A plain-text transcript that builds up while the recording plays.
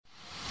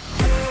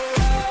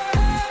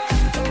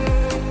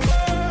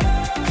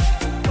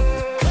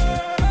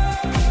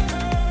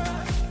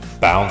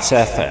Bounce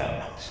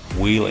FM,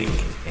 wheeling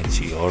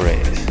into your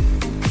ears.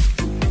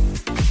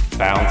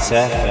 Bounce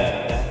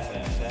FM.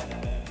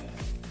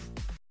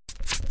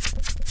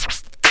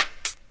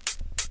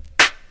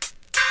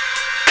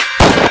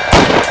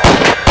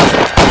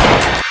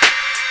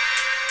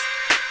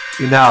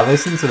 You now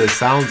listen to the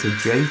sounds of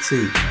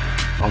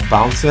JT on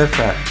Bounce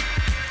FM.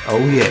 Oh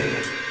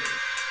yeah.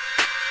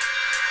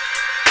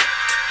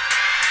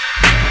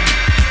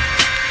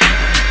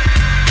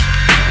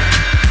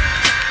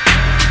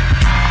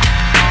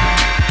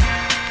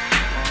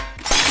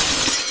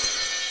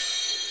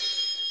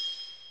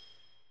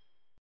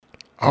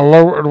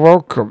 Hello and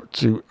welcome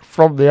to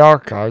From the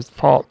Archives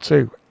Part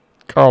 2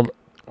 called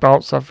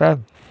Bounce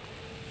FM.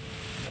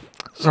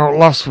 So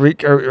last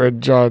week I hope you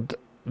enjoyed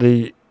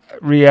the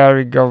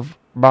re-airing of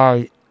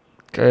my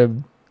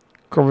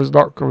Covers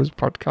Not Covers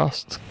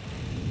podcast,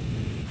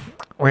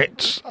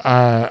 which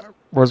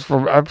was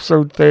from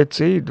episode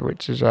 13,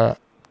 which is a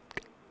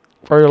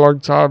very long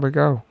time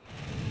ago.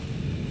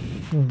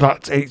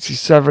 That's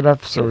 87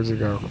 episodes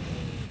ago.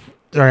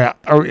 So yeah,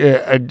 I hope you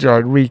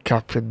enjoyed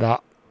recapping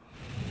that.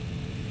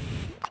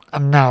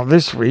 And now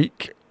this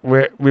week,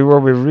 we will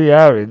be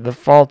re-airing the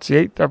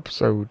 48th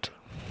episode,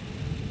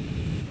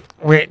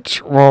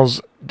 which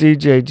was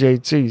DJ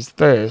JT's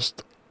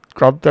first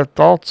Grand Theft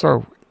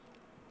Auto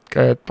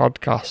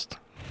podcast,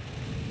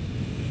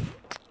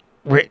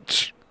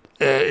 which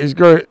is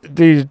going.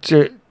 DJ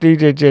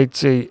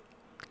JT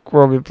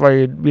will be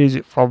playing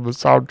music from the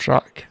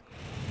soundtrack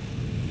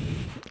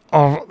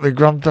of the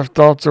Grand Theft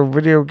Auto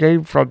video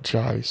game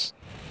franchise.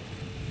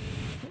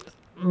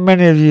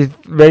 Many of you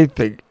may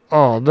think,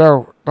 oh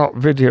no, not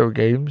video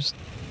games.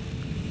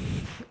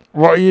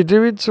 What are you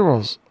doing to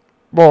us?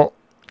 Well,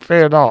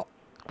 fear not,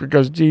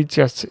 because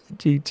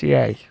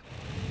GTA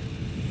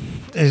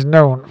is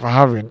known for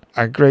having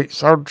a great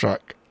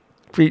soundtrack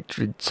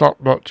featuring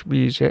top-notch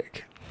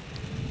music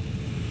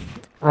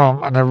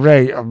from an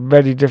array of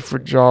many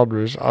different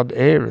genres and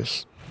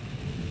eras.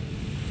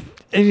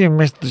 If you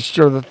missed the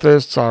show the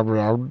first time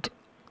around,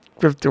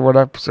 51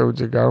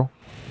 episodes ago,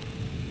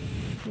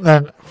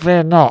 then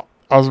fear not,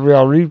 as we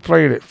are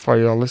replaying it for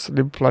your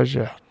listening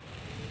pleasure.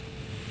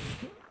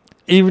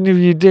 Even if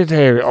you did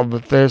hear it on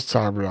the first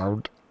time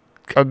around,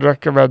 I'd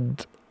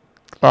recommend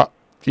that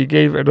you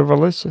gave it another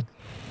listen,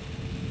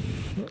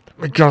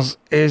 because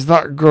it is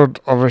that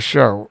good of a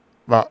show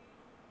that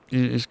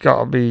it's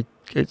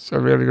a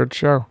really good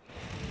show.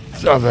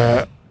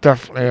 So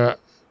definitely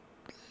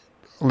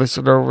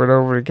listen over and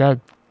over again.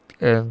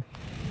 I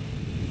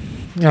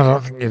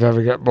don't think you'd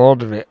ever get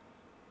bored of it.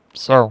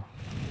 So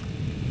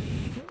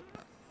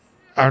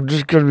I'm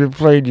just going to be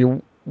playing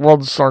you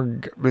one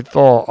song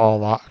before all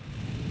that,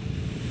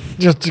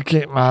 just to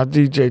keep my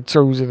DJ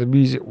toes in the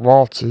music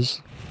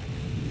waters,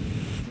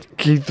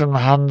 keeping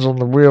my hands on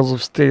the wheels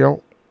of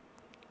steel.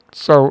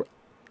 So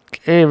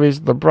here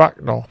is The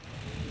Bracknell,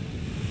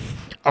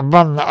 a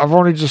band that I've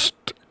only just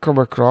come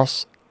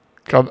across,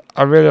 because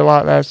I really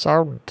like their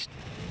sound.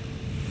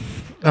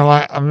 They're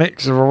like a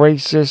mix of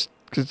Oasis,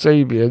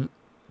 Kasabian,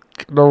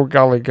 Noel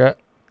Gallagher,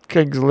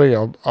 Kings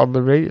Leon, and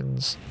the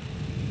Ratings.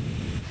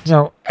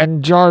 So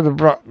enjoy The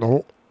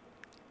Bracknell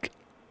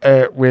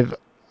with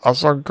a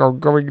song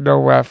called Going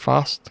Nowhere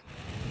Fast,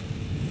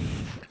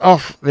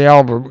 off the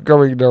album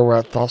Going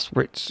Nowhere Fast,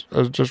 which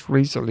has just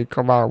recently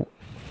come out.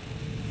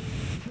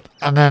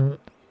 And then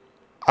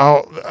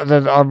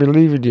I'll be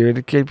leaving you in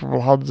the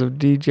capable hands of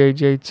DJ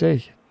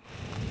JT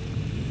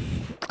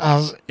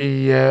as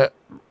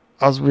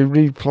we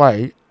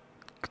replay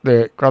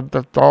the Grand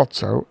Theft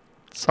Auto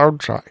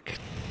soundtrack,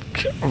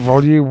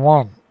 Volume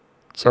 1.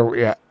 So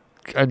yeah,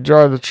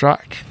 enjoy the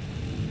track,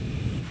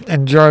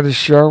 enjoy the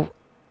show,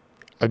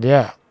 and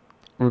yeah,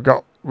 we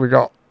got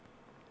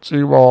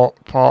 2 more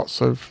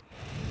parts of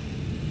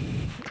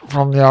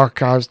From the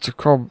Archives to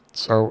come,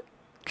 so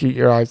keep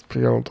your eyes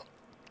peeled,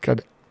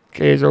 get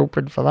ears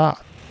open for that.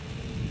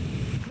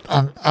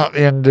 And at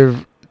the end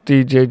of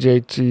DJ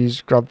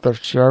JT's Grand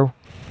Theft show,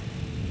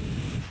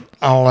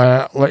 I'll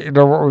let you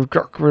know what we've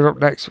got coming up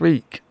next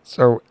week.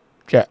 So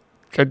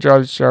enjoy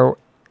the show,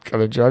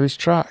 enjoy this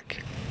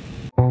track.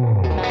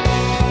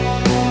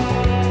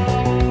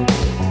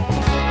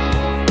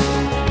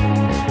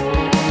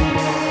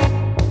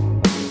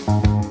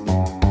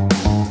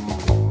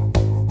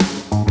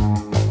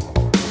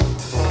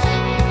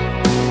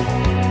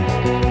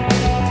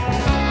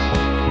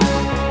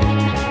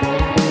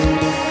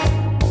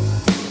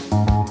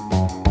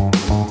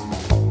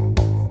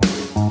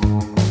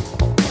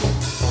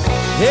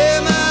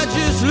 Am I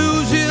just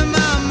losing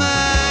my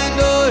mind,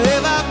 or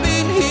have I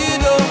been here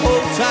the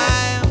whole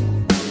time?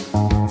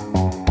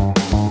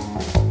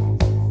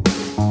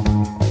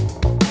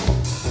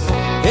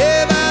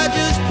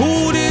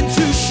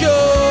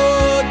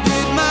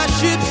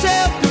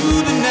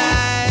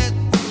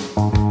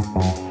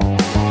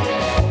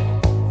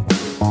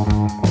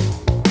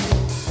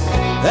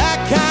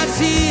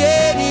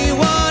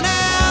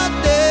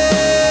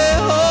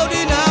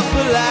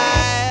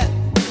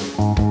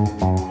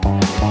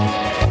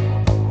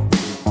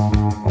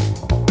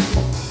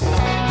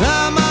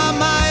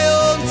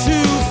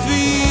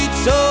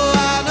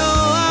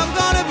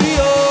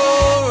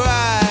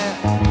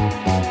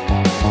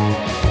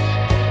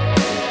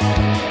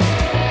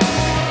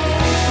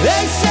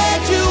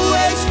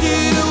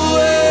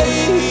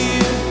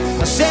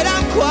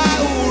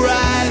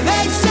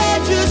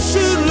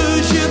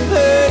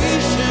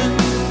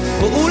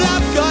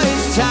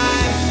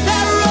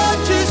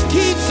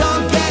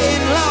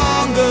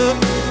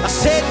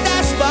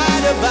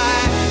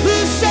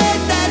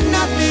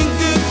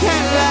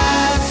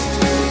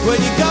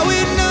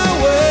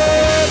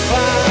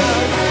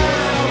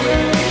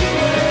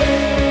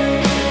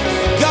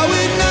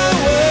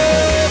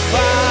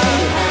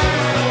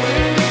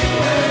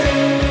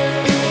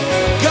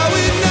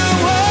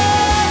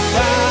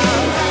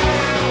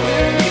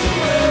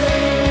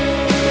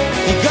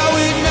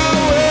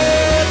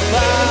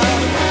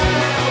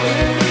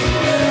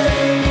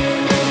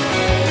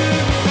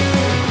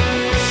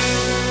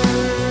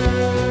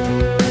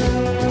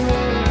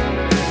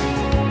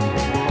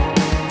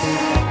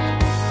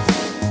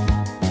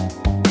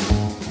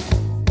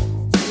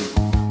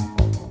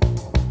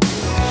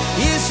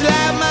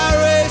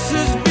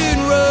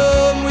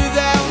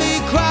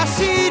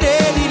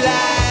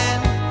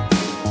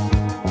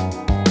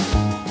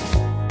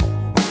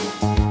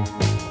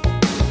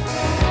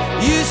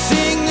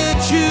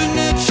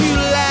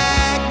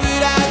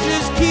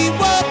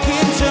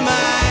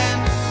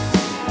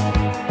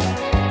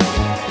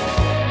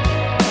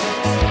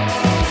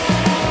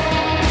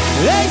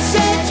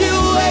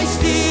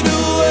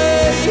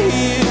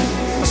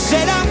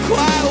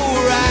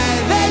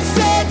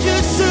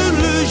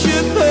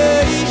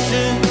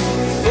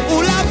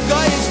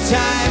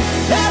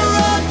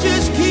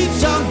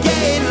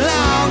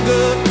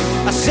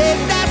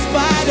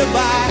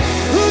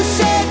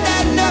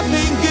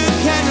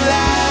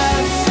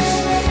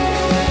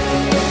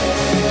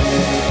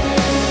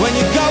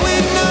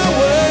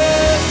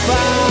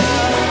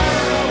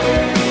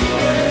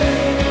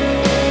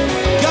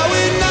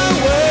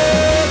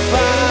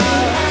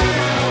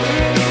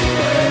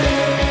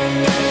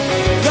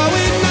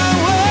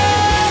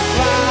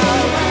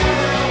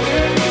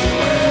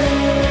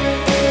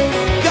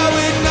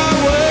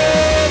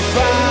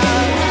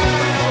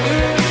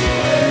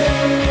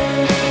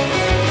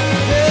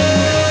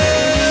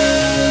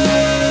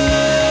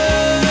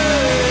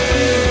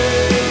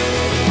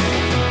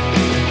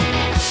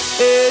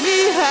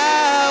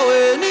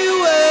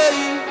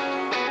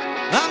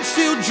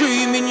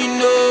 dreaming, you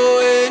know,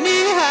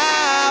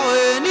 anyhow,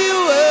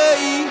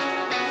 anyway.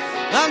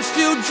 I'm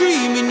still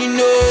dreaming, you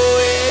know,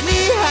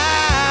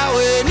 anyhow,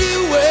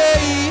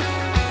 anyway.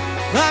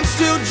 I'm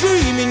still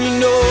dreaming, you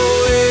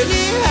know,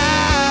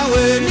 anyhow,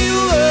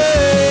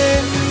 anyway.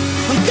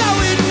 I'm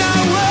going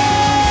nowhere.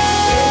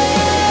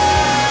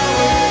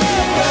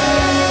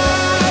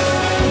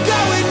 I'm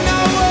going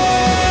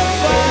nowhere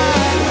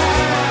fast.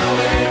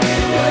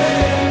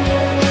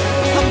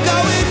 I'm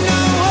going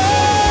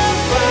nowhere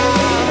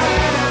fast.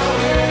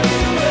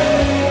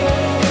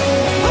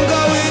 I'm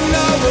going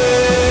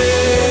nowhere,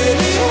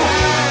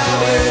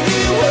 anyhow,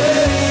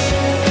 anyway.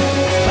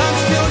 I'm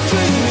still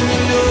dreaming,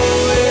 you know,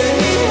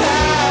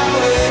 anyhow,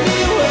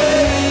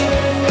 anyway.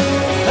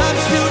 I'm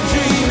still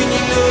dreaming,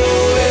 you know,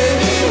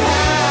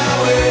 anyhow,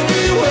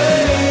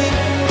 anyway.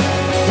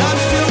 I'm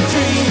still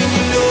dreaming,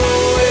 you know,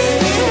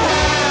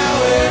 anyhow,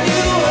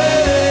 anyway.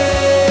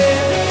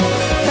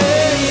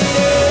 Hey,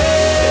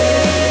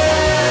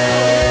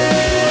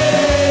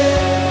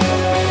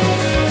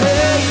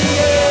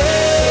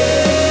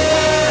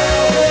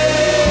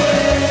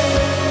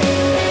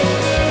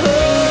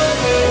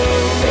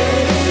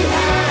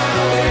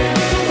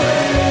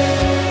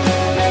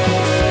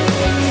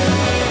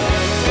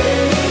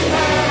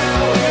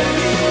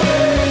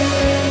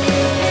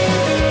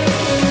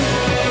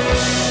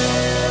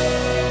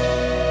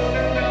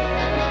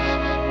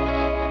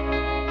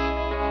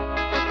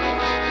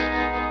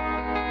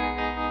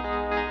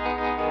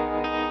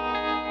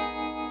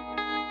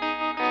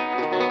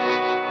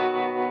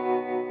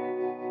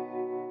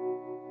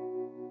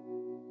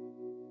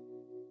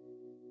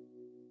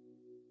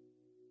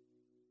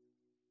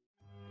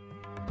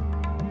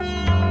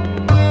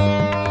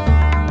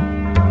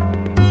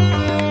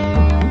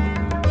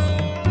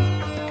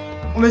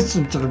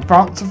 Listen to the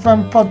Bounce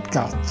FM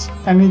podcast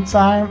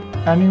anytime,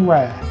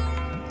 anywhere.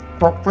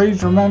 But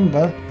please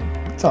remember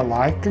to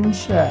like and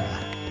share.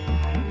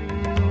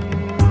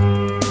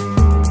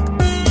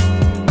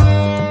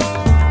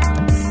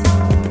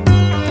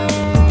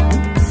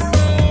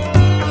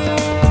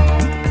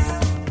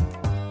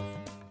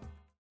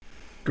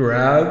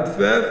 Grab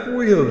that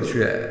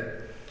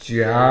wheelchair.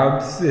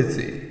 Job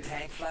City.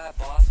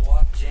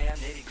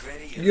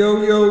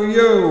 Yo, yo,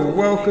 yo,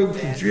 welcome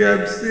to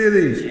Job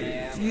City.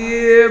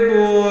 Yeah,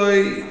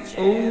 boy.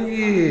 Oh,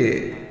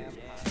 yeah.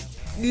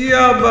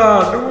 Yeah,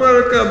 man.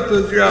 Welcome to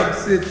Job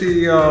City,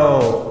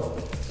 yo.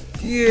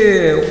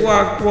 Yeah,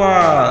 walk.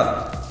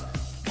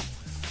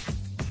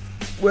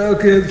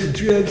 Welcome to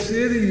Job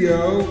City,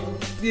 yo.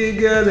 You're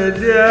gonna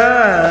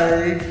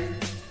die.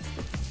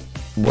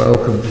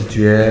 Welcome to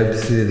Job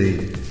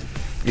City.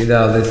 You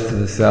now listen to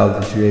the sound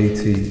of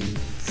JT.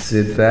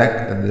 Sit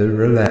back and then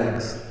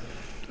relax.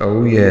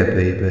 Oh yeah,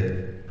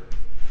 baby.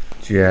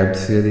 Job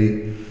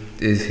City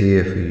is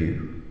here for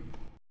you.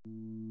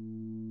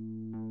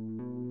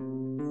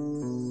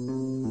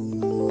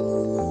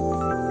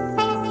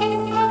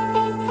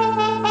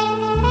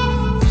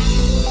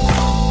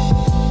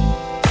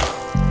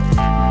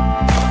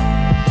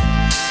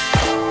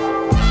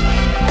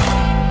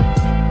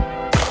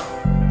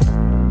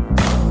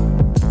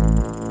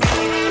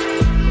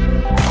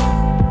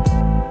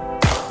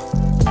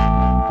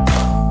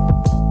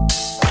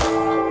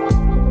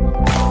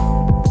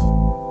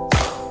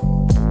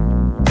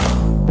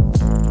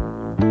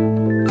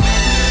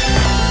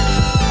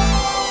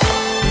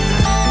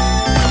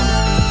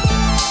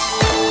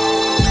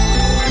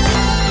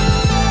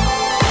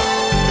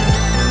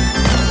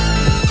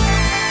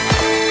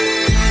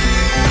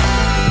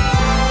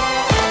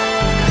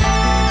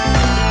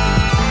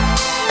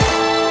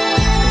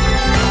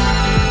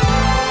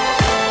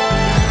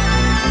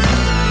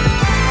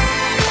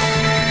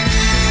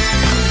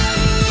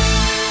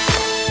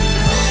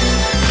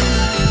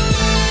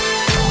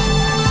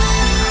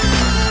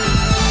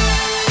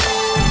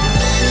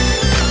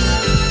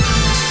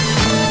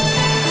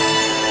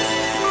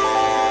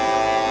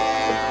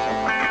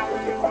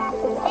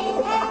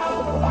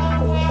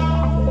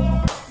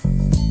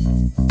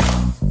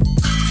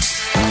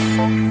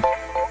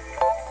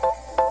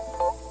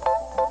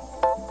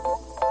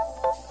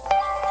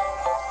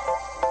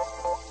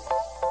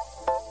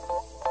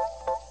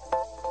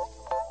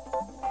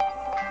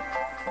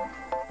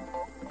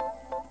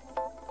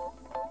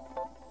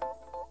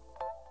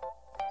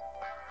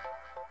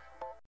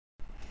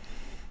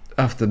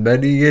 After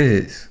many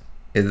years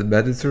in the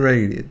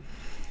Mediterranean,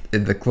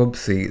 in the club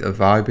scene of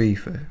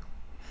Ibiza,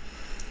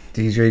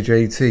 DJ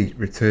JT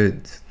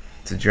returned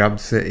to Jam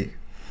City,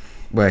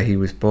 where he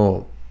was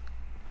born.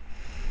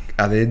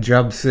 And in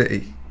Jam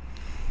City,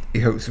 he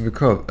hopes to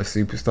become a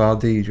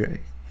superstar DJ.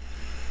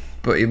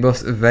 But he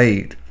must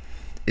evade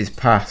his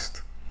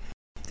past.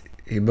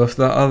 He must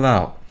not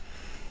allow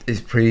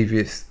his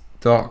previous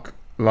dark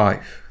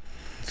life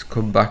to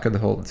come back and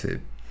haunt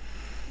him.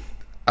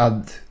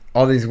 And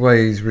on his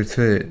way's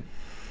return,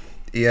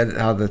 he had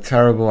a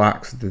terrible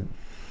accident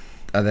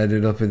and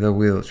ended up in a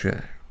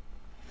wheelchair.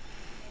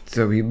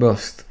 So he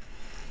must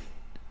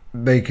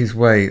make his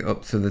way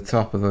up to the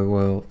top of the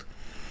world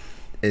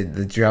in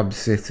the Jam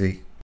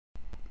City,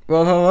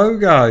 Well, hello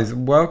guys,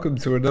 and welcome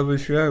to another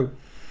show.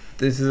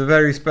 This is a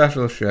very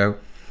special show,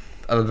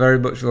 and I'm very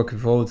much looking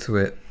forward to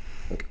it.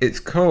 It's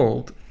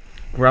called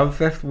Grand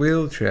Theft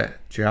Wheelchair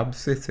Jam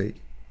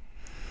City,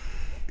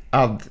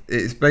 and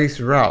it's based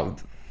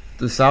around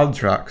the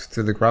soundtracks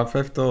to the Grand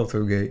Theft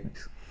Auto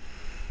games.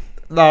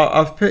 Now,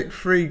 I've picked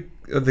 3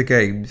 of the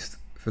games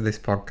for this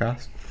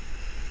podcast.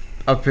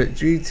 I've picked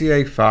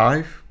GTA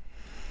 5,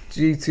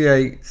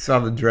 GTA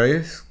San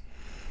Andreas,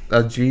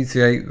 and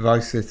GTA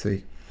Vice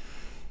City,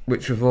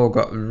 which have all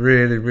got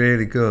really,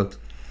 really good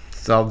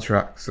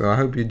soundtracks, so I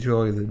hope you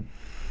enjoy them.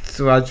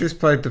 So I just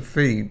played the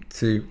theme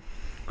to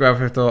Grand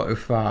Theft Auto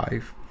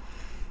 5,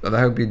 and I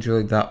hope you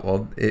enjoyed that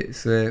one.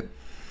 It's a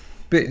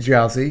bit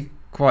jazzy,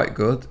 quite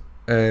good,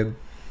 but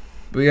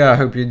yeah, I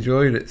hope you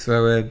enjoyed it.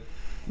 So I'm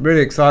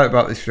really excited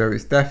about this show.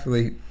 It's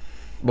definitely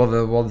one of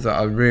the ones that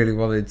I really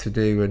wanted to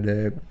do,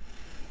 and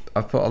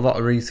I've put a lot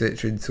of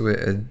research into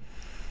it, and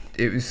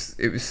it was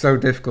so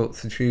difficult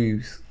to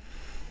choose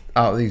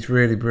out of these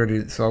really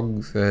brilliant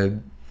songs.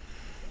 Every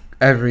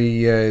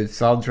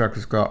soundtrack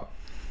has got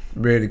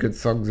really good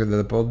songs in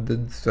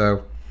abundance,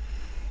 so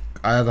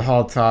I had a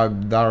hard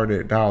time narrowing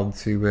it down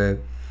to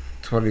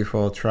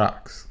 24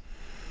 tracks.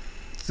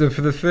 So for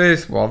the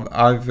first one,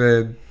 I've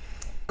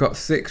got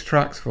 6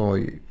 tracks for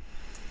you.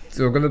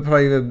 So I'm going to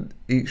play them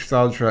each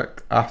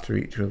soundtrack after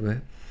each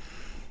other,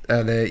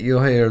 and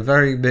you'll hear a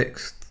very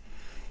mixed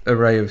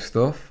array of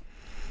stuff.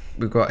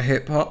 We've got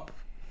hip hop,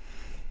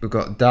 we've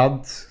got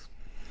dance,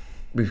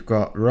 we've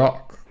got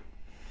rock,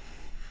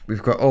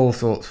 we've got all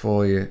sorts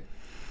for you,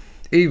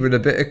 even a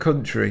bit of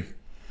country.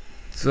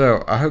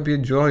 So I hope you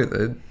enjoy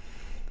them,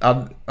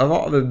 and a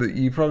lot of them that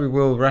you probably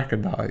will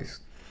recognise.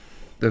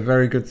 They're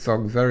very good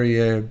songs,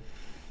 very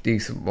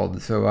decent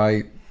ones, so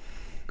I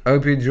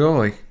hope you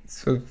enjoy.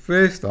 So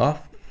first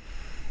off,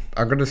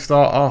 I'm going to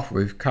start off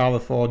with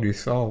California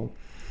Soul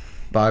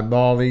by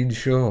Marlene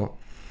Shaw,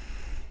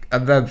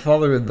 and then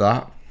following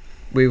that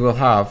we will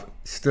have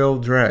Still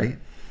Dre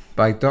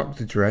by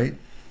Dr. Dre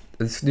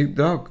and Snoop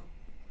Dogg,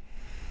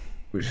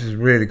 which is a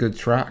really good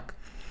track.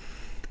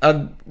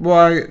 And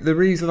the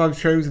reason I've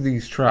chosen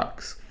these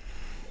tracks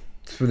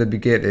for the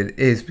beginning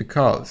is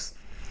because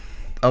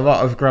a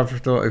lot of Grand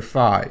Theft Auto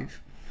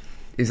 5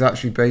 is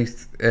actually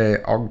based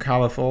on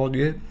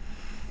California,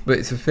 but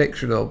it's a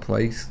fictional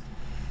place,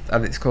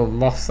 and it's called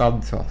Los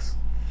Santos.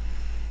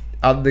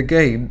 And the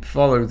game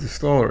follows the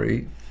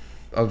story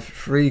of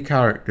 3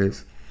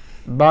 characters: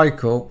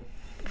 Michael,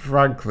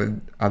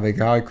 Franklin, and a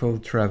guy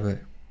called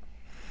Trevor.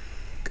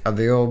 And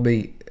they all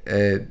meet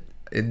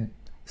in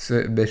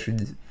certain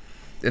missions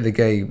in the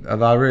game,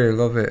 and I really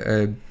love it.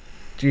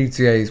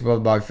 GTA is one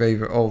of my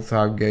favourite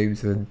all-time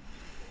games, and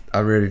I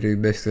really do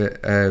miss it.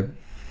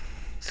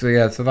 So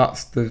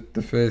that's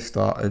the first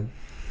start. And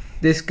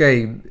this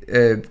game,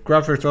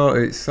 Grand Theft Auto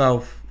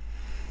itself,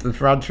 the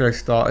franchise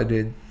started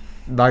in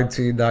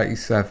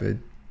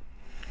 1997,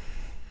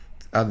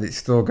 and it's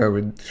still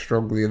going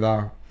strongly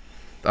now.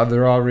 And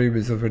there are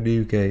rumours of a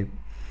new game.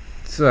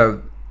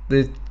 So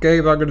the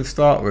game I'm going to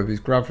start with is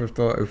Grand Theft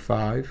Auto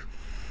 5,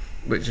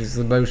 which is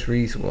the most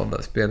recent one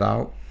that's been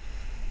out.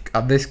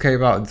 And this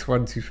came out in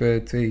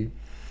 2013,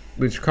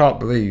 which I can't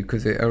believe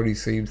because it only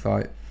seems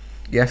like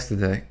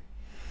yesterday.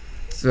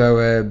 So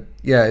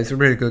it's a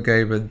really good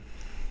game, and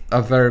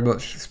I've very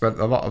much spent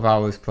a lot of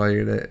hours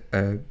playing it.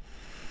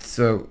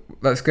 So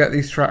let's get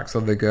these tracks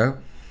on the go,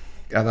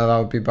 and then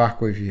I'll be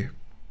back with you.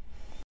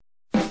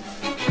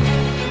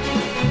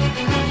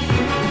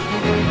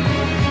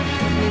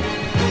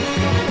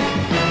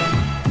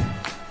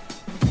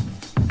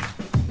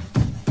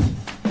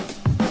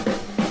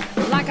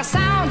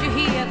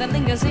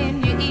 Lingers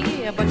in your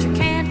ear, but you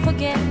can't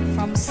forget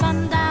from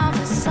sundown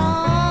to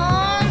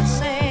sunset.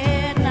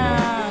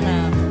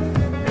 Nah.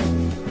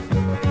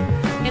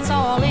 It's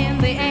all in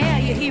the air,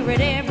 you hear it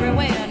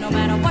everywhere. No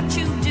matter what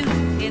you do,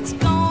 it's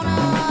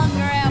gonna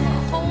grab a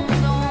hold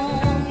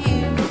on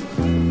you.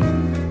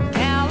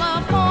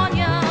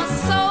 California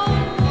soul,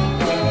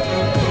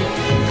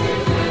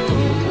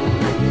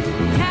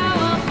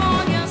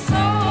 California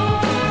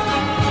soul.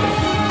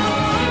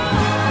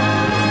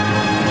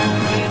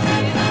 You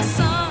see the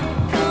sun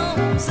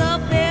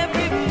up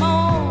every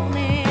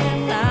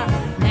morning,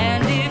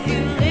 and if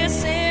you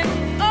listen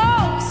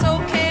oh so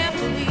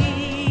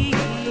carefully,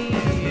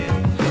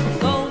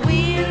 the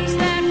winds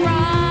that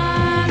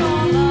ride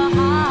on the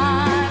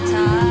high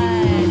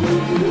tide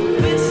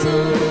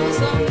whistles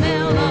a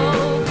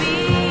mellow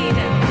beat,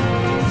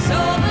 so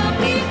the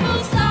people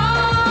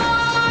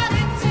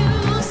started to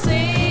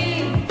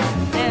sing,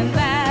 and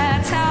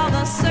that's how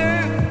the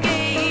surf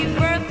gave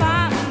birth,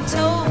 I'm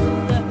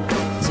told,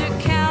 to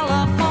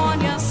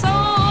California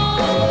soul.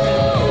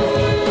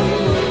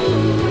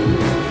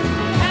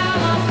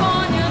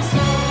 California soul.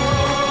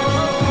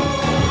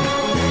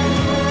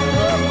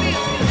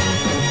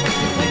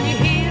 When you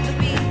hear the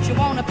beat, you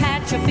wanna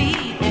pat your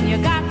feet, and you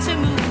got to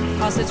move,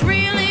 'cause it's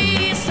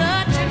really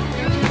such a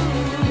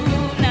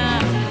groove now.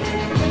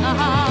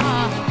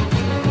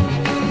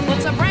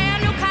 Puts a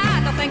brand new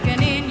kind of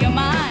thinking in your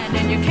mind,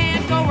 and you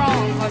can't go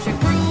wrong, 'cause you're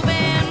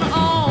grooving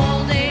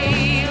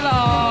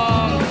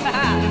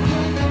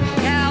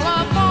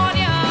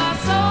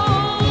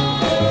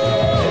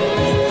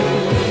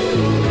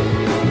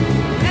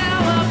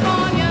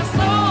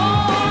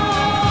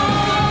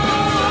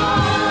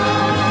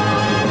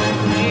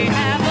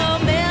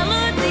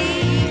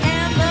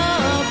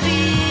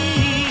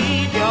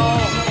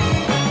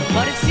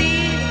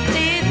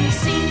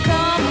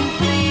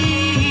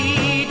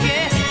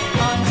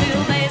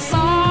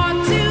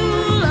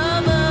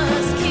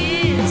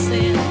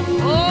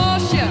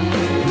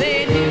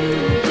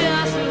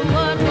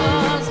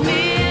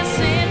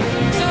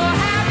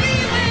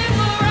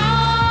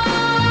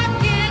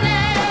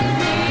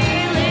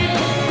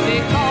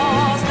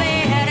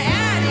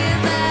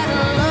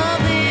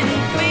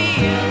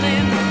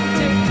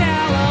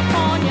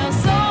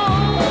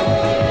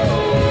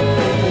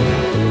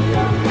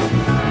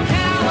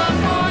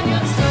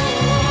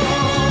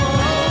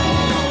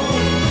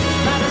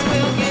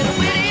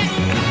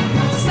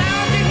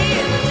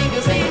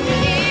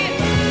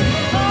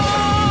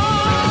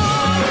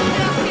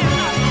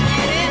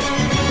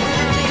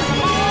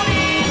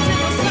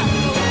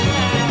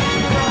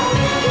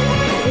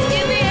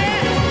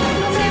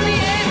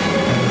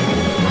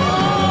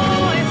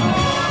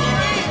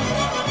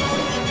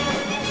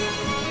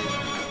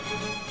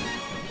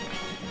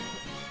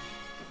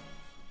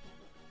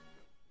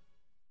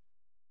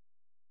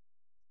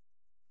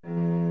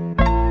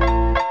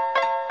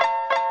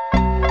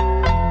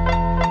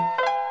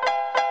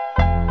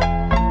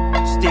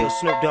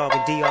Snoop Dogg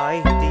and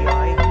D.R.E.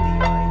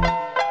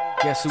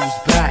 Guess who's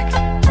back?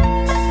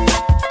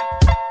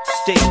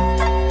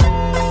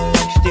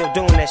 Still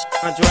doing that shit,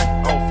 Andre?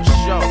 Oh, for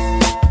sure.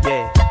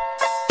 Yeah.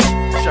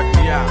 Check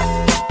me out.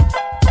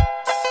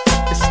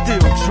 It's still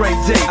Dre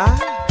Day,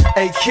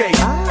 AK.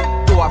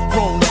 Though I've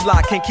grown a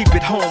lot, can't keep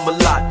it home a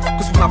lot.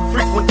 Cause when I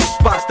frequent the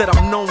spots that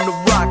I'm known to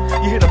rock,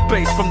 you hear the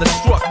bass from the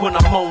truck when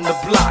I'm on the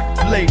block.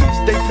 Ladies,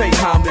 they pay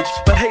homage,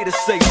 but haters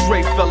say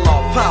Dre fell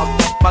off. How?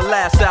 My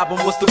last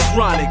album was The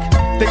Chronic.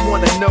 They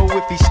wanna know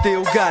if he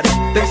still got it.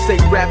 They say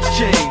raps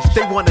change,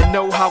 they wanna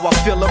know how I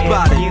feel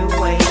about If it. you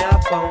ain't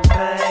up on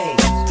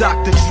pace,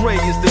 Dr. Dre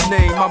is the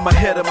name, I'm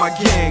ahead of my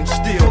game.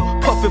 Still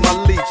puffin' my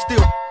leaf,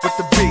 still with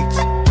the beats.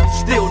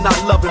 Still not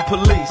loving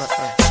police.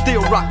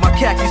 Still rock my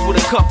khakis with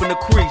a cuff and a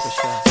crease.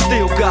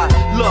 Still got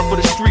love for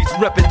the streets,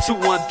 reppin'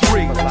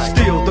 213.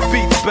 Still the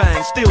beats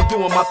bang, still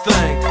doing my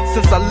thing.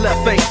 Since I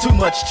left, ain't too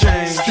much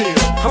change. Still,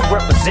 I'm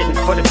representing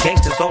for them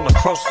gangsters all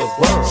across the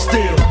world.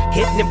 still,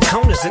 Hitting them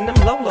corners and them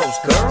lolos,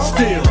 girl.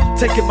 still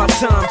taking my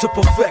time to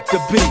perfect the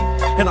beat.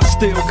 And I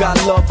still got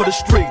love for the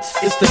streets.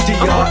 It's the I'm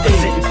D.R.E.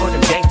 representing for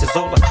them gangsters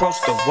all across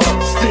the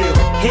world. Still,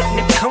 Hitting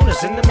them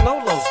corners and them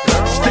lolos,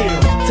 girl. still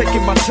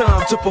taking my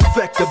time to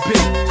perfect the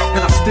beat.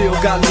 And I still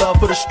got love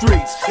for the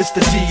streets. It's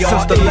the D.R.E.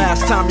 Since the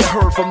last time you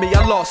heard from me,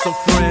 I lost some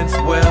friends.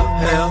 Well,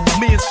 hell,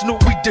 me and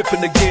Snoop, we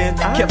dipping again.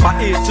 Kept my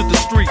ear to the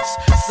streets,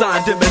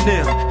 signed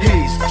Eminem.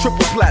 He's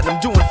triple platinum,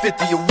 doing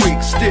 50 a week.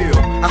 Still,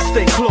 I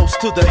stay close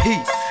to the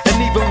heat. And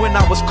even when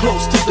I was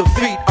close to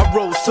defeat, I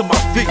rose to my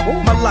feet.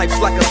 My life's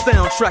like a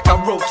soundtrack, I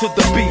wrote to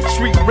the beat.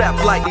 Treat rap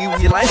like you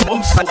like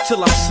I'm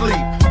till I'm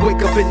sleep.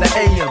 Wake up in the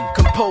AM,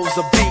 compose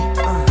a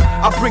beat.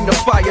 I bring the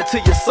fire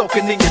till you're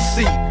soaking in your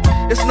seat.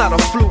 It's not a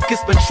fluke,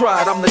 it's been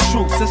tried, I'm the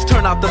truth. Since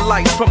turn out the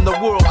lights from the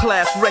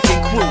world-class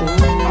wrecking crew,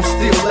 I'm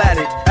still at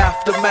it,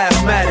 after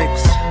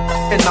mathematics.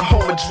 In the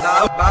home of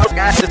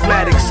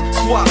mathematics,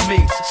 swap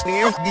meets,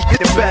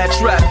 get in bad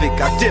traffic.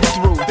 I dip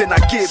through, then I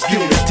give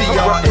you the I'm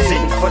D.R.E.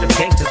 representing for them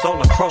gangsters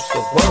all across the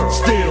world.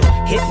 Still,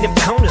 Hitting them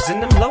corners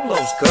and them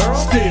lolos, girl.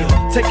 still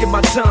taking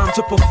my time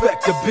to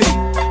perfect the beat.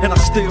 And I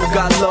still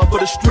got love for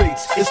the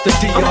streets. It's the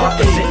I'm D.R.E.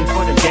 representing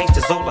for them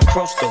gangsters all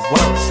across the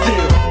world.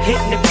 Still,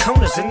 Hitting them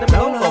corners and them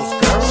lolos,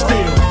 girl.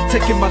 still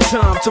taking my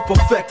time to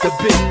perfect the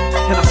beat.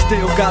 And I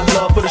still got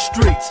love for the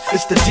streets.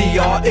 It's the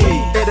D.R.E.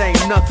 It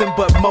ain't nothing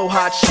but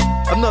mohawk shit.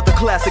 Another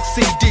classic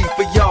CD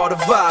for y'all to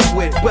vibe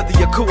with. Whether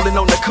you're coolin'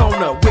 on the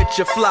corner with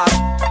your fly,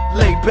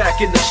 lay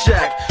back in the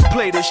shack,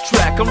 play this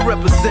track. I'm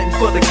representing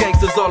for the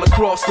gangsters all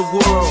across the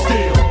world.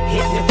 Still,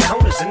 Hitting them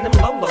corners and them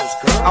lolos,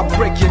 girl. I'll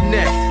break your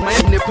neck,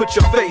 man, and put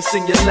your face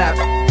in your lap.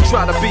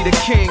 Try to be the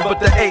king, but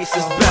the ace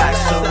is back.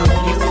 So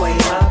you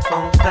ain't up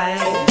on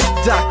things.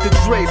 Dr.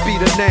 Dre be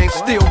the name,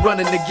 still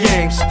running the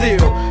game,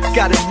 still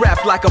got it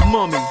wrapped like a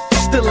mummy.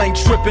 Still ain't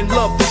tripping,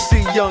 love to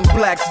see young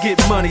blacks get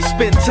money.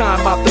 Spend time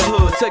out the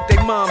hood, take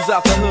their moms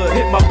out the hood.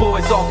 Hit my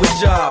boys off with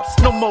jobs,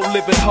 no more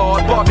living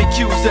hard.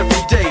 Barbecues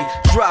every day,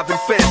 driving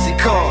fancy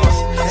cars.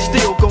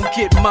 Still gon'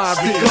 get my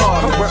I'm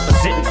regard.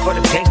 representing for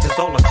them gangsters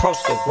all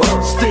across the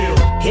world. Still,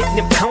 Hitting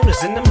them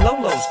corners and them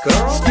lolos,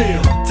 girl.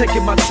 still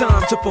taking my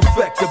time to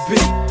perfect the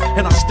beat.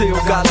 And I still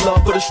got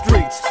love for the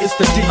streets. It's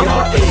the I'm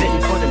D.R.E.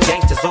 representing for them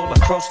gangsters all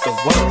across the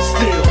world.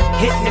 Still,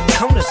 Hitting them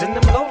corners and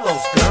them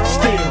lolos, girl.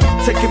 still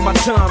taking my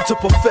time to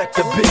perfect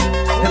the beat.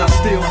 And I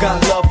still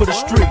got love for the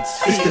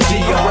streets. It's the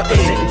I'm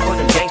representing D.R.E. for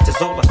them gangsters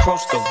all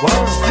across the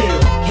world. Still,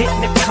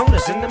 Hitting them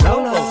corners and them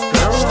lolos,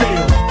 girl.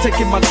 still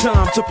taking my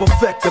time to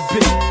perfect the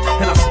beat.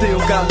 And I still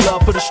got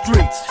love for the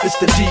streets. It's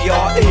the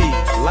D.R.E.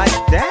 Like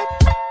that?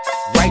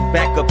 Right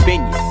back up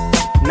in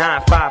you.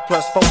 9, 5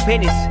 plus 4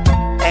 pennies.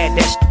 Add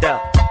that shit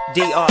up.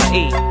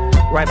 D.R.E.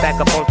 Right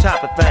back up on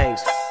top of things.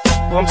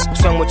 I'm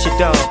some with your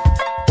dog.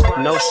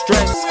 No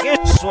stress.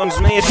 This one's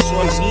me, this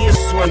one's you,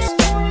 this one's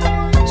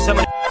some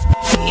of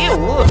the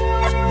ew.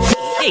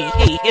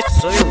 Hey,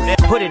 it's so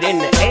put it in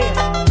the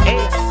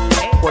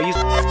air. Boy, you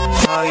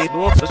how you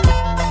doing?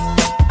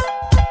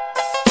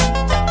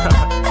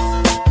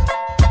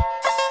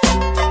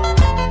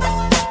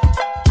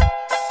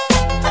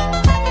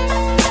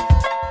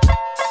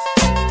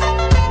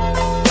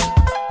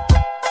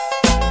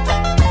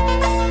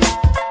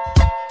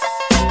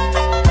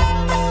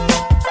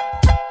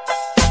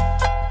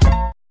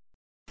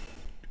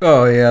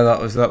 Oh yeah,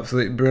 that was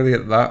absolutely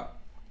brilliant. That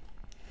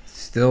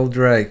Still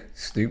Dre,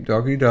 Snoop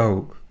Doggy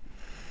Dogg,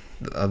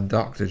 and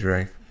Dr.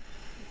 Dre.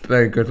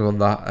 Very good one.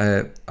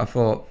 That I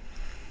thought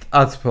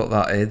I had to put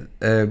that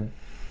in.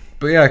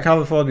 But yeah,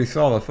 California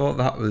Soul. I thought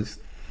that was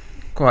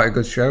quite a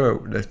good show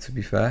opener. To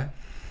be fair,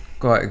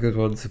 quite a good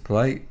one to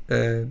play.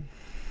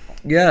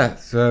 Yeah,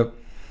 so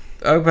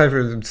I hope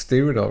everyone's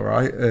doing all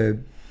right.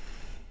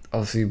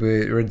 Obviously,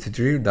 we're into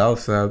June now,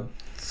 so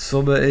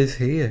summer is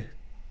here.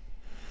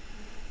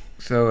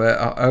 So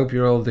I hope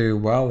you're all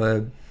doing well.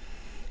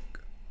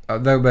 I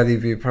know many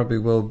of you probably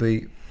will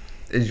be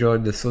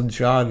enjoying the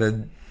sunshine,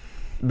 and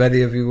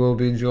many of you will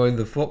be enjoying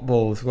the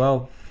football as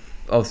well.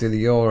 Obviously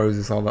the Euros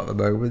is on at the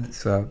moment,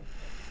 so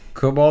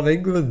come on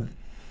England.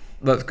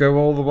 Let's go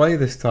all the way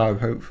this time,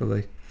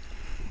 hopefully.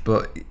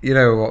 But you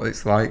know what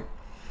it's like.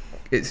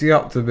 It's the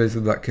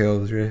optimism that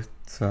kills you.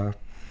 So,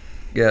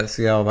 yeah, let's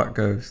see how that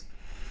goes.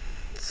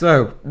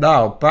 So,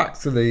 now, back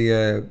to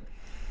the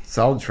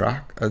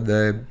soundtrack.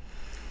 And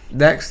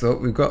next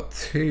up, we've got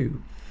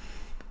two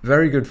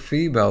very good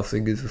female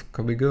singers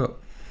coming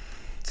up.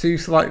 Two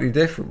slightly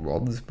different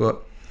ones,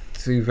 but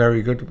two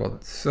very good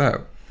ones.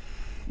 So,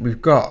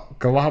 we've got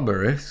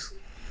Glamorous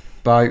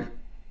by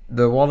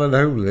the one and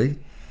only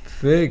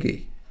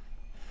Fergie.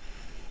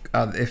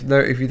 And if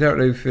you don't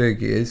know who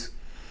Fergie is,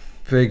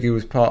 Fergie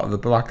was part of the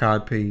Black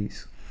Eyed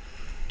Peas.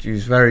 She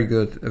was very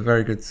good, a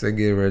very good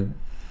singer, and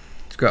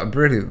she's got a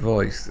brilliant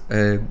voice.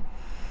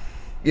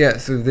 Yeah,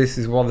 so this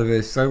is one of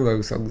her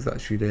solo songs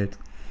that she did,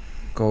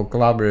 called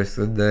Glamorous,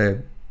 and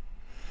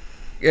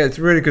yeah, it's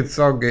a really good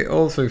song. It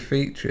also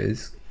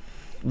features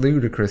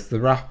Ludacris, the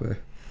rapper.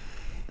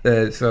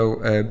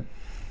 So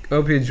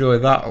hope you enjoy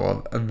that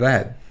one. And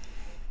then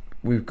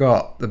we've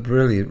got the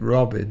brilliant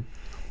Robin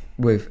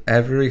with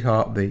Every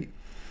Heartbeat.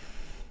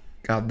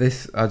 And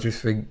this, I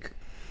just think,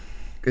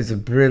 is a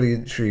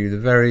brilliant tune, a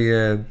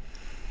very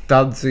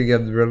dancing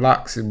and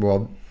relaxing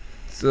one.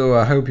 So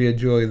I hope you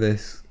enjoy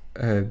this.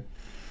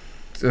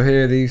 So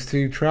here are these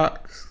two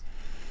tracks,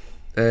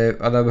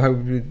 and I'm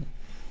hoping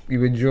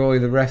you enjoy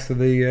the rest of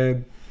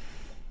the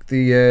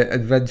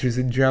adventures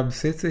in Jam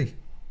City.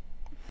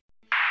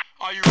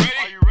 Are you ready?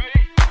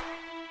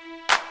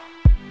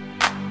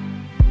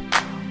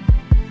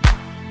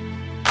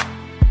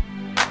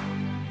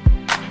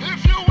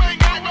 If you ain't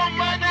got no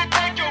money,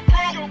 take your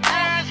broke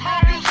ass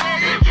home. You say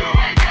if you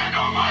ain't got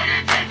no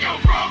money, take your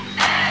broke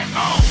ass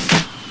home.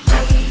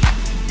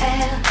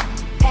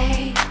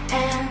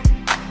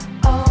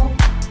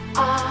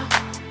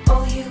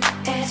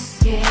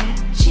 GLAMOROUS, yeah.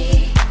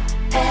 GLAMOROUS.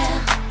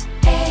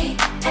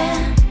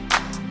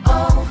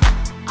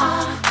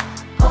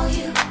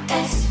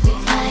 We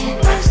flying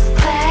first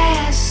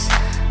class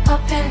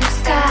up in the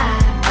sky,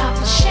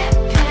 popping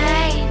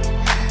champagne,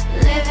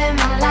 living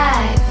my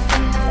life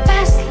in the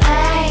fast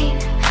lane.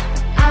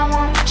 I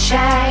won't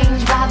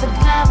change by the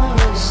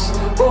glamorous.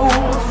 Ooh,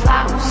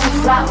 flowers,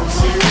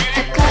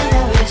 the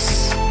glamorous,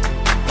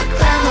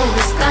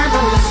 glamorous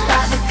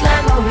by the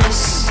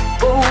glamorous.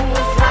 Ooh,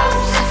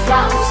 flowers, the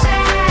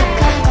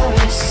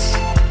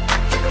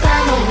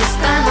glamorous,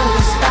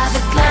 glamorous by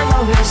the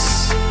glamorous.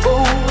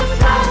 Ooh,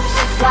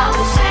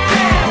 flowers.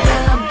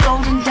 Yellow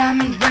golden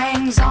diamond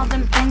rings, all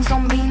them things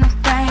don't mean a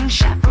thing.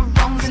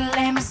 Chaperones and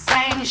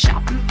limousines,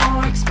 shopping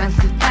for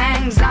expensive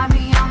things. I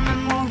be on the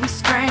movie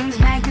screens,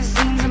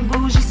 magazines and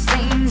bougie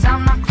scenes.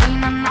 I'm not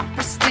clean, I'm not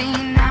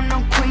pristine, I'm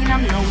no queen,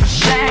 I'm no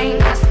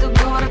machine. I still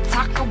go to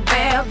Taco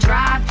Bell,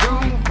 drive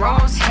through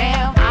raw as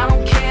hell. I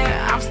don't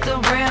care, I'm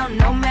still real,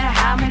 no matter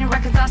how many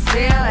records I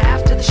sell.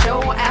 After the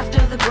show,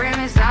 after the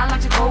Grammys, I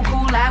like to go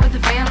cool out with the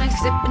family,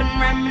 sipping,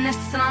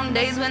 reminiscing on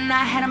days when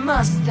I had a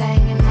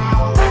Mustang. And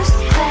now first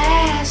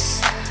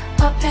class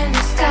up in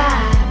the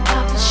sky,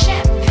 popping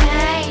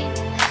champagne,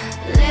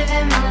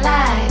 living my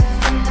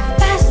life in the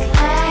fast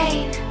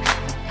lane.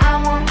 I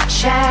won't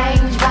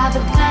change by the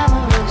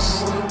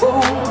glamorous.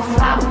 Ooh,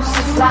 flowers,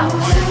 the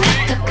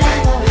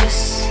glamorous,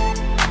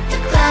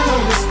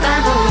 glamorous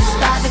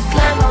by the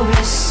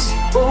glamorous.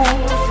 Ooh,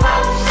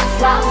 flowers, the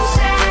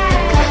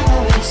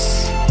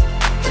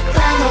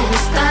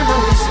glamorous,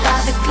 glamorous by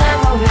the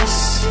glamorous.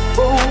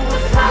 Ooh,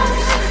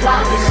 flowers.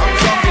 I'm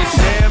talking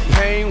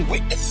champagne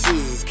with the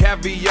scenes,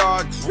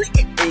 caviar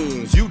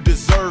dreams. You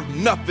deserve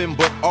nothing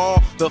but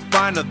all the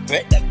finer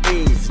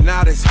things.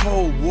 Now this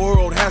whole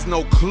world has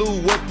no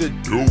clue what to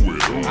do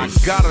with us.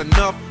 I got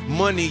enough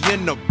money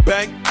in the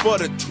bank for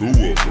the two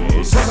of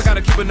us. Plus I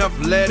gotta keep enough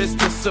lettuce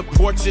to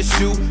support your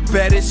shoe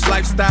fetish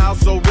lifestyle.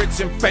 So rich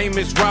and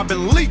famous,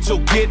 Robin Leach will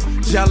get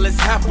jealous.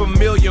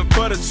 $500,000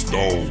 for the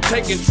stove,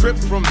 taking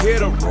trips from here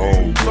to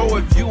Rome. So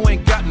if you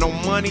ain't got no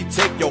money,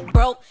 take your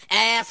broke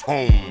ass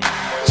home.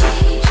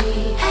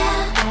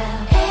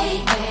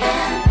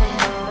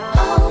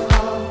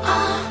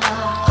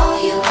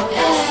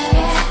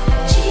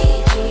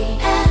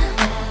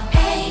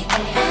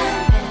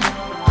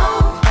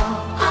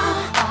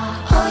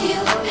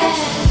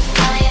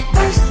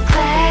 First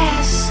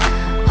class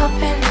up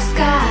in the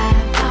sky,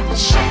 popping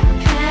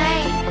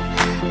champagne,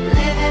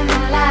 living my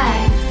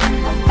life in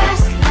the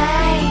fast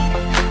lane.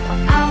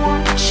 I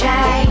won't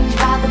change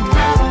by the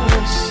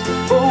glamorous.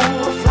 Ooh,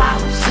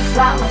 flowers, the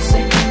glamorous,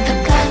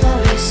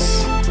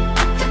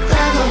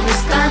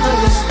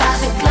 glamorous by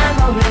the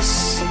glamorous.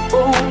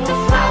 Ooh,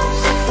 flowers,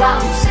 the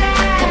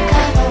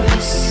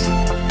glamorous,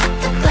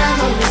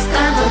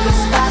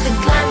 glamorous by the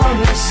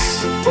glamorous.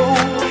 Ooh,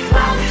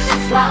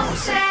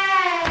 flowers.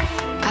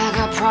 I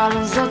got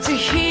problems up to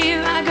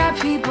here, I got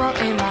people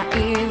in my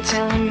ear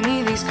telling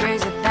me these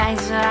crazy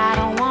things that I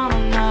don't wanna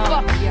know.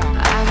 I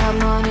got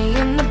money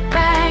in the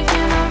bank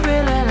and I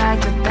really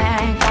like to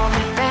thank all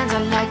the fans. I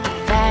like to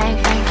thank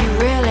you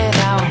really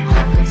though.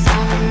 'Cause I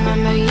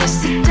remember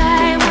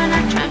yesterday when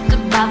I dreamt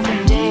about the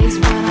days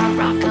when I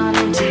rocked on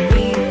MTV.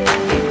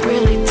 It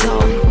really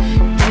told.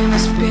 Damn,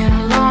 it's been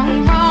a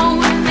long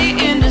road and the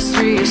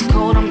industry is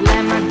cold. I'm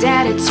glad my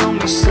daddy told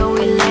me so,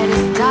 he let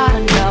his dog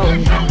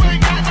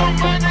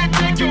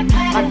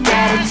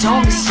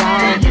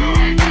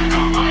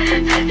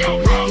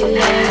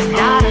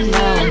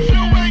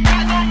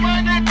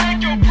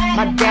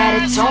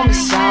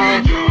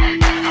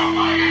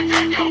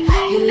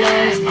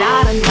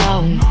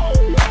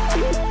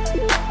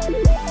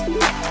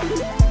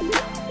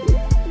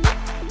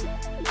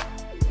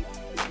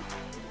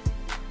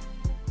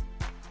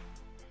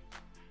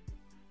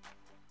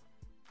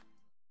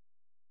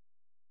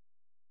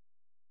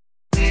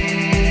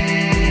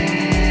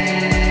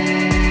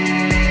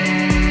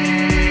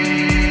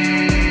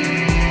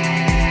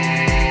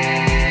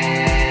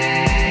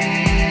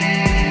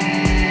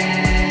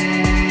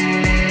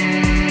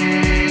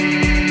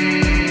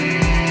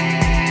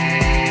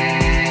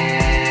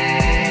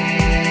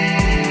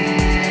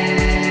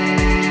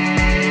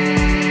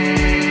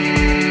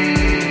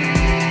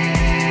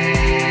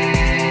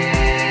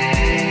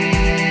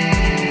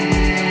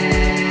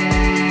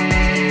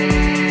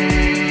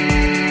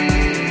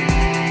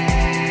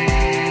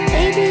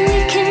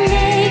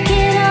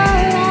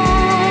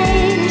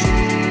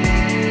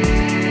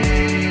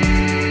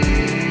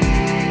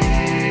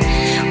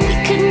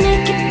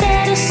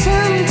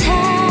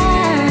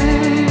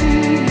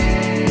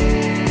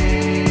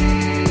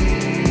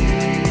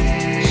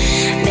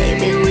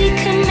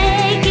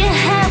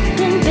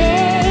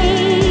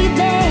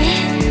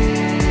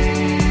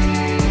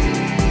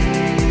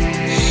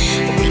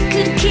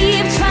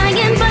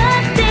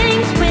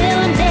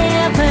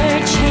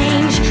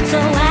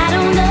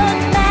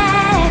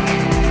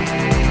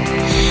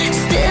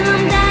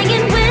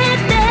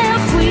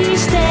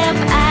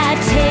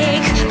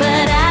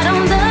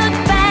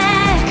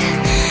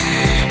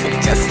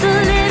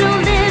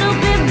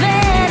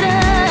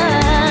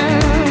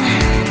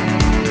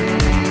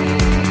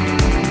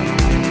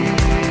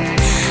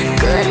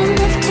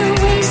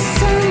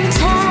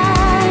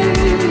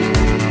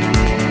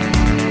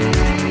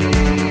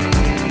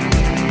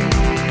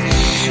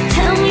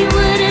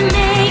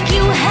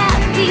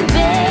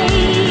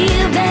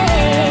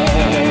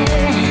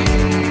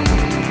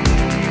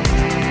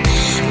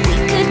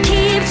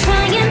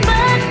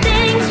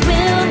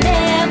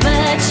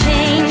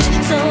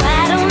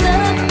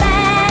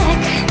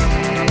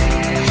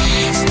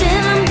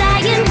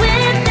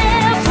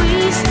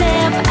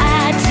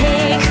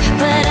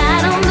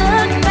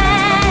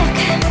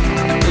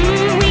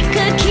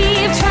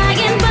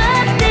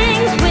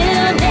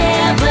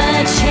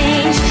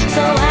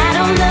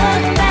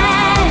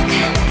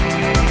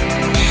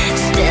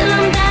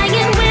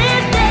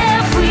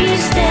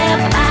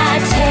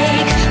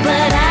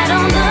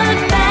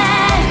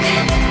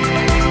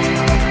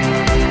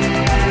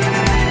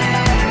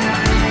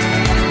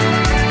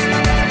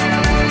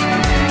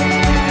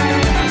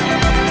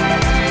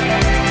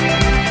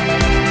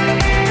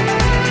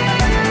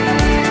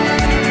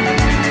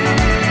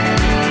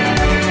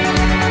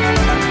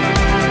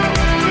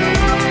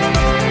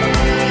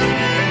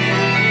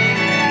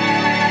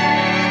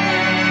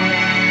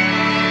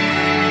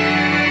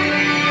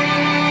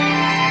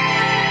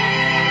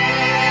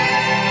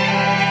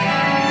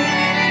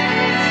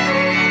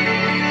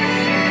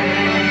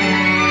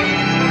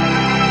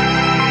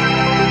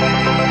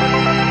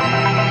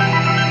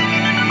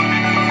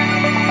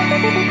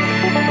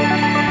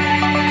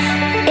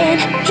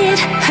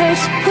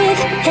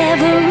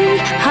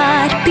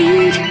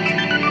heartbeat.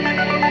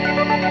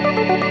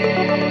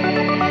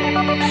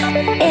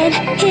 And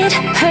it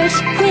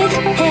hurts with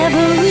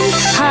every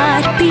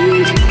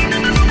heartbeat.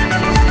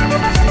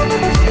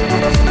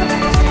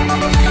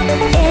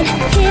 And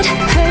it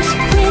hurts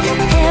with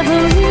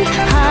every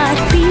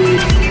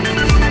heartbeat.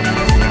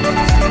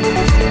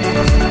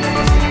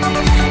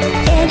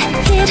 And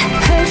it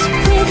hurts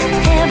with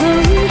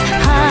every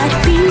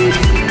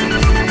heartbeat.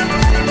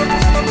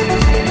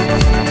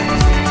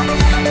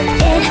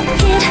 And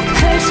it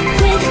hurts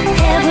with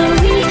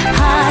every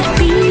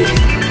heartbeat.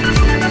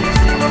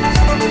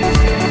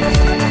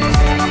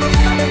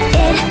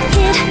 And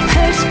it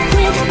hurts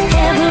with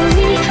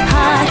every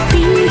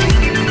heartbeat.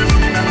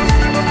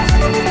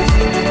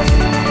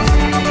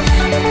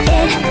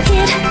 And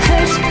it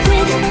hurts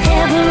with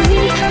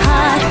every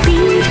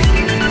heartbeat.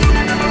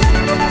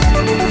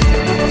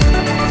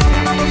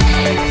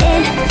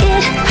 And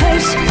it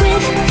hurts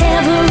with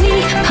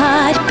every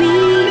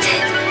heartbeat.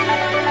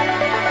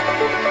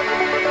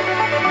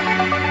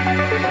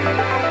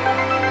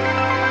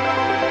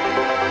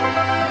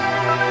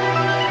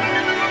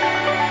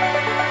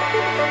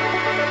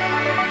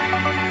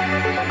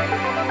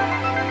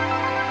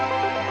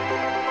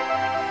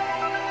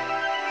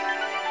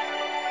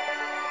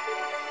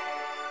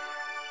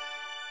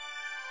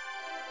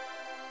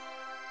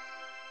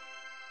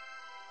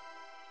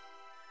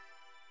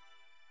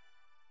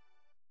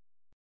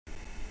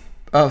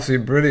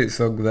 Absolutely brilliant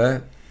song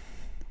there.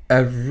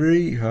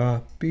 Every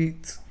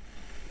heartbeat.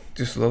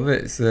 Just love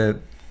it. It's I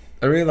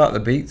really like the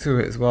beat to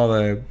it as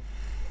well.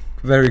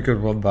 Very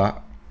good one,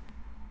 that.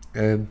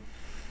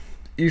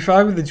 You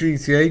find with the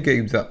GTA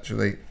games,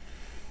 actually,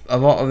 a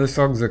lot of the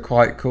songs are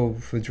quite cool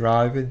for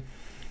driving.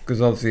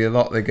 Because obviously a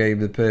lot of the game,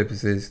 the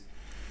purpose is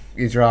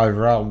you drive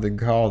around in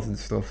cars and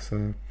stuff.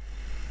 So,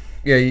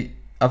 yeah,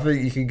 I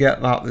think you can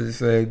get that.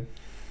 There's a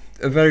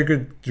very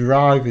good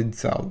driving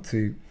sound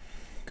to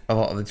a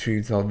lot of the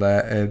tunes on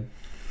there, and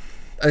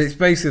it's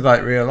basically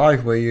like real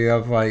life, where you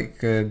have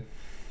like a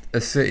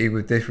city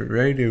with different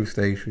radio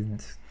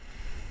stations.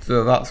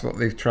 So that's what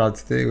they've tried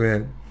to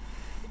do.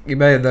 You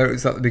may have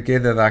noticed at the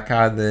beginning I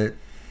kind of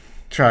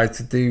tried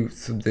to do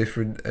some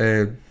different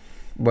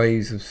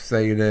ways of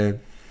saying,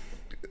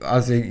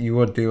 as you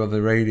would do on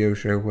the radio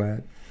show,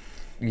 where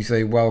you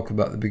say welcome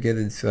at the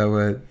beginning.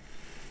 So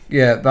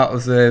yeah, that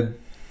was a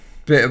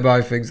bit of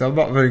my things. I'm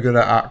not very good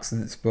at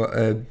accents, but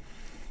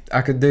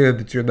I can do a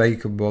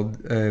Jamaican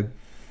one,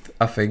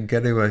 I think,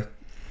 anyway.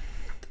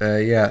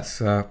 Yeah,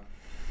 so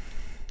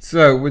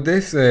with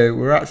this,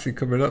 we're actually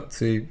coming up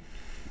to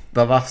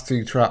the last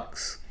two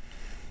tracks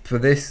for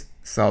this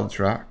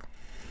soundtrack.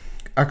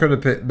 I could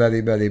have picked many,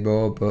 many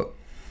more, but,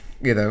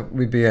 you know,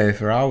 we'd be here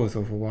for hours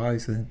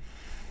otherwise. And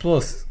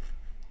plus,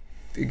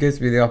 it gives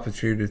me the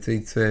opportunity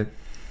to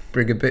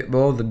bring a bit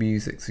more of the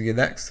music to you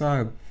next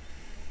time.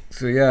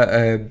 So,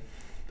 yeah,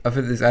 I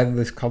think there's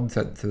endless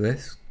content to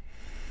this.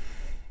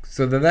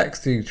 So the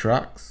next two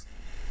tracks,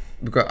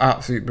 we've got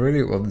absolute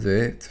brilliant ones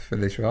here to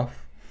finish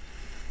off.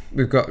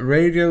 We've got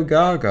Radio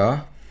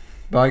Gaga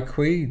by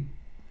Queen,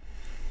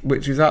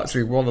 which is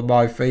actually one of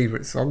my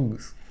favourite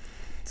songs.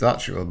 It's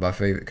actually one of my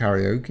favourite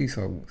karaoke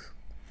songs.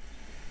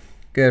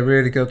 Yeah,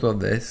 really good on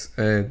this.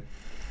 I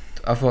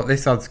thought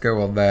this had to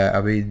go on there.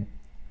 I mean,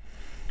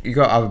 you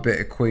got to have a bit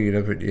of Queen,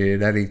 haven't you,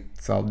 in any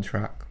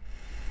soundtrack.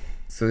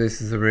 So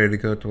this is a really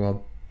good one.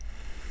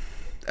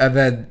 And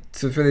then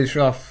to finish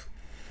off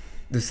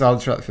the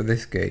soundtrack for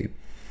this game,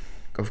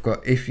 I've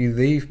got If You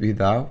Leave Me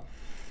Now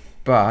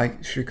by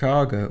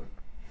Chicago,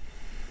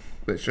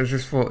 which I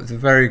just thought was a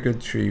very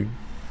good tune,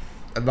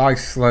 a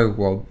nice slow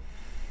one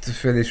to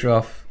finish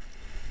off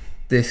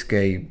this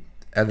game,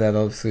 and then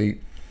obviously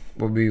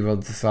we'll move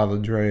on to San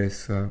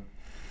Andreas. So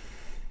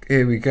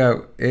here we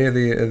go. Here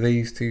are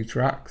these two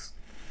tracks.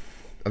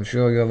 I'm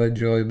sure you'll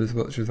enjoy them as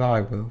much as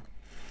I will,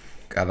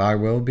 and I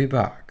will be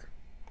back.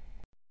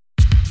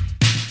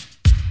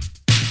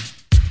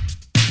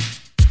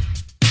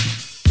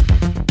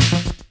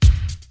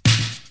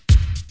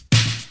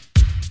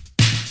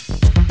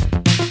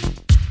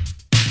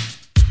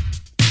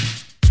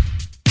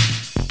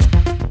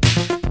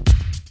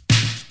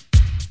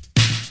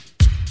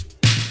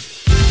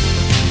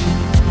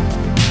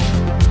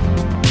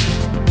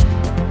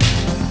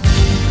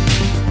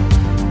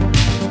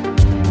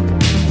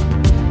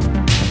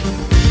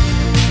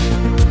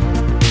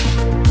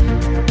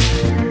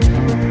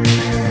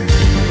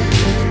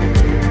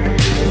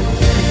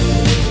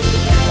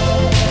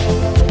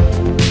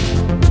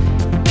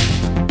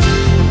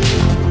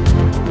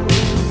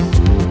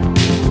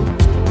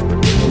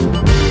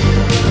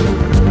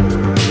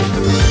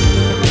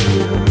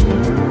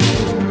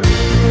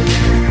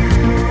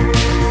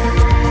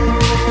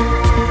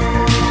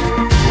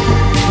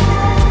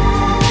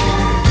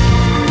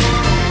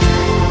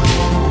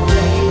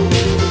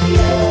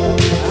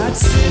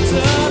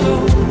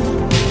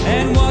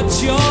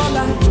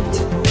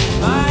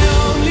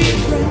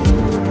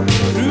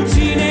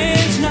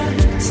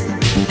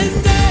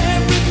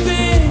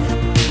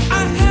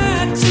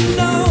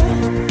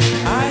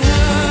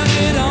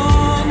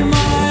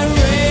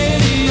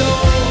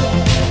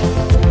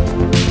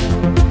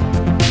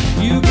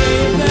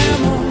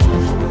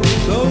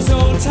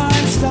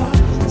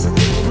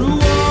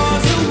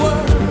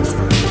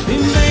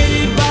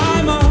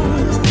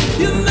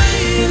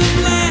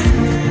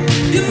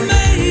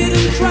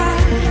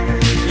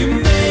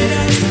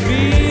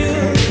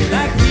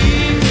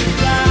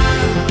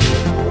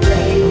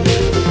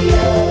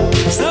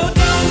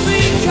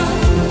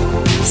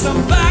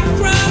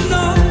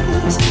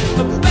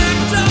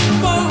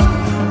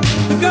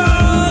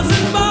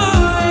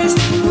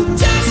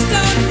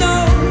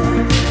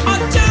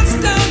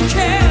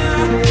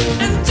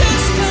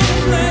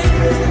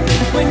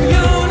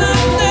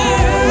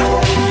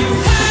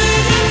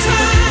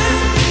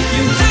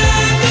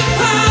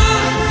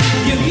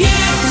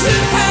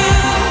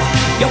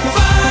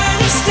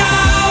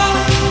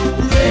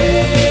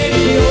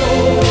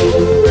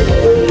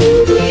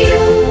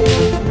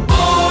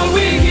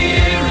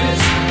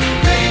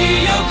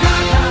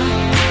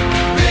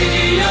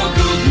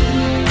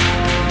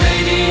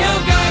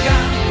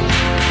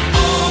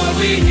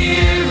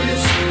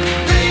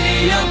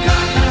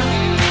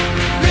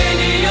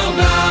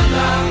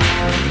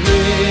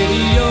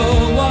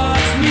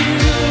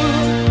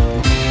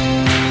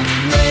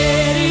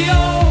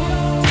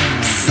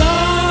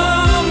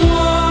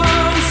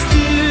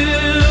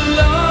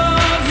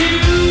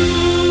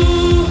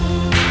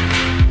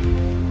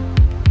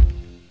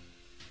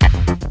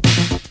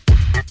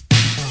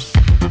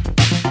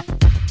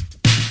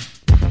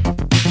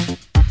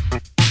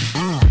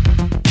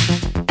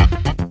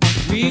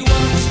 We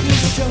watch the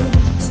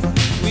shows,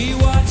 we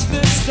watch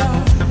the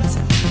stars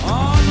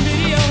on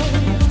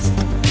videos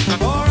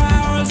for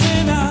hours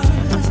and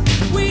hours.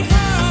 We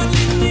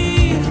hardly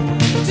need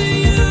to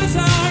use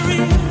our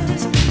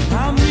ears.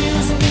 Our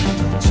music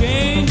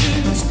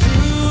changes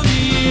through the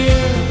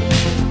year.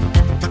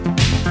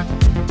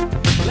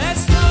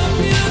 Let's hope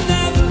you'll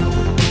never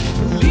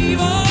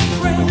leave our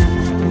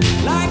friend.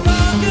 Like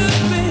all good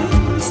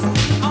things,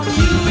 on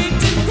you it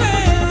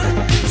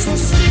depends. So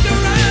stick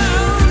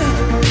around,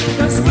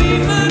 'cause we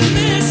might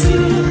miss you.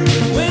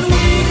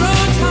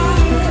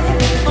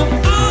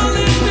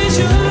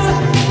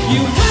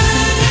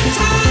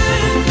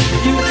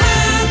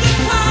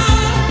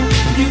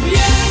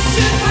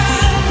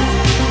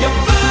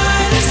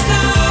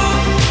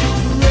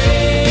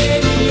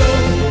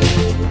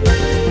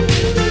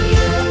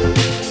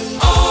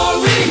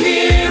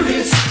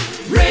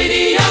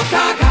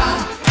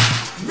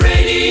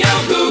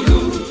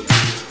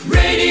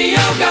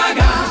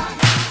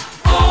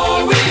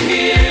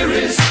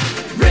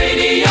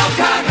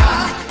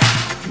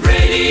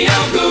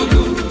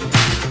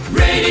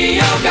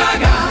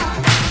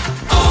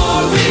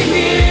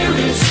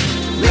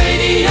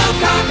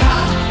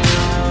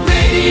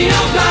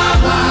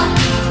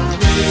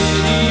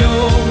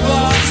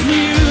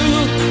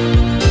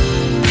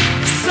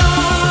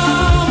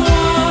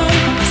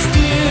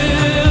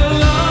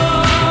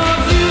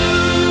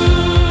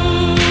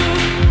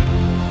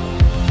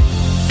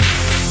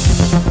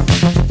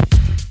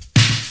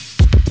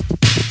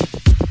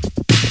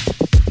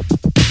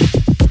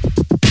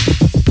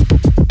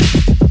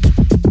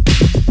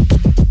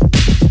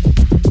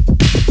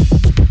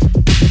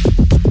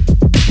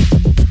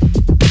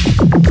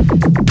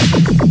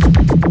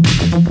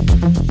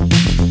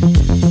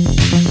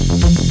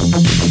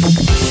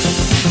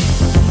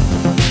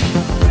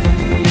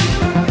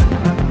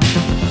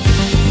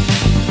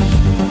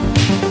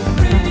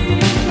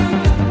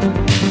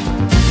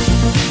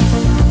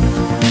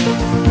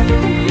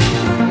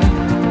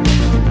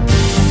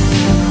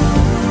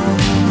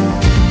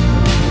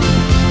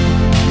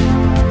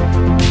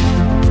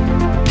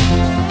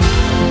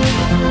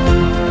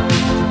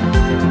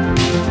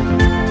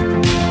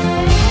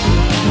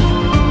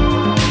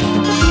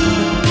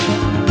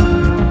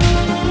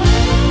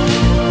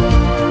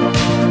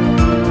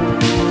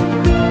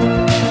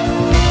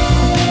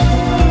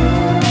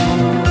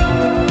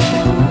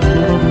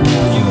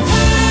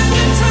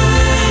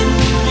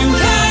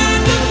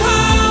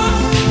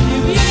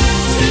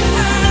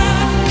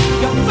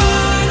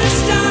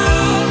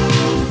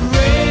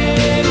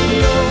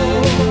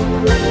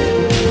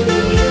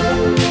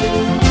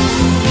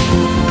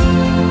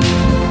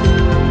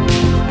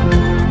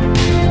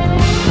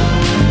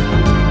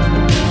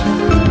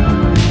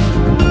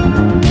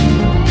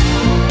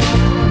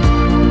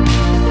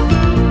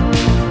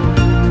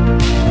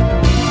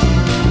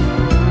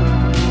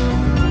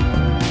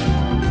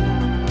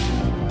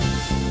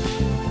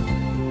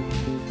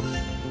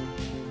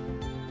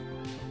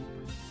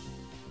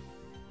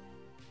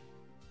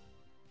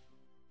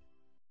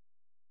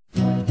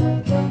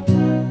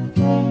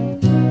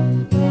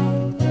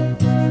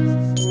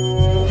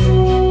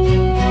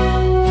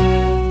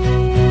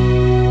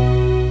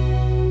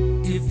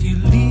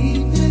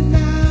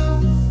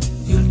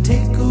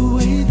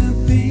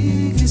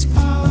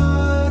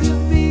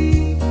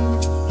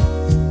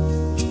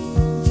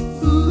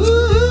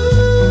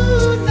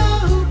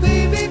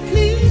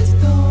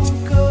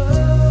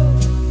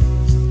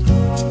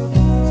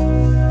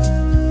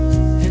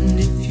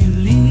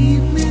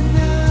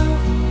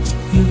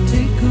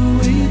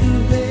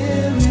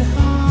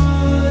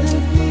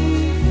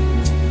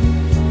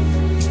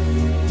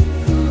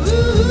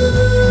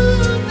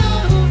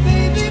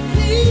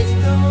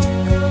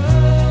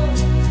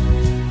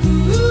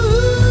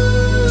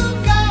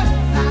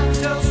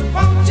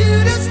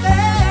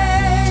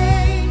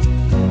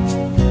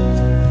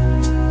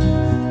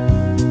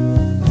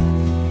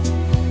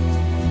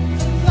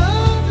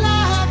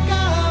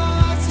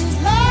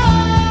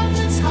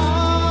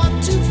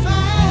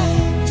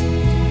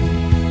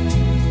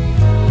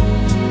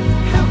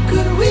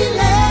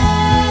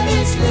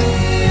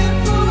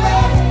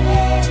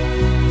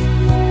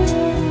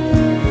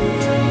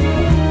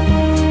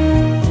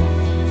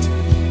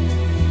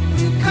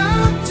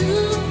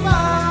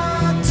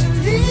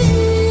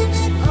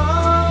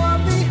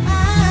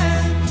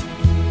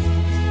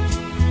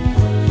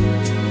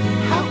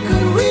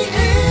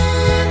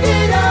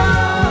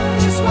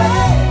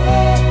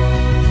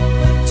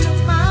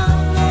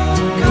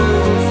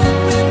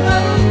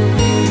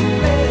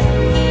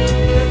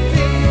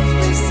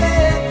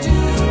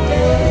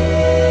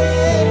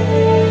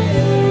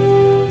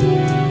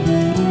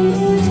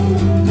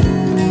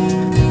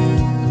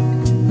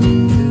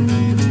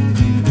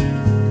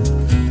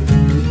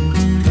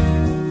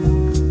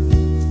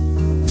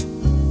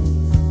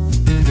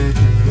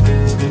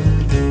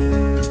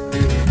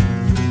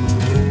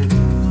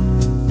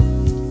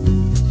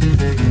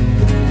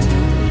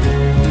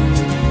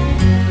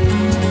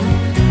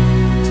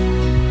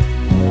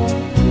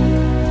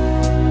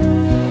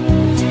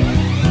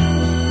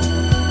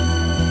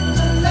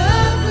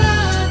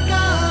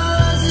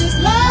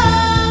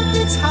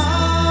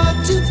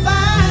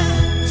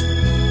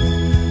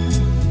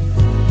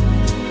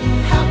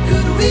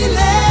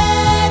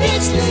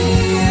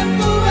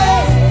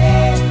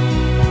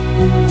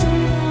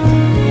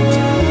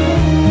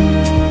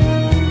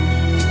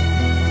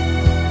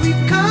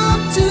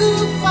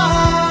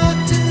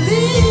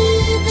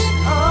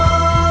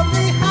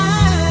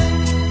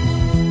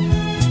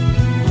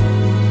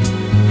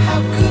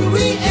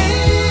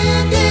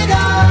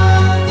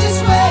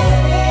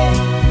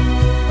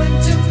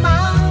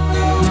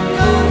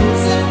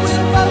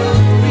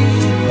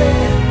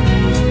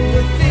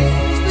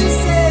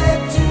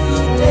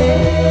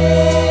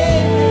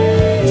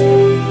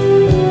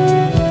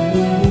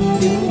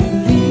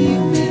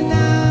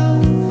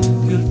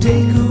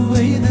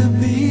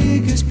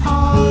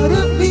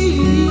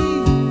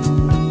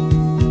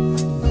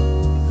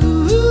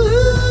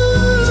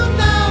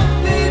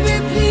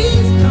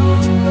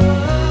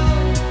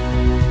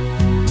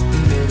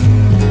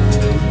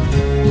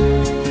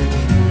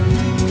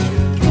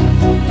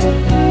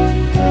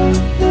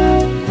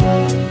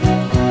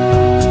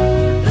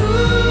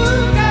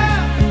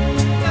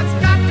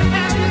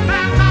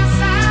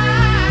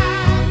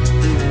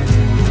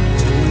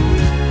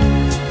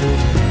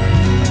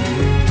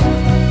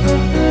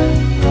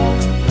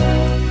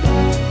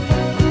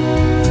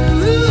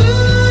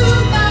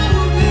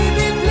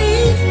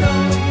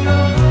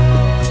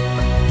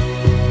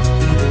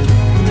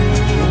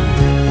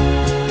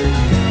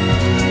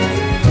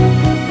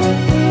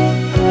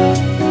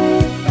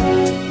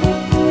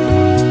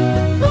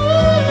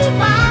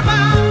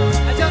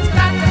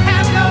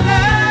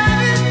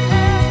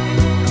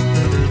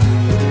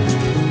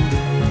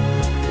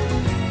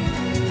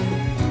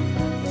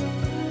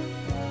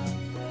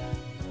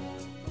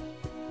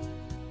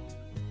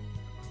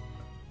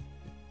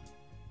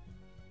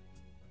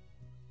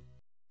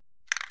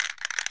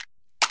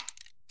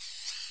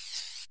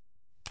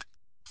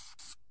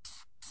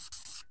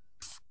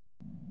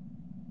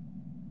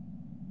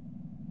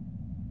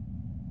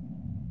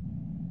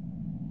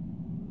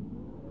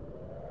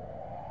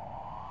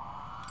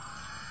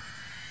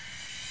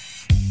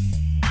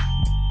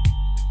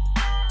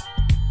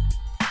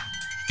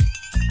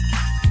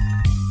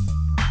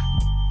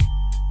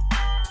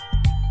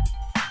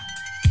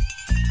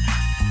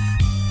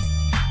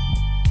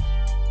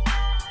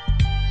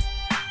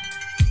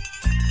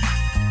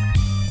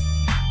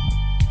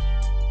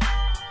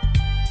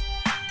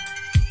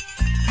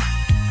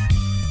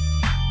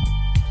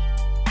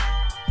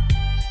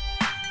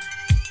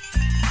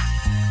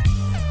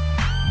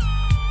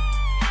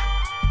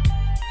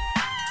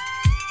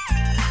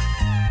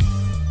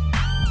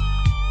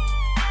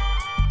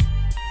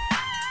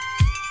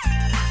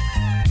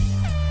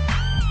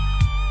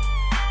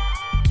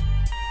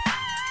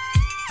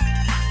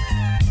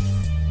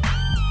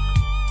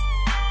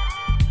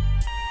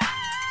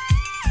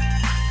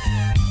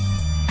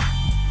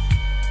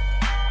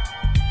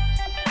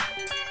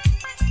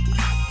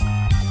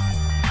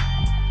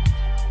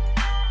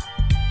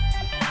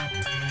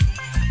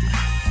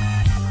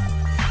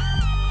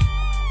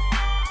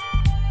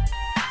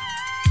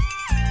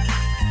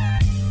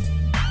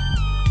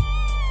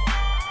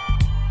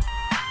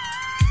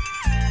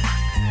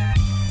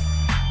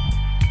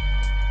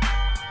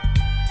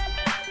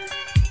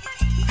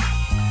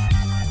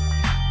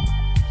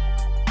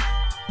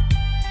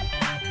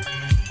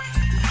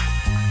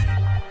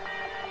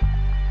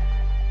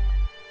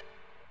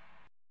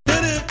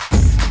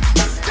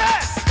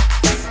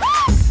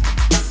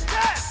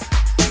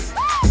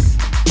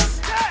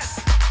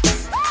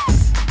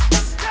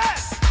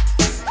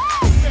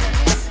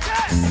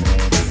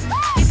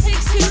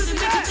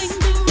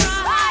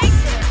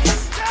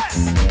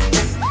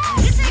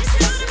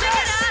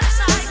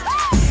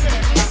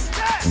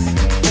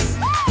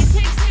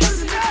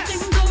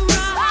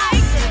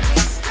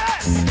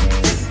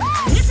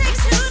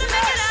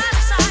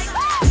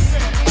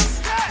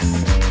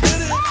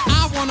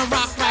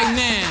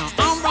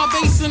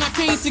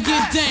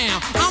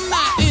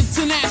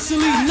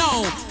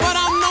 known, but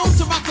I'm known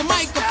to rock the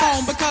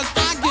microphone because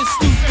I get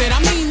stupid, I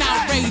mean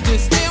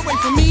outrageous. Stay away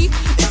from me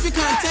if you're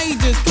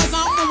contagious, cause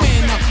I'm a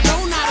winner,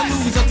 no not a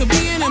loser. To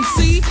be an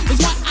MC is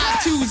what I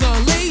choose.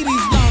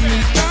 Ladies love me,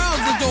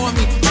 girls adore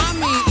me. I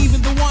mean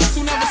even the ones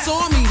who never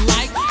saw me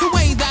like the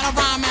way that I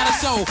rhyme at a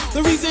show.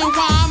 The reason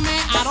why,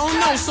 man, I don't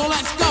know, so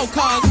let's go,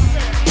 cause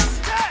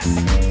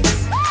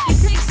It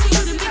takes two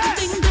to make a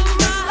thing go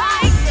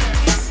right.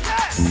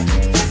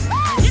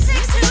 It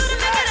takes two to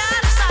make it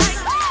out of sight.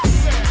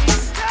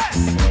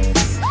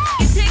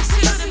 It takes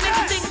two to make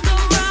a thing go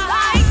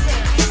right.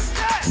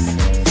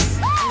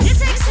 It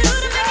takes two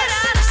to make it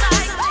out of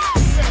sight.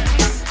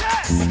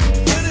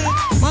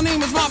 my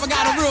name is Rob, I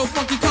got a real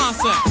funky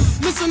concept.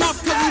 Listen up,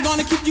 cause I'm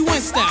gonna keep you in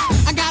step.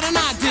 I got an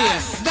idea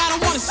that I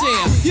wanna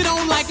share. You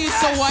don't like it,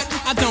 so what?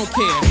 I don't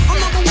care. I'm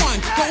number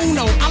one, the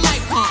uno, I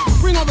like calm.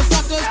 Bring all the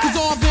suckers, cause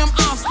all of them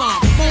I'll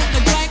stomp. Won't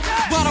neglect,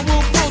 but I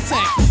will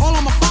protect all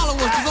of my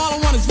followers, cause all I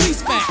want is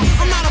respect.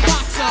 I'm not a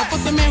boxer,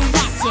 but the man who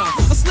rocks ya.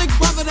 A slick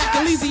brother that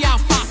can easy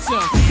outfox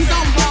ya. Cause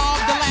I'm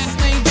Rob, the last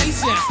name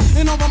base, yes.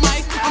 And over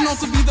mic, I'm known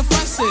to be the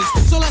freshest.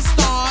 So let's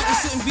start, it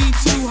shouldn't be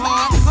too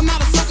hard. I'm not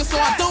a sucker, so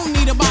I don't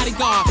need a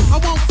bodyguard. I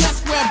won't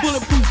flex, wear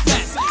bulletproof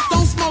vest.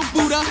 Don't smoke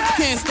Buddha,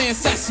 can't stand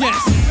sex,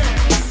 yes.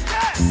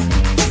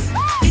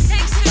 It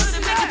takes two to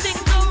make a thing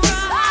go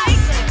right.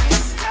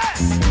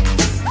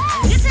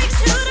 It takes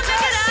two to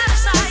make it out of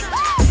sight.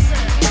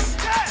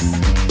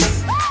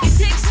 It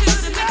takes two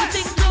to make a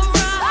thing go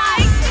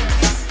right.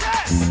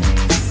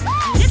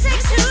 It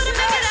takes two to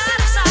make it out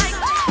of sight.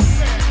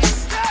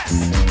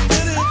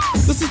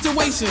 The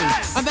situation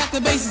that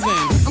the bass is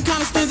in, I'm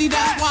kinda stingy,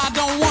 that's why I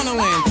don't wanna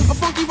win. A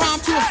funky rhyme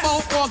to a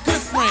foe or a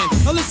good friend.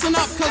 Now listen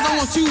up, cause I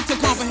want you to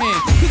comprehend.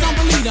 Cause I'm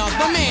the leader,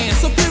 the man,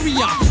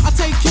 superior. I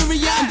take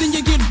curia and then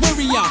you get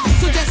worrier.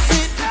 So just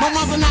sit, my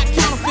rhymes are not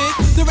counterfeit.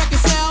 The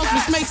record sells,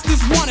 which makes this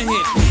one a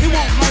hit. It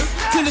won't hurt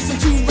to listen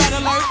to Red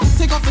Alert.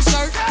 Take off the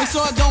shirt, make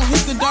sure it don't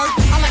hit the dirt.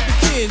 I like the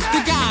kids,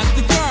 the guys,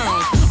 the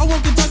girls. I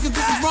work the duck cause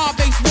this is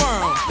raw-based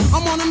world.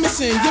 I'm on a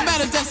mission, you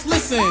better just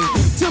listen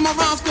to my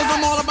rhymes cause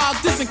I'm all about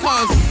dissing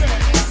cause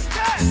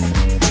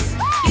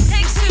It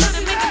takes two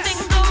to make a thing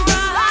go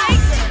right.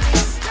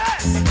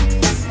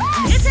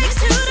 It takes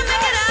two to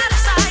make it out of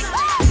sight.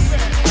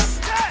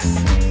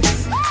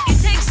 It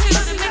takes two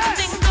to make a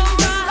thing go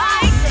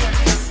right.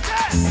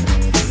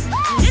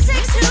 It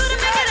takes two to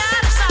make it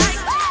out of sight.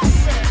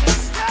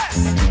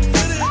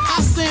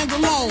 I stand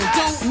alone,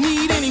 don't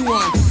need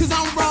anyone. Cause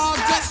I'm raw,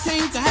 just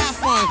came to have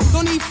fun.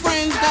 Don't need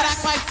friends that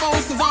act like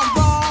foes. Cause I'm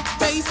raw,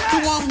 base, the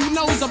one who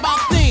knows about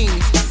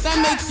things that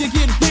make you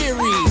get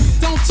weary.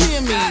 Don't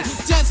cheer me,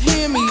 just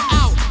hear me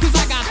out. Cause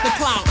I got the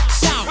clout,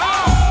 shout.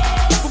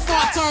 Before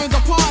I turn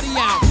the party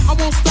out, I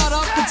won't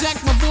stutter,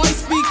 project my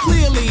voice, speak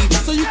clearly.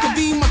 So you can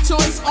be my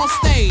choice on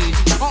stage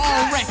or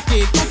on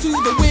record. Go to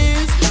the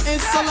whiz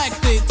and select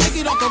it. Take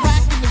it off the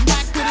rack, if it's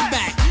whack, put it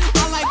back.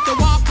 I like the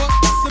Whopper,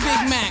 the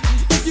Big Mac.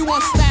 If you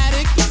want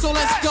static, so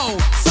let's go.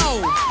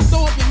 So,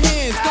 throw up your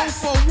hands, go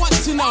for what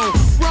you know.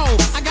 Bro,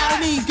 I got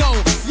an ego.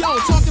 Yo,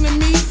 talking to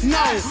me?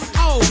 No.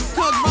 Oh,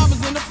 cause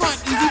robbers in the front,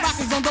 easy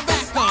rockers on the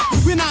back up.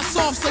 We're not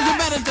soft, so you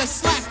better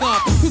just slack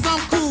up. Cause I'm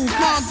cool,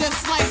 calm,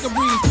 just like a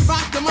breeze.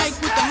 Rock the mic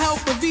with the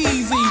help of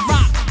Easy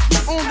Rock.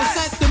 On the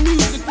set, the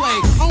music play.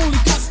 Only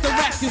cuts the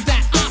records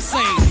that I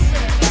say.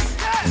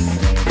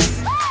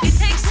 It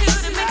takes two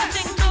to make a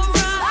thing go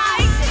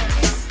right.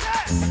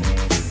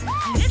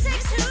 It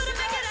takes two to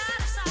make it out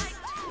of sight.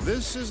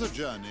 This is a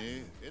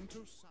journey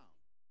into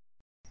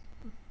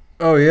sound.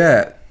 Oh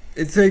yeah,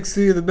 it takes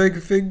two to make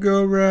a thing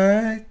go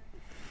right.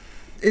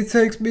 It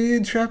takes me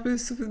and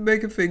Trappers to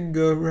make a thing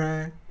go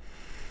right.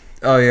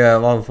 Oh yeah, I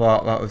love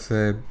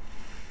that.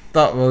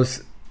 That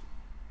was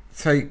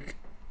Take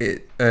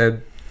It.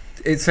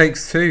 It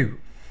Takes Two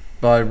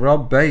by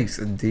Rob Bass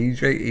and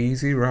DJ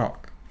Easy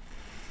Rock.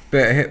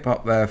 Bit of hip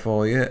hop there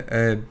for you.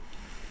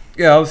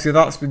 Yeah, obviously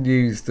that's been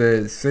used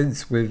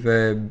since with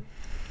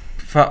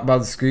Fat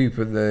Man Scoop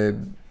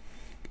and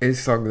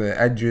his song, the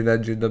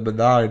Engine Number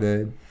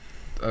 9.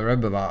 I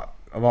remember that.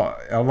 A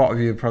lot of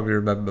you probably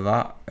remember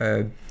that.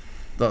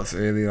 That's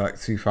early like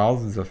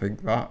 2000s, I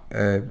think that.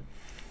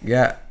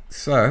 Yeah,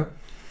 so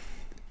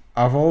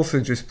I've also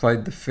just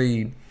played the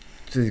theme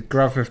to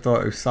Grand Theft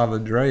Auto San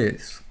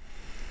Andreas,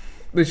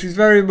 which is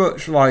very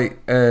much like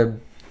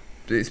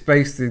it's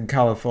based in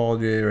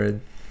California,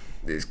 and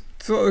it's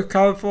sort of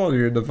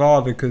California and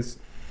Nevada because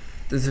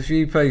there's a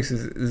few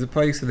places. There's a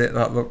place in it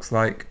that looks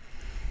like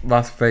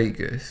Las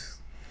Vegas,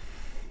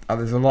 and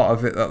there's a lot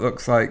of it that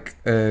looks like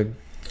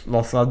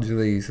Los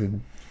Angeles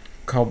and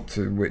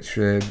Compton, which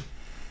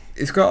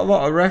it's got a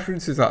lot of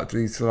references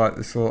actually to like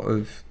the sort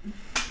of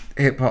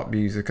hip hop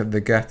music and the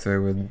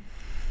ghetto, and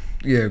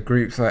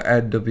groups like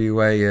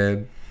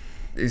NWA.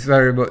 It's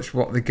very much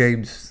what the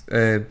game's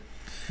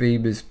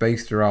theme is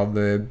based around.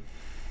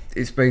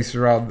 It's based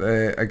around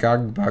a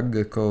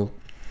gangbanger called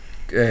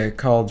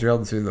Carl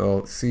Johnson,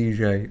 or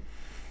CJ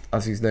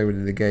as he's known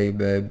in the game.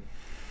 To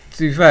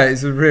be fair,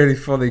 it's a really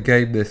funny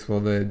game, this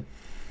one.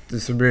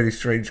 There's some really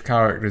strange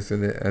characters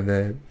in it,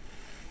 and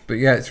but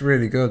yeah, it's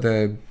really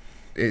good.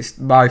 it's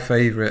my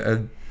favourite,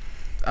 and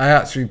I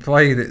actually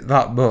played it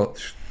that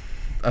much.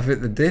 I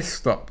think the disc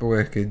stopped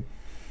working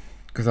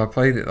because I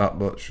played it that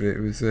much. It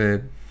was,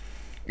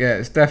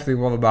 it's definitely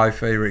one of my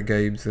favourite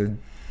games, and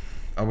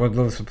I would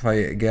love to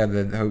play it again,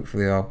 and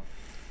hopefully I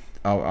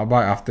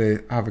might have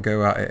to have a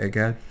go at it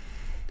again.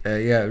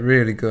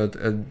 Really good,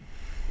 and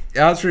it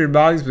actually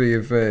reminds me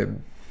of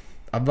I'm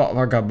not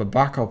long had my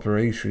back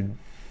operation,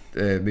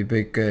 my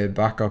big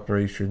back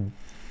operation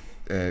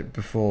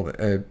before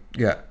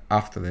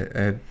after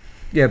it.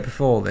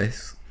 Before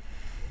this,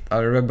 I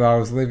remember I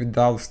was living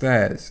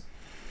downstairs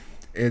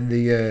in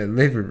the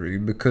living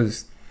room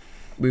because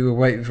we were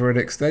waiting for an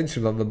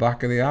extension on the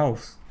back of the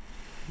house,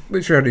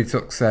 which only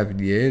took 7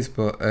 years,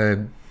 but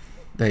there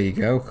you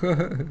go.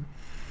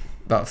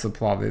 That's the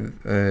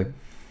planning.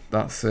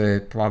 That's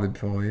planning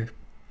for you.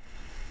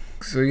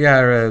 So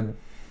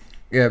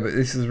but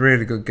this is a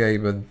really good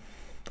game, and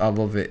I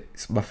love it.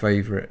 It's my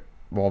favourite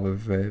one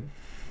of the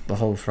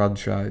whole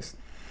franchise.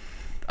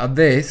 And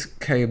this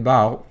came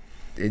out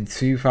in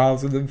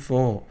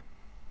 2004.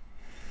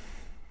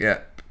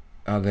 Yep.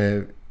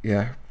 And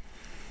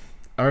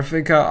I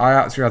think I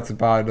actually had to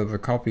buy another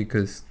copy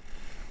because,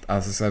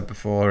 as I said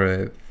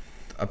before,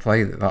 I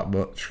played it that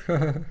much.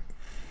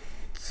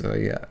 So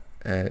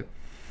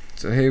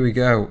here we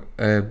go.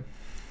 So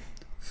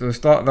we're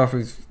starting off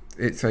with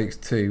It Takes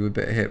Two, a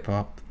bit of hip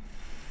hop.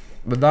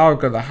 But now I'm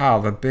going to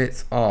have a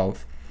bit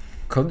of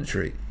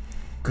country,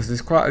 because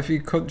there's quite a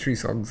few country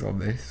songs on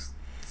this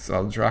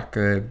soundtrack,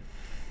 and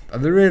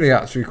they're really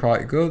actually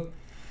quite good.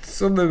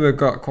 Some of them have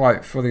got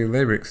quite funny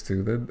lyrics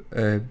to them,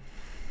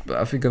 but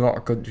I think a lot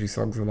of country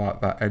songs are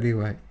like that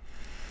anyway.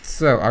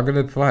 So I'm going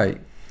to play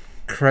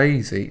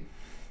Crazy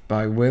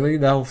by Willie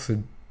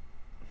Nelson,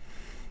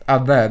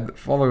 and then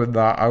following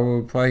that I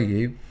will play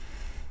you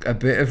a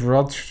bit of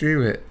Rod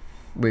Stewart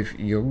with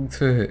Young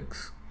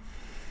Turks.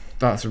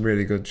 That's a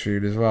really good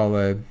tune as well.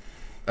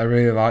 I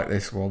really like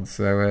this one,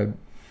 so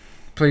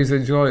please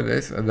enjoy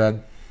this, and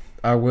then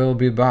I will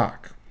be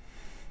back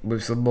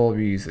with some more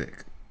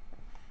music.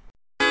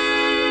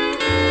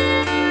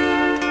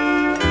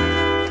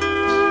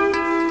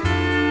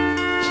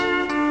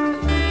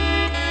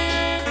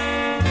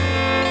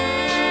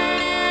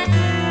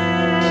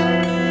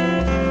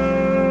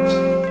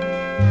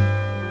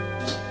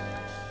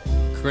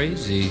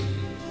 Crazy,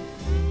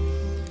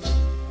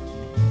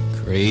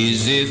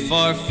 crazy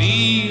for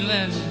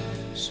feeling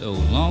so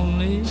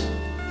lonely.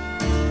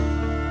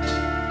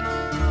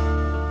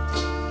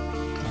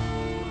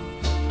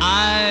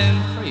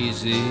 I'm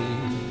crazy,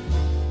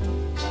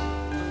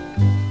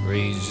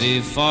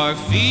 crazy for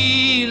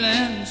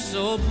feeling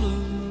so blue.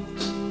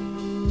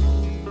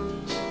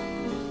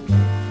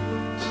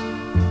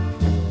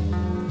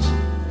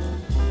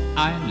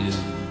 I knew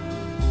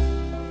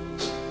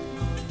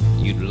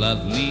you'd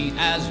love me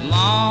as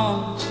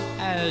long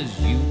as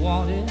you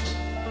wanted,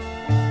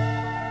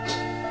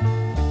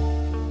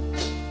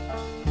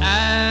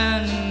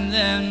 and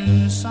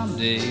then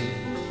someday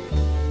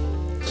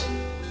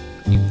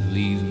you'd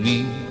leave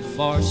me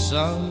for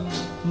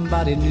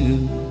somebody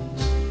new.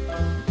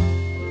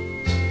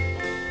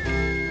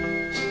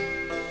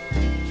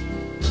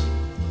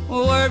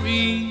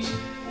 Worry,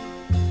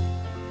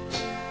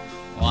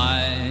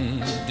 why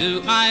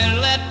do I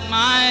let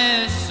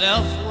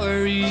myself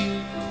worry?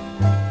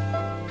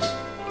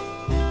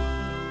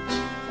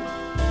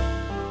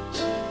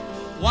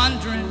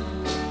 Wondering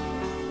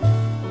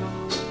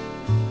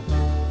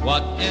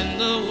what in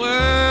the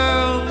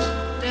world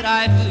did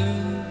I do?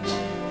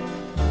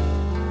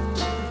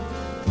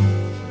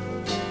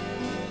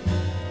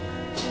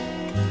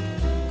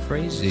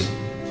 Crazy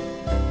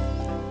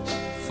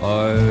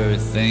for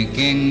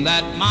thinking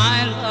that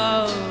my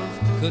love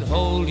could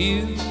hold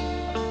you.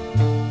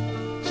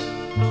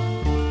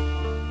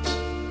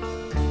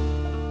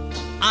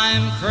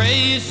 I'm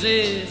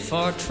crazy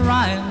for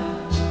trying,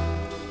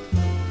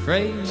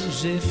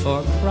 crazy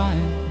for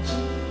crying,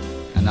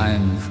 and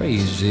I'm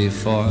crazy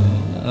for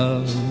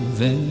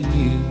loving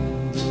you.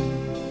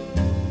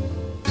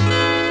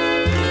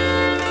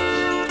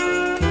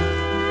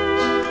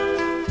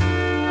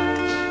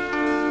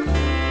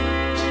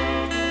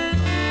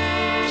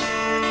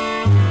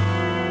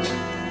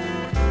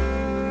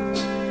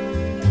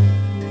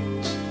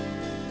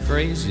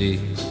 Crazy,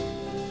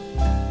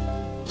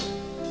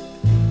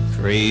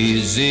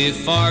 crazy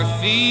for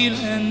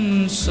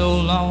feeling so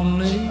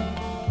lonely.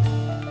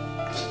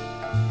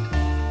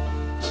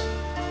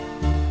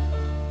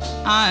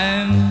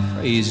 I'm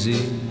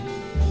crazy,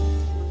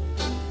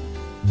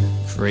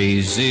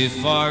 crazy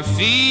for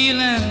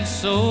feeling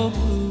so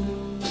blue.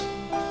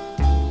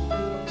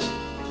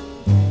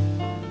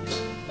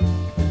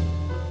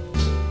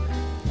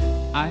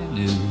 I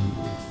knew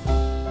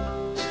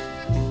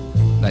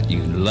that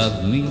you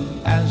loved me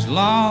as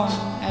long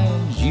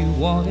as you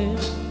wanted,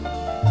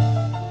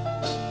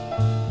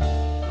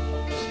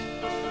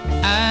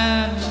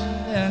 and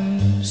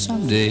then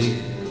someday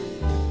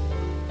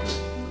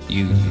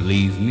you'd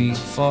leave me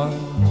for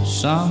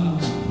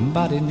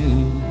somebody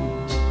new.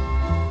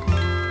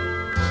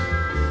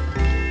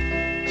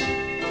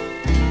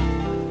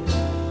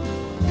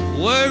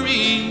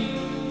 worry.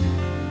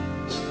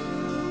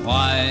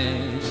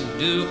 Why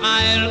do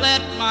I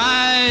let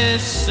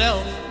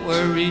myself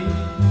worry?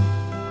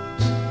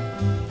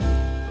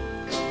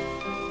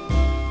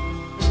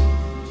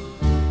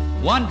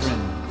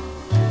 Wondering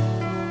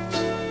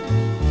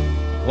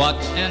what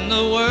in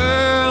the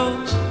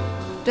world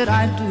did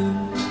I do?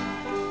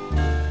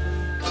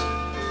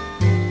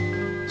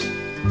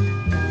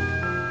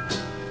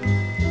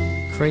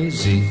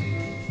 Crazy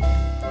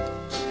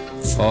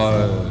for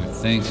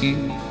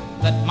thinking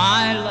that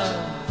my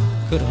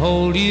love could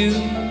hold you.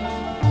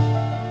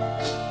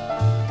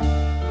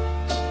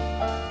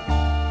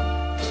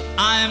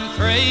 I'm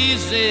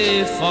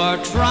crazy for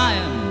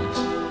trying,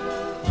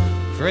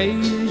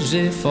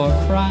 crazy for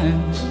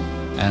crying,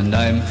 and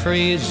I'm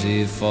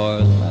crazy for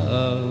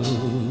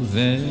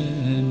loving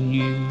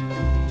you.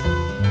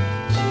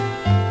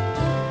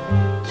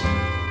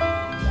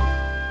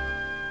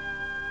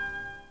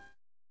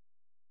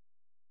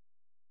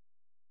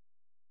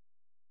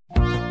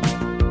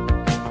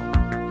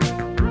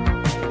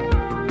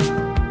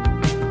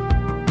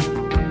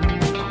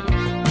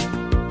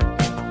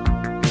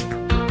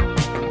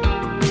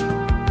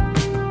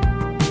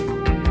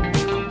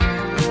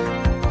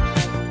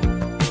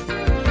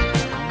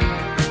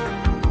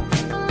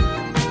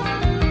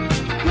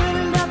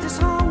 Living left his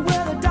home with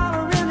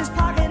 $1 in his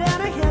pocket.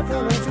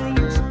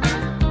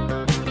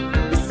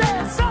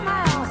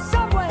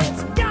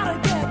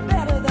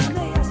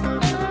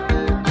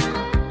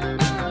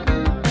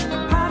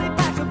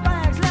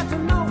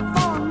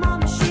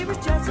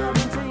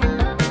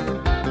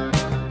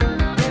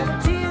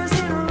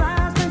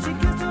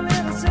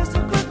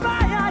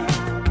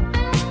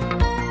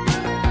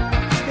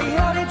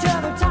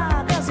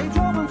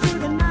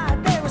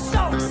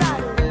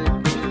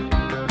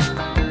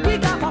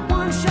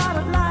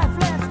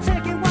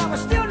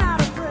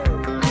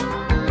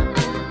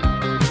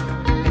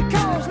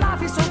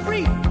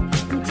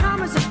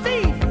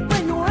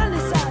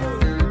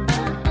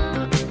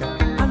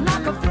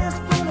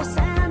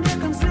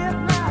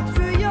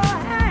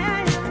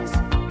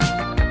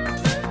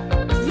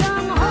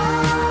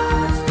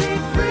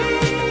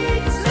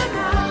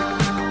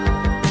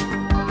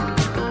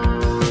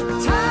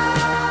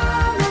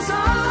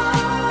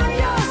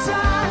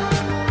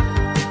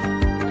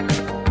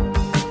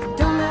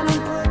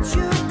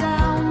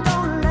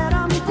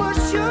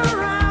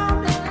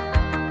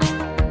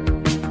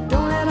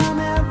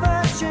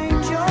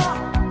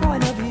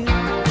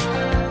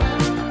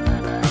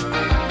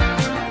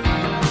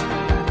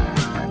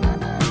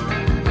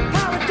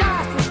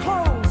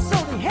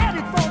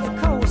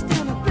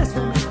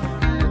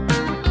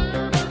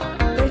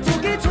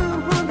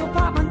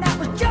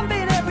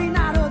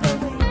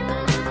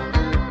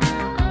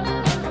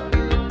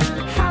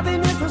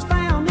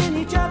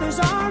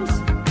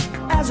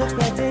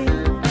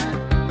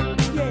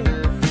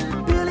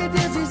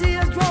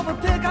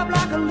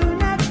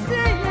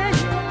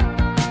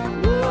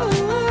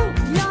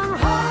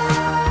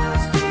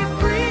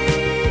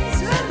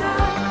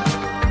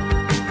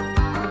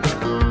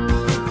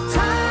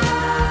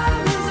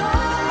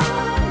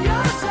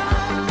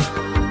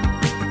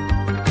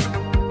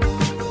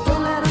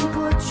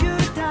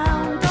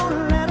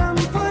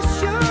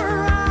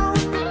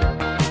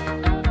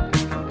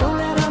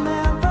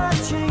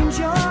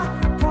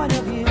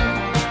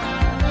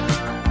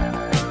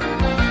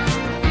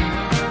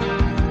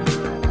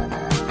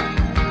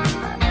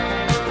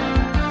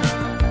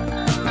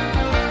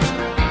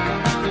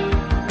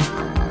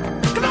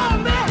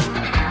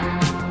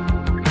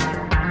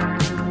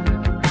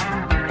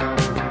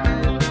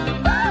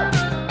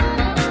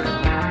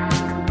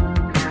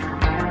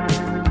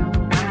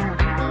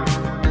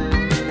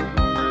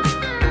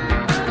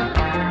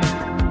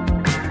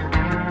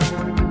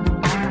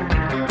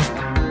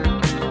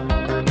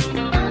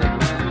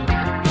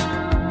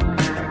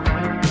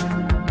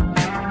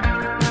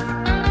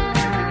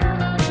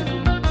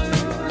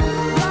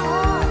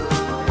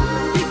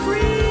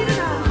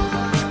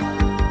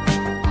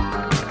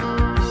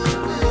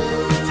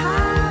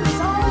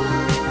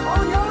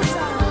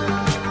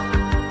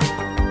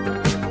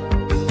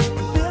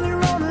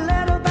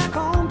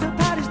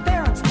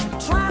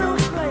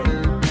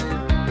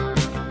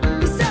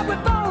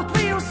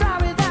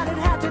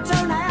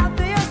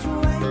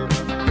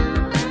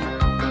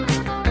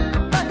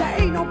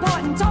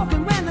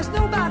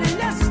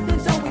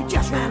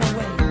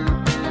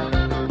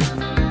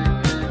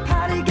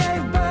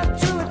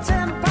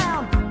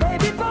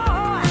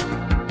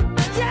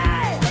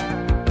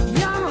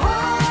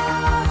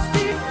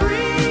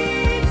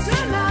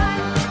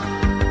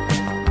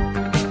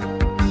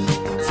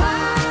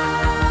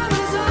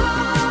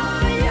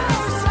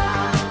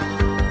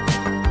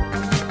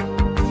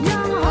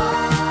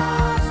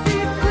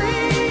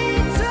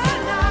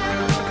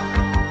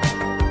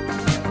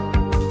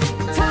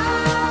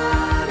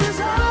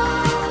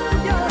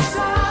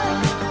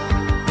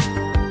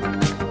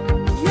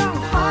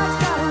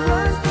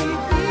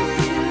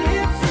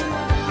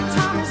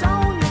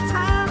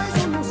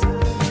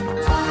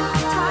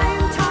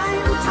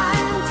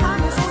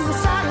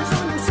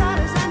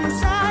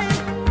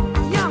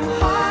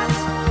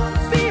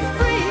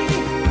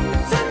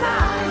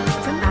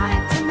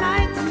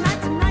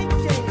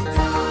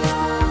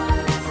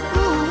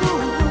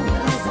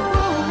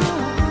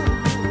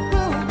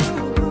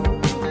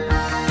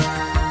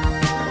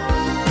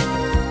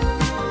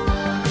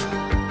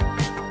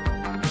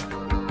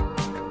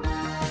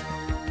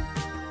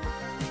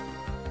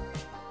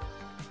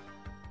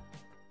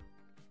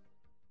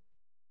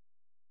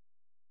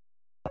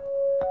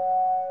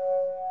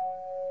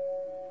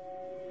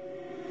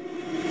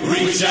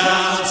 Reach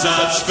out,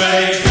 touch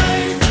faith.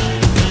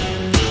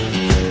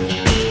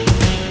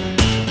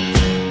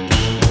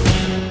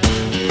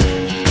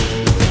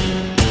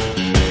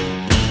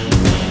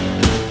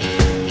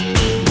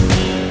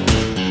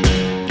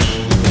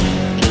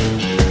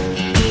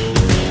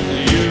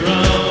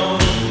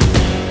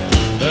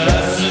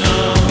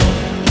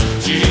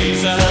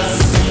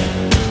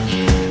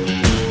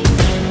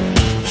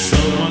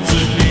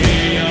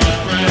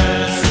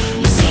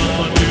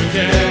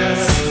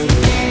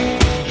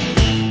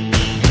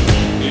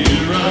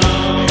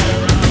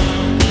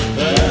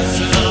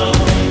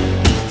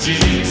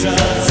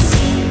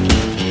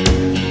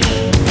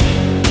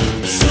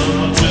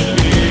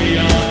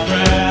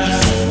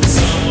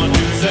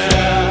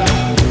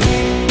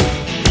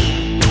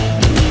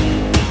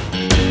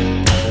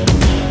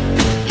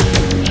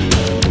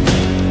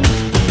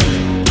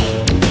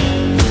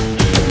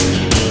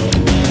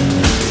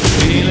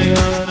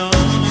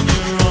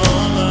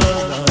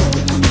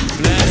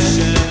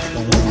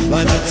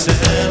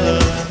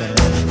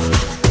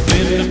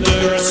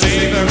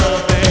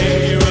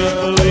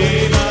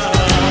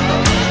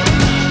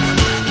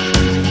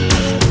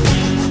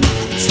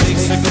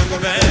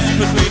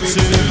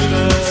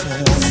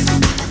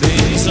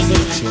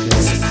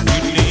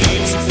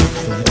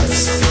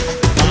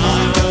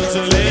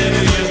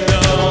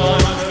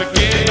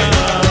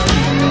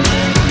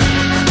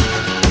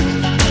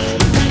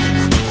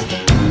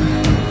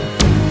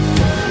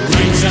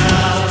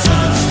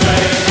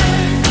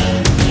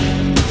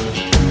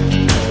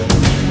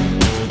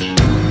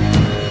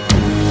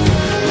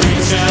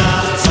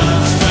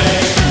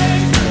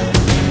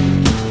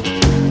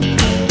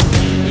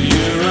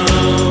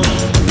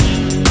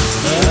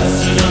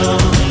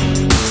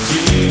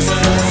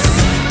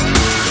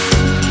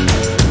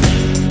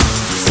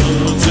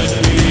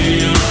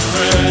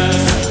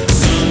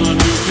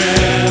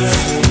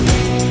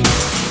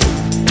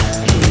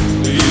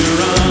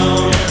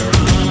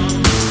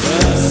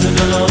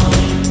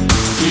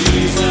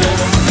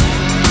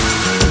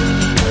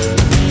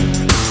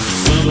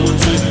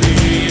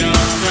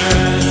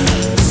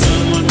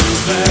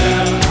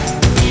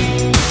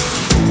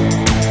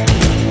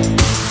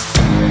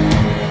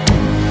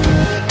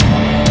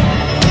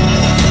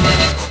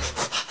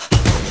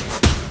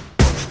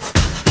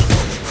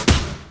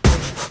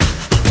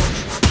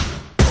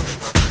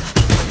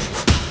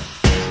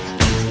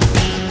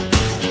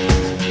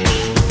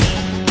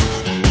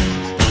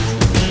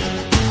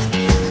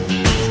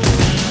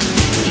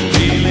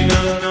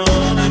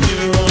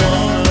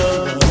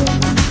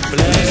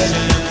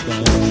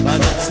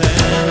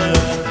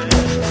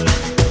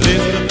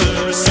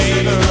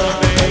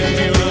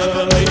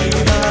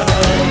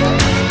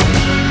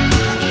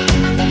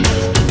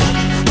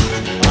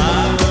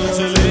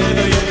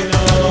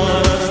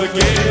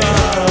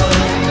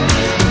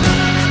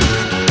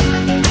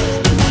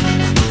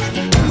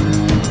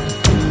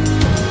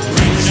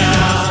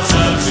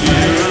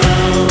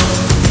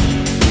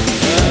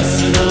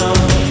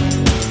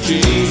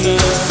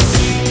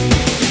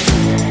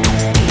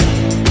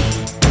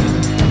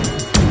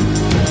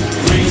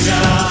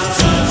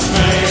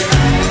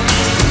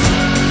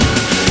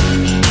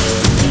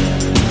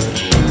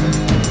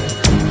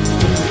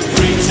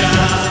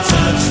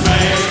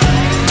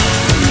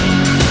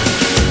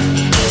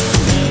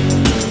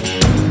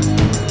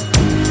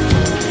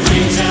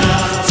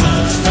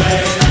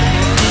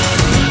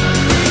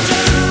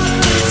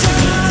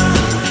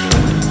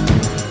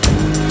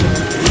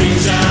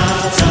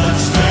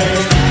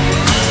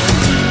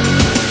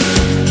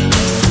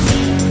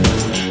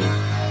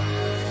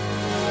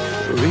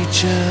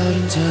 Reach out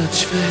and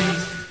touch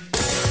faith.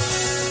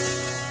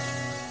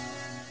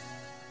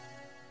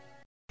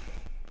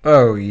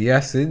 Oh,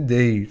 yes,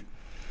 indeed.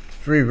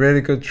 3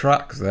 really good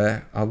tracks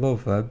there. I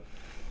love them.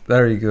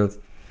 Very good.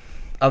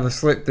 And I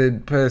slipped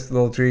in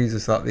Personal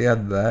Jesus at the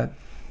end there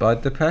by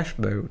Depeche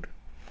Mode.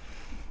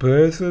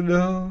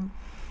 Personal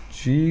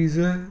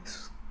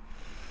Jesus.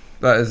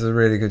 That is a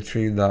really good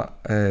tune, that.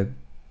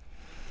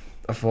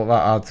 I thought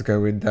that had to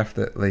go in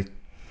definitely.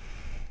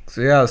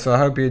 So yeah, so I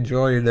hope you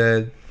enjoyed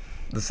the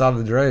San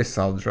Andreas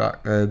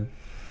soundtrack.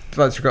 I've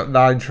actually got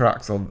 9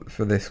 tracks on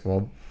for this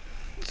one.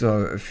 So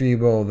a few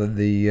more than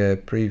the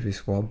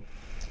previous one,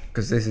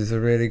 because this is a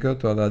really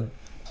good one and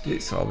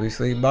it's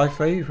obviously my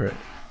favourite.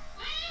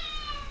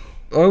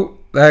 Oh,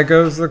 there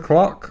goes the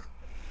clock.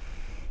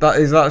 That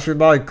is actually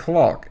my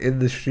clock in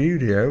the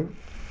studio,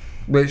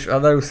 which I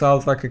know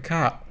sounds like a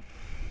cat.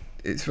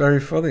 It's very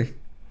funny.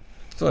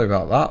 Sorry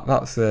about that.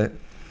 That's a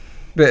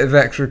bit of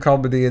extra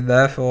comedy in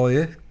there for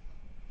you.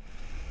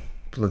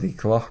 Bloody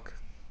clock.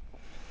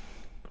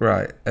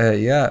 Right,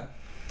 yeah.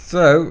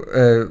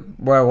 So,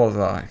 where was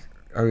I?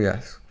 Oh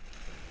yes.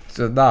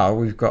 So now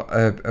we've got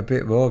a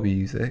bit more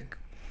music.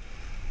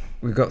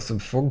 We've got some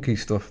funky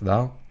stuff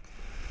now.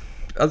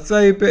 I'd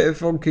say a bit of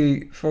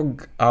funky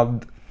funk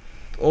and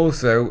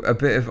also a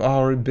bit of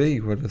R&B,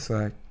 would I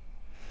say?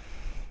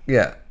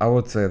 Yeah, I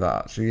would say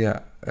that actually,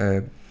 yeah.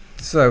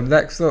 So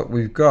next up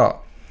we've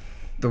got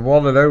the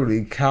one and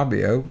only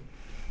Cameo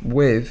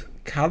with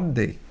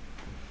Candy.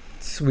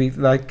 Sweet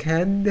like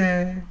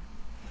candy.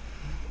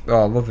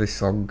 Oh, I love this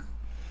song.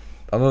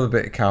 I love a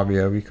bit of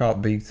Cameo, you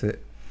can't beat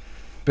it.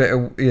 Bit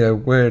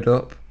of, Word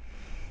Up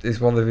is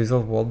one of his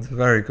other ones,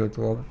 very good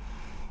one.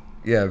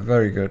 Yeah,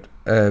 very good.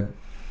 And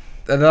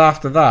then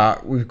after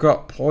that, we've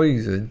got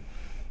Poison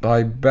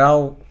by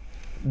Belle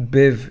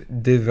Biv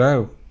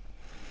DeVoe.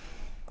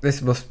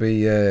 This must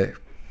be, that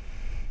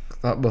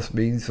must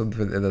mean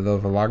something in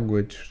another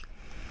language.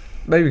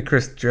 Maybe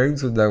Chris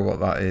Jones would know what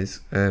that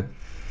is.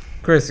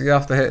 Chris, you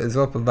have to hit us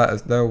up and let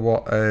us know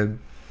what,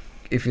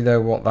 if you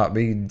know what that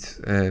means.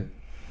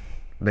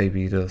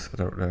 Maybe he does, I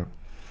don't know.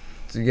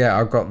 So yeah,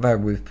 I've got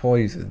them with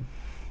Poison,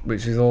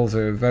 which is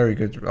also a very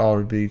good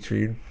R&B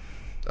tune.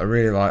 I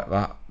really like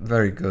that,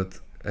 very good.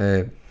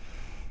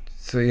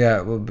 So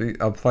yeah,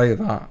 I'll play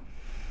that.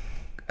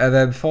 And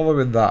then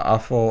following that, I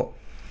thought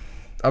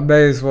I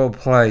may as well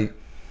play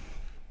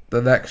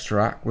the next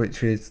track,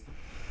 which is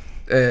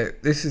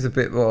this is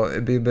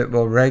it'd be a bit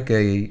more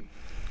reggae,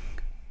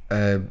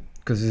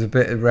 because there's a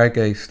bit of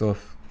reggae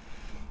stuff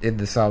in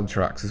the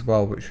soundtracks as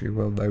well, which you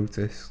will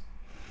notice,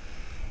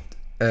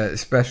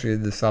 especially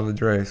in the San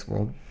Andreas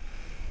one.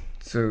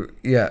 So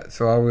yeah,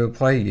 so I will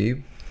play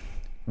you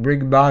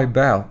Ring My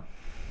Bell,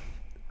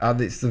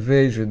 and it's the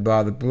version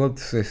by the Blood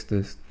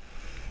Sisters,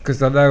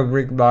 because I know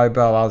Ring My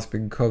Bell has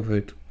been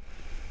covered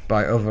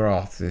by other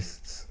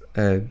artists,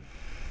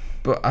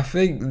 but I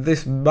think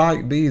this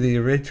might be the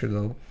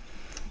original,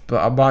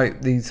 but I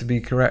might need to be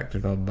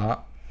corrected on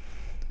that.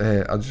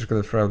 I'm just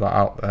going to throw that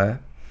out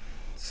there.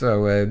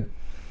 So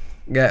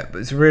yeah, but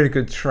it's a really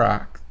good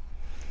track.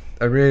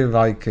 I really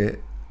like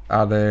it,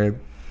 and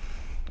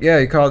yeah,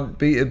 you can't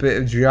beat a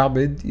bit of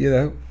jamming,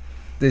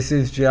 This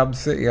is Jam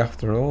City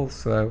after all,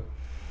 so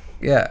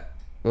yeah,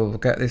 we'll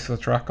get this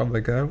track on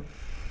the go,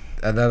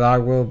 and then I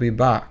will be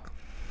back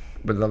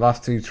with the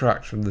last two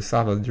tracks from the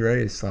San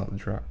Andreas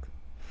soundtrack.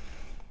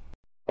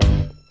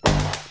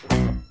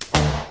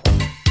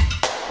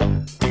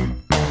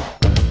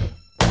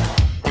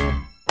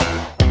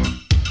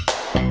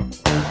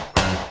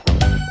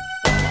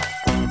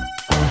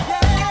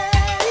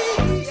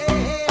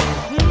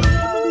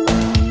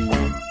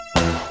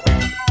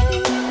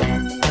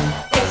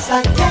 It's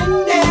like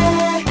candy.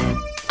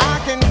 I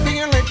can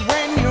feel it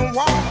when you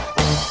walk,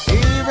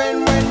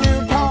 even when you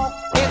talk.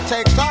 It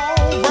takes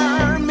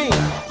over me.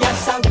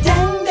 Yes, I'm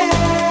dandy.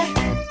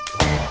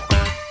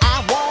 I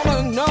wanna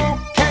know,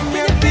 can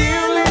you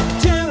feel it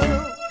too?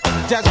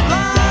 Just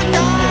like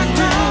I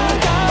do.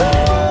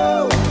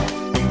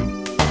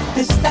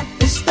 This stuff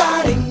is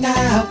starting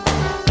now.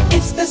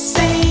 It's the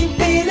same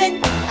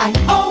feeling I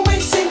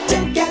always seem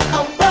to get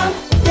around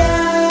you.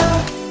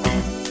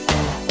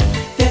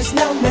 There's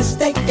no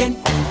mistaking,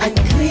 I'm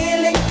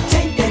clearly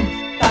taken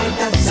by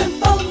the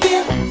simple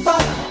mere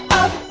thought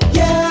of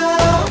you.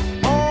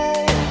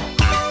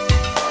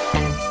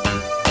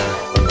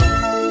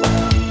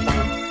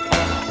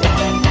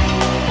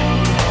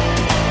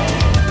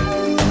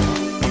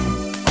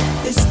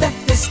 This stuff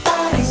is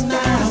starting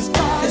now.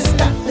 This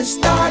stuff is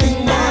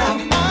starting now.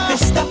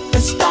 This stuff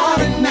is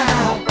starting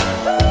now.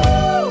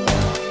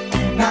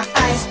 My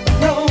eyes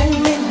roll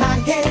in my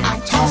head. I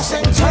toss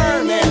and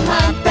turn in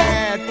my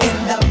bed.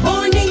 In the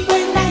morning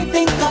when I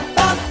think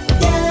about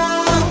you.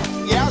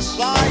 Yes,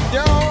 I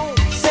do.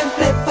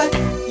 Simply put,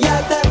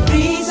 you're the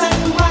reason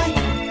why.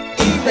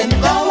 Even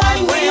though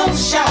I'm real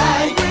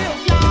shy,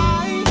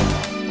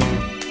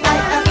 I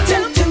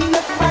attempt to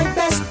look my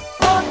best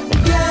for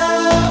you.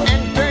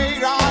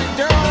 Indeed I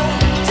do.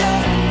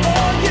 Just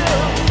for you.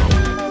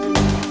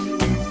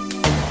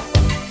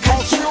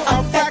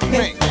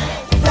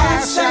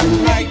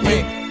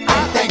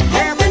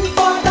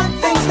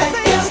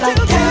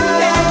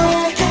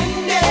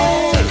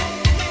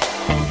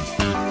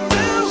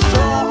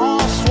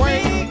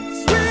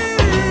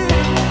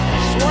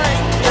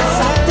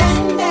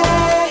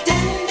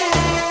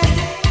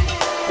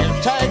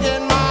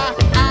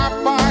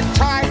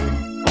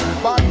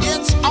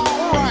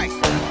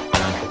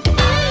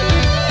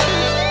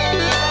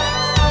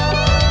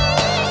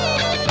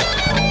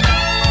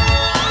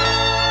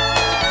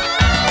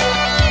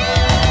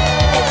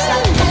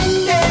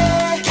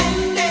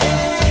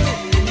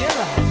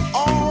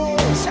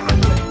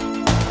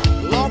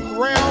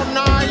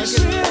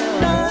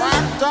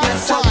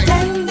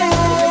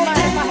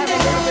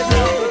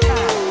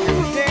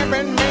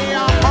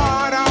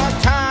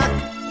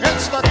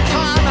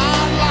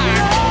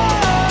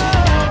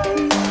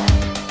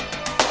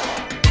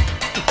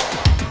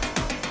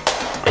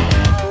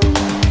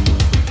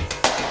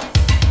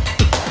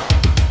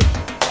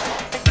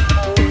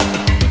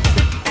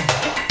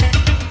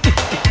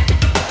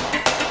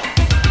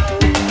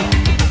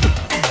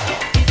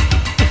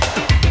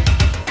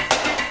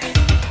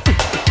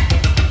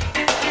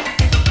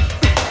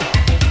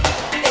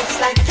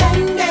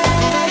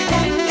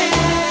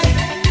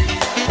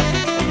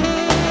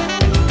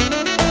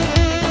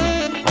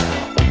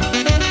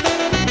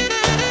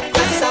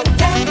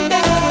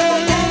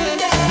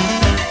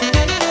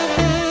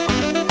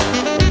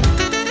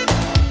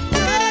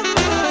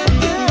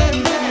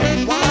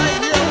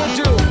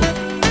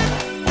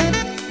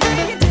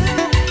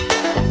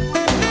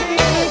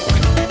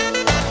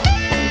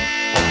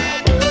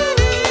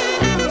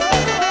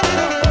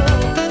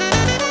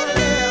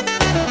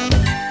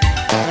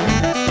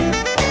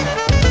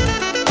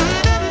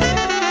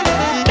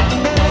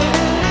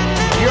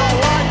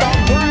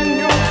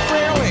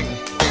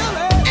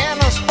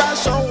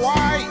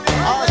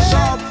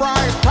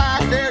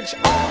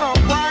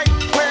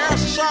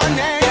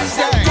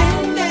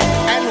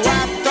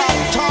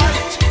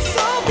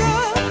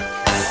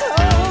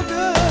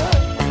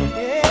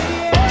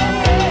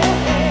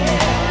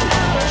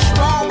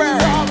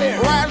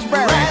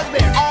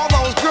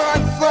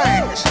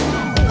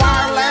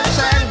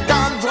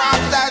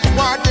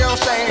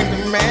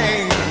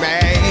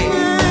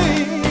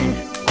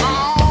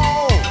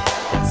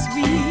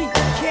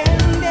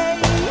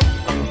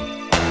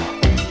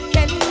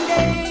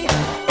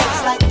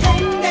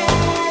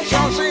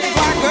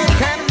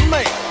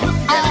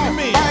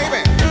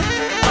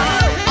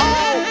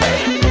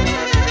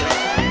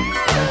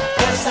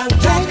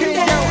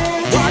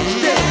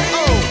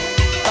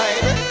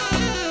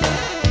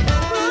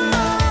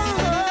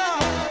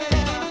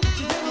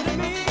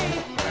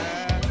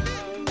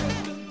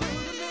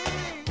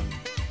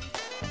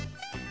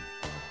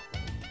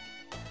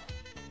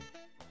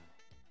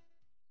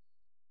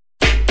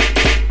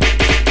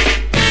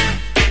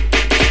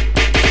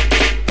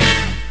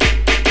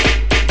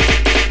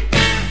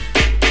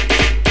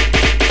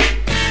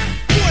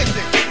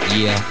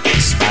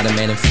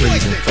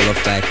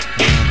 effect.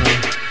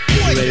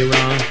 You ready,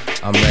 Ron?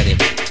 I'm ready.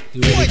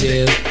 You ready,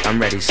 Dib? I'm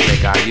ready,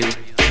 Slick. Are you?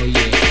 Oh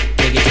yeah,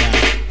 take it down.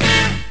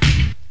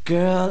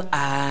 Girl,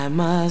 I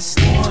must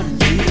warn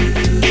you.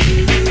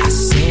 I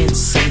sense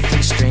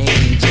something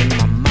strange in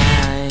my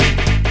mind.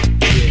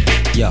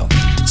 Yo,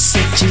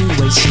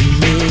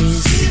 situation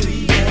is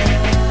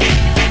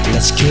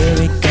let's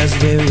cure it cause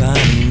we're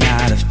running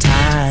out of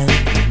time.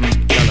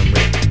 Tell 'em,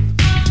 Rick.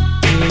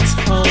 It's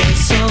all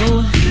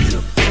so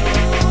beautiful.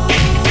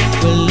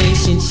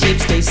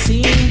 Relationships they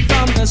seem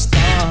from the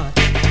start.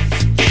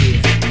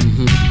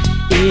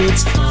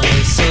 It's all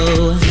so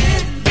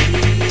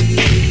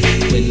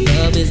when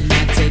love is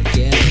not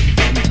together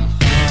from the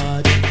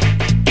heart.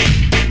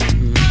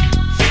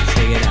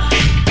 Check it out.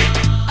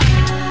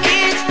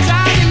 It's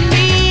driving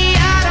me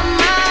out of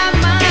my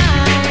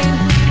mind.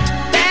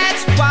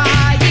 That's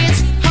why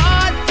it's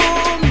hard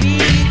for me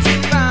to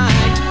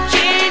find.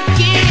 Can't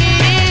get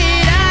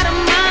it out of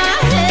my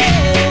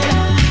head.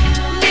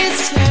 Miss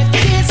her,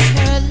 kiss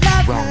her,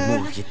 love her. Wrong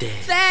move, you're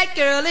dead. That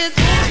girl is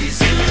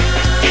poison.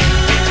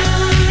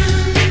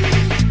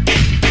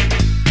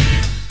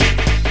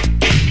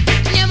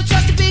 Never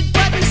trust a big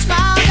butt and a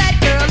smile. That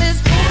girl is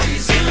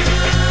poison.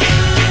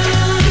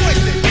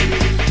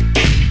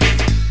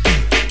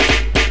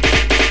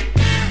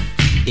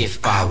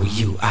 If I were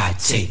you, I'd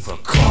take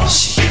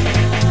precaution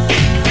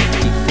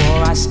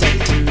before I step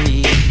to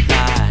meet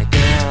my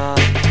girl.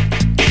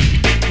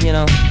 You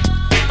know,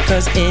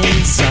 cause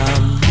in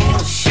some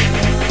portion,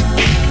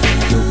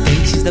 you'll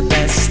think she's the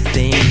best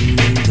thing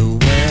in the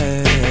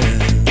world.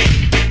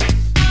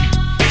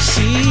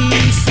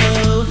 She's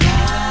so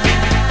fly.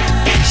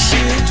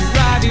 She'll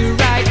drive you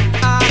right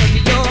out of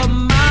your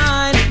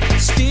mind.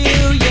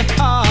 Steal your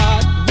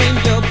heart when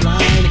you're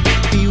blind.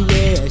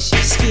 Beware,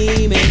 she's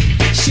scheming.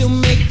 She'll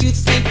make you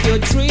think you're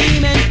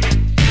dreaming.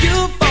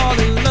 You'll fall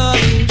in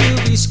love and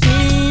you'll be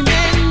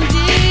screaming,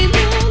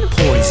 demon.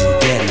 Poison,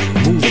 deadly,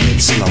 moving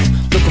it slow.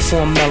 Looking for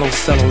a mellow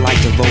fella like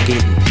DeVoe,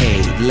 getting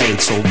paid, laid,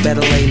 so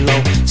better lay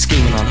low.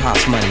 Scheming on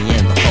Hot's money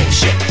and the whole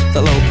show.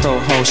 The low pro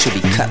hoe should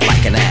be cut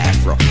like an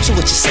afro. So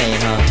what you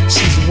saying, huh?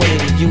 She's winning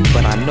to you,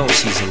 but I know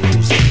she's a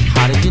loser.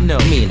 How did you know?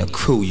 Me and the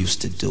crew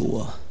used to do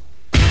her.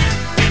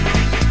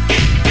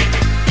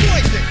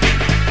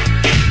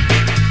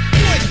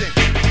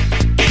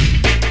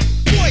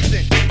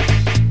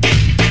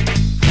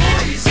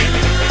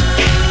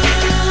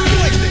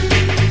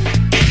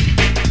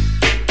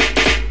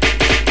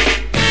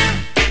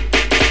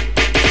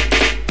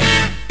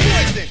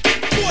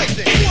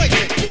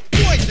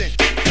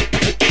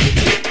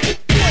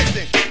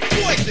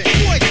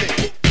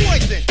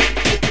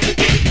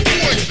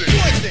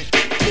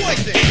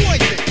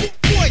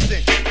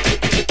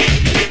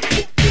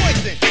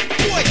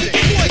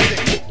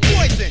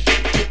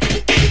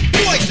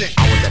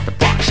 I was at the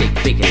bar, shake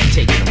bigger and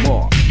taking them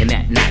all. And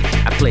that night,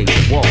 I played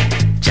the wall.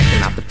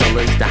 Checking out the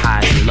fellas, the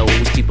highs and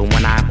lows. Keeping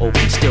one eye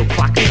open, still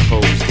clocking the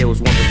hoes. There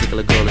was one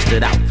particular girl that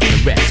stood out from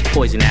the rest.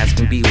 Poison as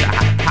can be with a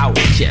high power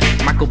chest.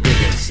 Michael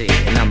Biggins here,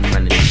 and I'm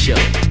running the show.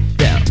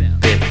 Bell,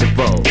 Biff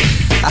DeVoe.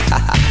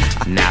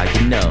 Now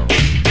you know.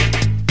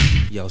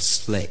 Yo,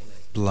 Slick,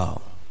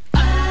 blow.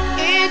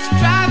 It's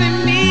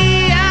driving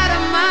me out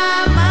of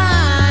my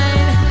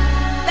mind.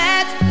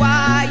 That's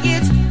why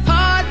it's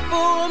hard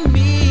for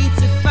me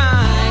to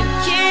find.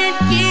 Can't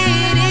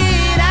get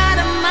it out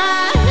of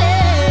my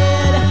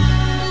head.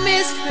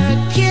 Miss her,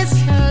 kiss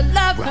her,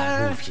 love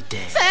her.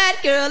 That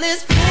girl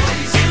is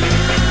poison.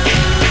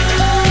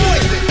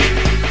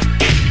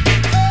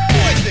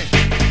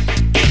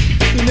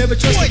 You never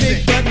trust a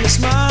big butt and a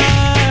smile.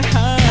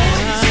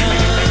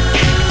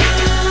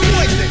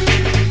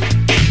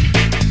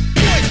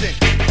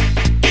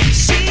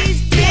 She's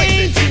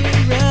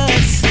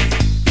dangerous.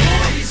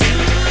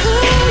 Oh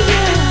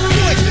yeah.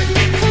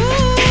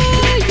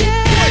 Oh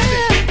yeah.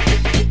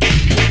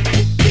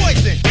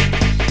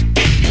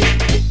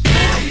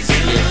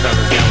 Yeah,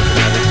 fellas, that was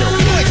another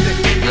dope one.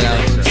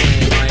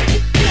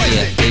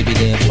 Yeah, baby,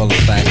 they in full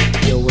effect.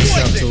 Yo, what's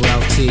up to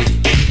Ralph T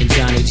and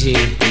Johnny G?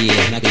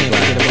 Yeah, And I can't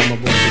forget about my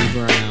boy B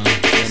Brown.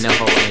 And the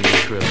whole Andy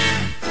crew.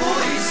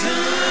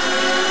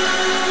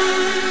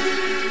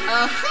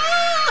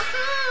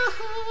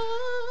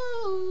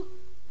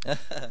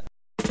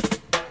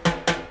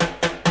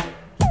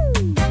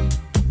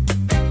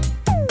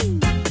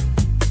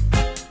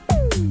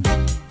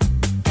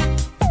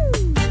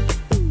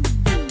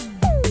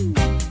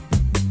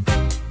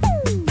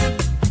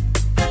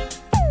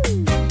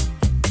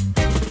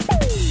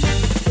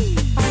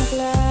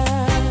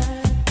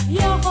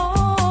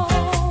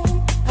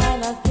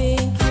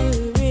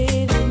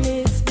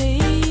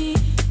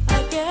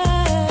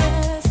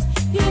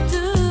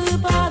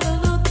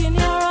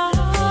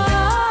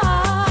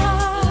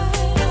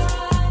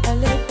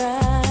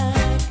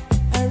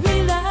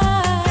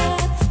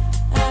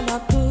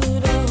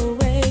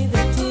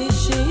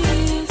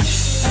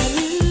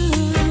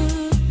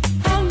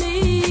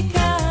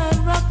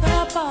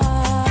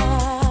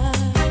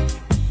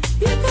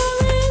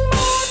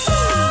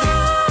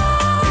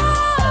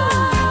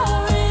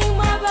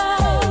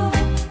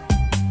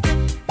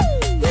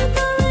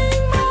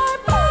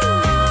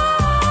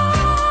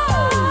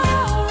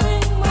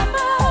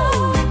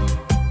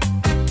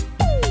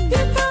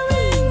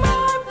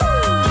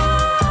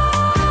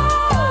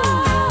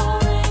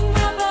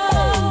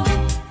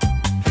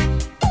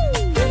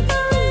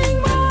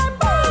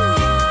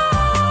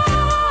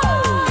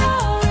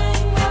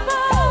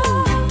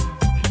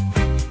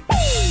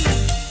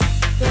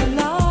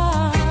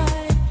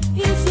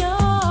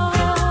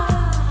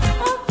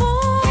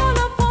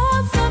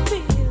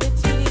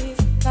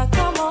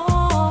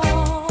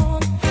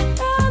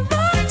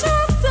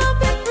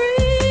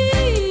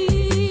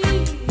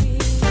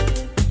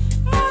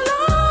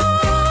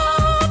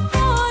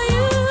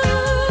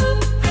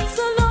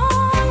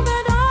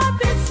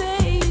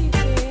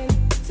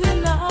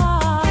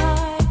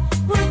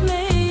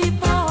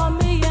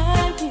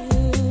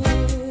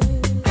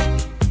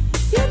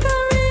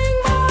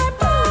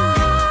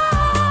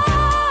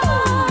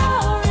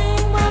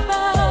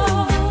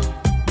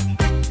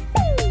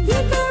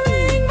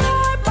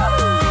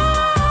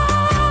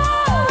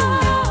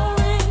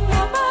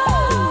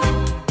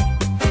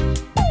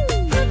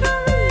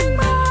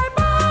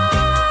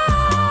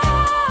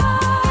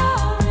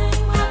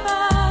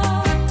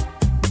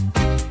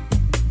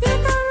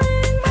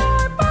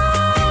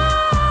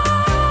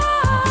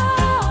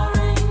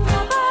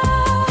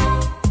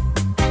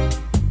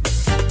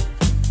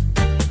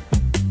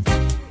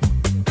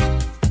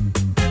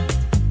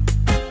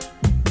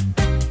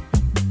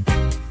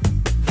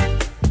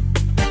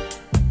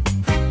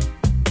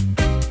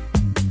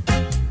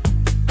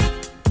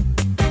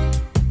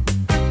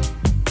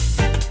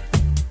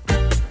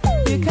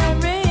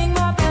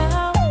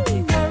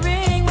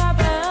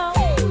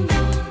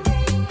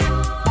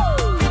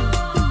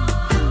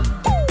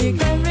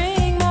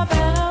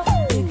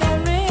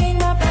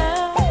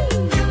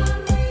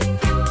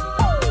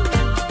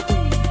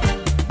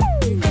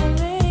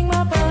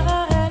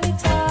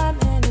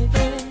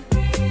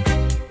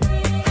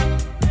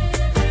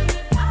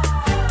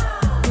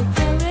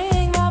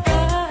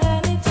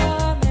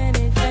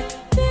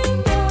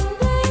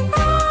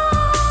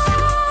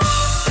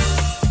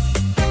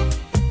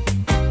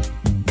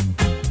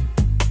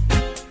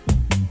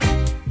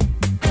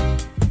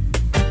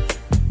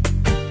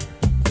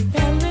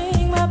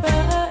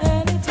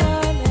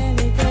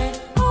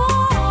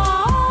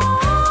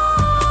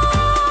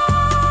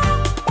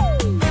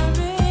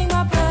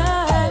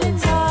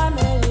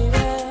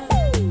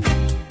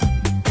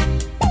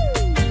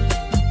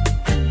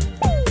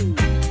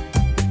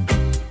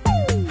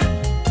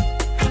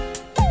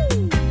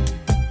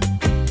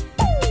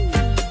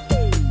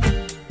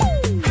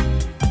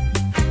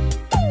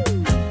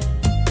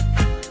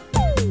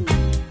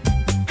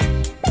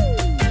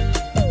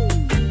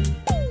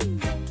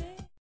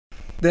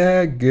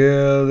 That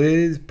girl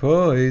is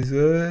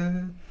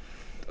poison.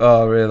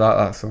 Oh, I really like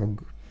that song.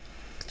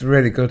 It's a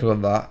really good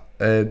one, that.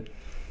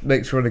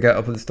 Makes you want to get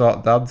up and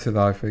start dancing,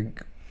 I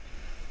think.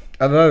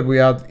 And then we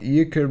had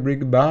You Can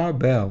Ring My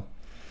Bell.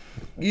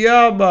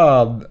 Yeah,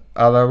 man!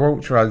 And I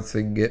won't try and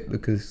sing it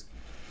because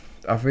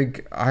I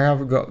think I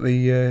haven't got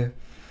the...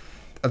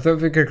 I don't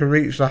think I can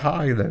reach the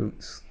high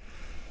notes.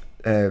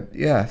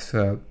 Yeah,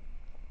 so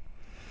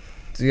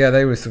yeah,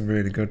 they were some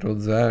really good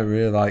ones there. I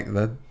really like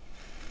them.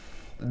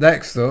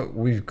 Next up,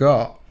 we've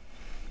got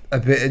a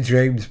bit of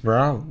James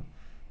Brown.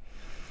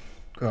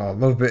 Oh, I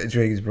love a bit of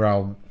James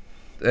Brown.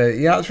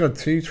 He actually had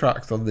 2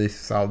 tracks on this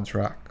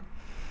soundtrack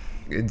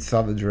in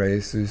San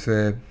Andreas.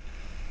 There's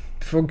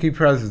Funky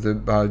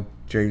President by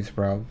James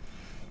Brown,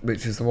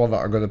 which is the one that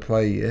I'm going to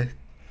play here.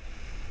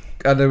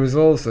 And there was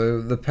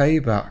also The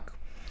Payback,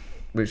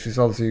 which is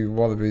obviously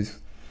one of his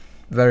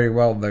very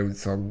well-known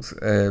songs.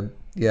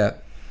 Yeah,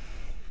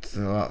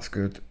 so that's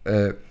good.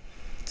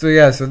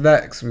 So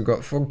next we've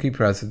got Funky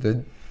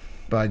President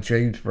by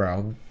James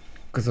Brown,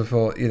 because I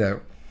thought,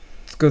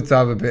 it's good to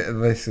have a bit of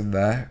this in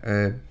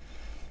there.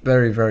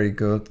 Very, very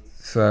good.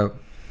 So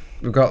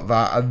we've got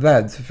that. And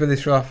then to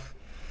finish off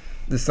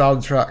the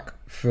soundtrack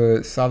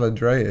for San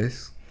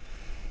Andreas,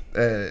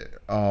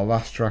 our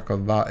last track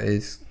on that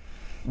is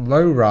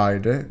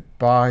Lowrider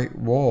by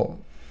War.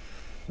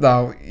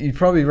 Now, you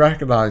probably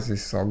recognise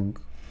this song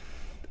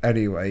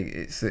anyway.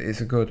 It's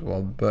a good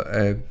one,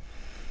 but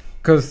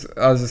because,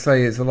 as I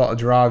say, it's a lot of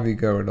driving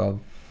going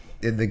on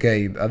in the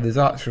game, and there's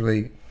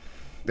actually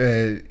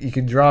you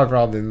can drive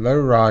around in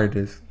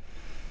lowriders,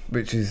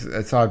 which is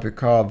a type of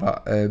car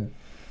that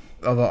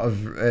a lot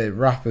of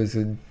rappers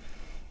and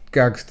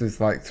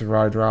gangsters like to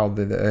ride around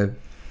in.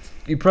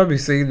 You've probably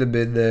seen them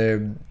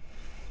in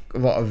a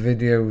lot of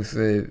videos,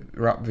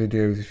 rap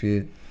videos, if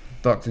you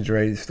Dr.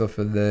 Dre and stuff,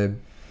 and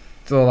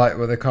it's all like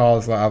where the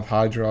cars like have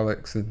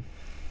hydraulics and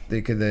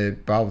they can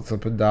bounce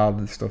up and down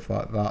and stuff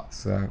like that.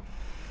 So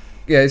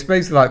yeah, it's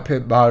basically like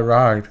Pimp My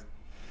Ride.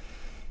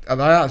 And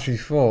I actually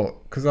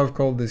thought, because I've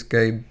called this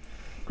game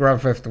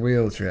Grand Theft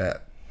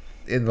Wheelchair,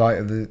 in light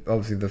of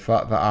obviously the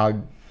fact that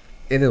I'm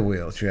in a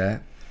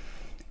wheelchair,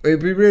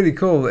 it'd be really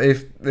cool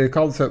if the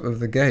concept of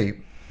the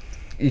game,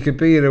 you could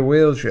be in a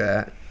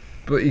wheelchair,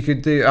 but you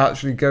could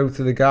actually go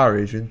to the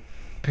garage and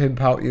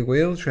pimp out your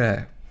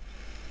wheelchair,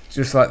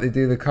 just like they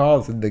do the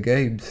cars in the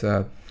game.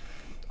 So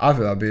I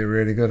think that'd be a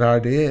really good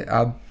idea.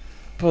 And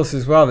plus,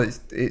 as well, it's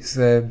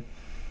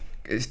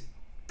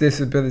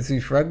disability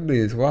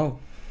friendly as well.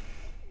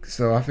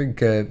 So I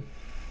think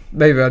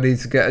maybe I need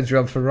to get a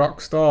job for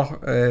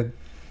Rockstar,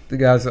 the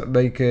guys that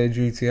make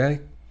GTA.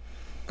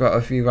 Got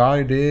a few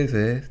ideas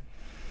here.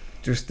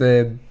 Just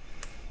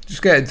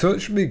get in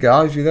touch with me,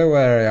 guys. You know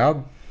where I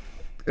am.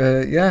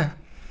 Yeah,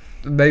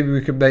 maybe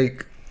we can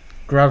make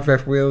Grand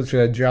Theft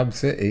Wheelchair Jam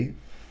City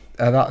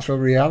an actual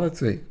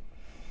reality.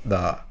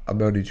 Nah,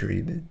 I'm only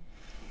dreaming.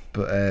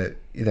 But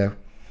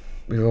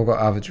we've all got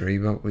to have a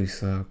dream, haven't we?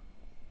 So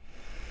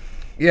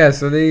yeah,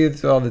 so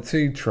these are the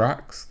 2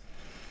 tracks,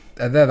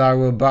 and then I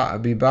will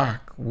be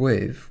back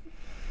with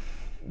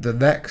the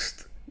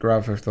next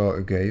Grand Theft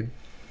Auto game,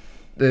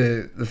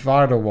 the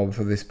final one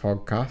for this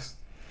podcast,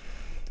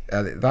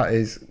 and that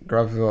is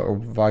Grand Theft Auto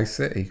Vice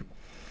City,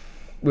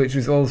 which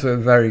is also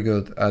very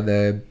good.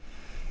 And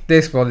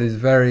this one is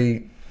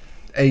very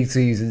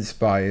 80s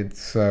inspired,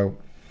 so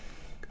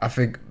I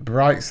think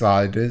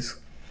Brightsiders,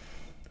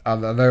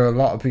 and I know a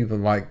lot of people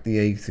like the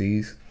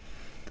 80s,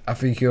 I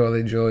think you'll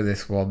enjoy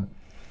this one.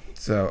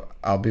 So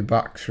I'll be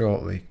back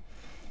shortly.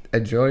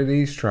 Enjoy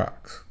these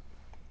tracks.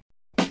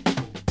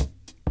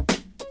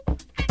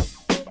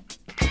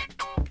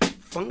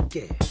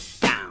 Funky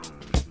down,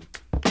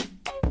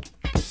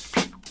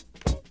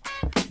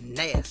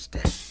 nasty.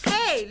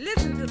 Hey,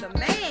 listen to the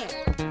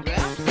man.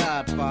 Rap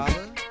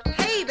Godfather,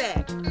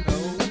 Payback.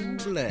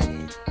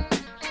 cold-blooded.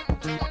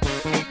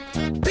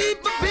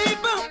 People,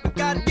 we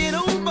gotta get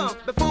over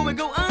before we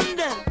go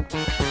under.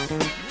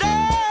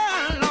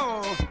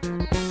 Lord.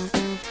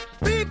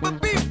 People,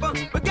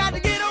 we gotta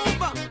get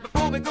over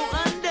before we go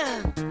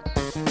under.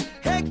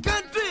 Hey,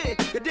 country,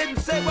 you didn't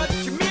say what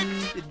you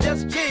meant, you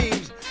just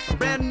changed. A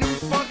brand new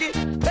funky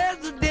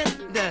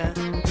president.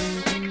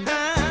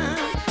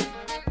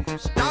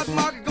 Stock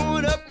market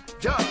going up,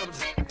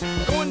 jobs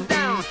going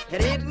down.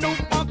 It ain't no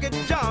funky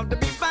job to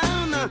be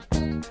found.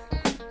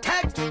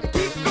 Tax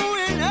keep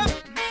going up.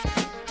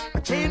 I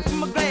changed from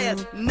my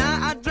glass,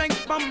 now I drink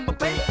from my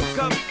paper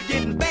cup,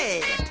 getting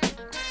bad.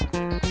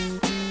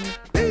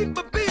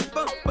 People,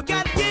 we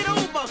gotta get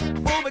over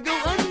before we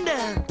go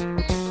under.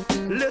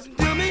 Listen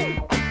to me.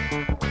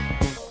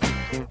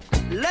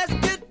 Let's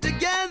get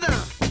together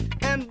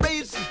and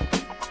race.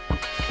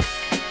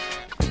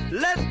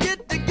 Let's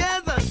get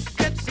together,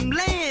 get some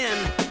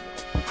land.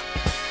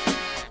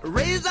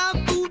 Raise our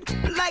food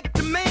like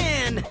the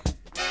man.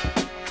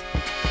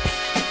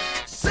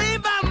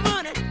 Save our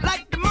money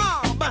like the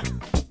mob.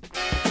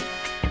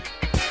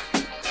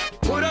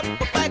 Put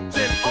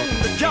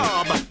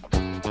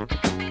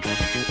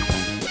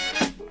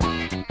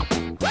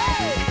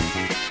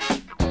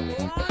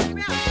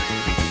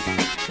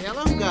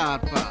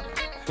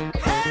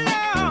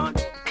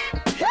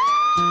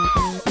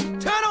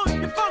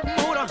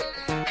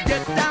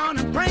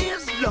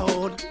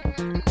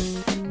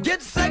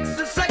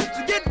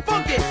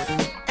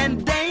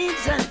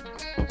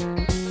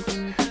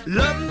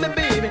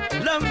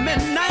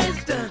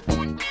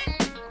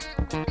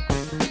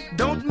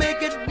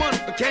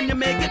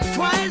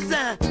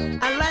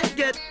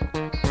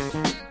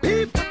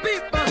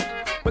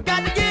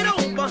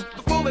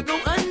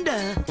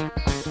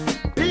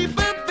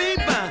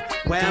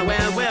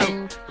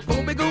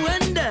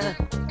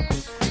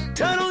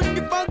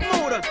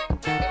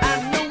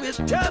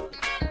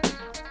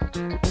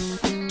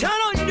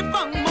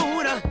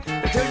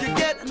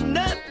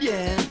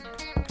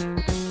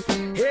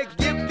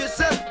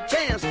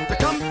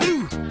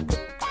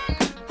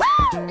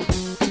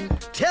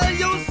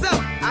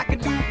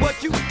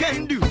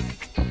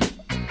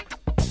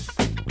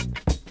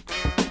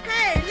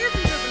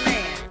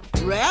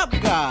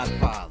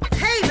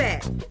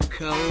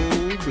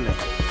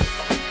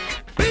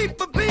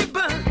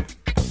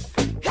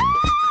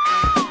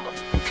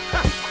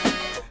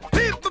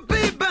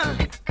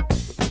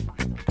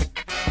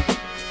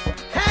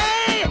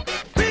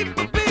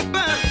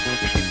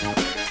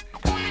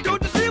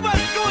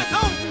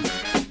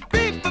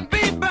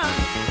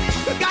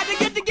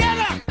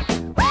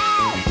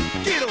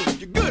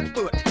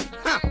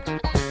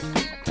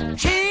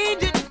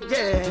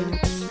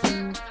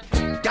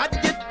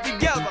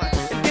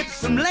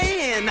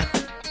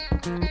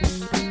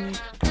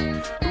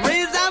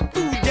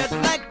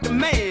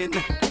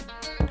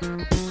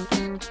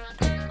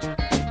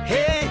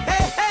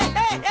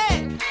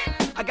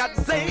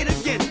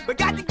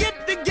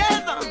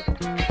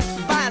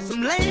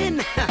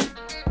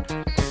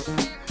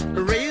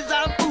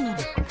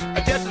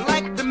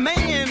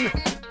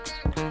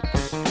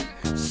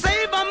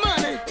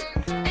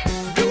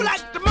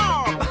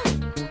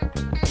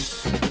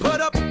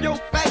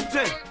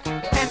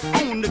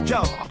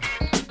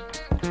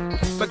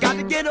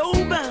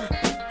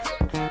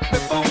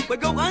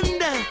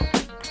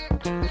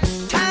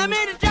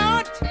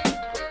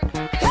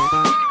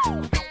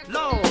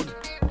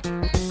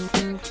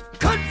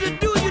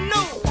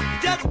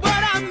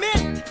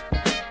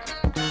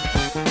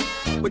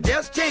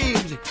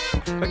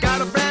We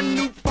got a brand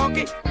new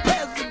funky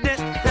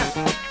president.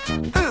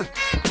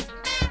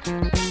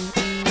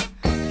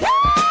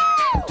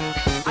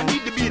 I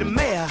need to be the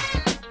mayor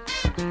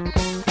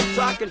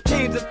so I can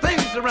change the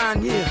things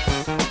around here.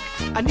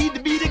 I need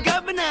to be the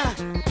governor.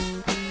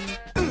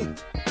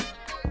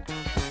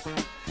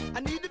 I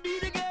need to be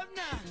the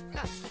governor.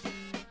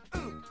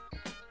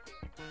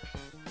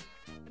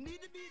 I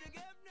need to be the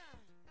governor.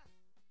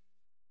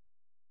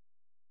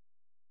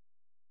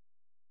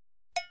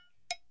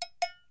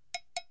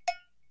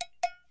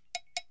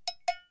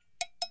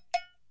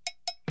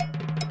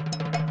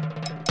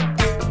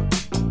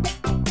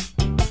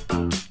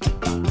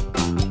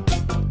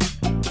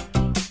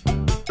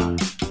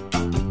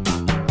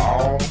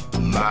 All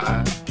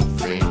my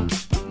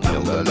friends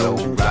know the low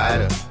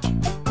rider.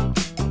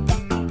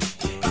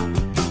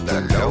 The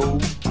low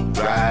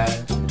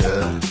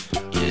rider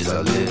is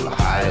a little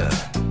higher.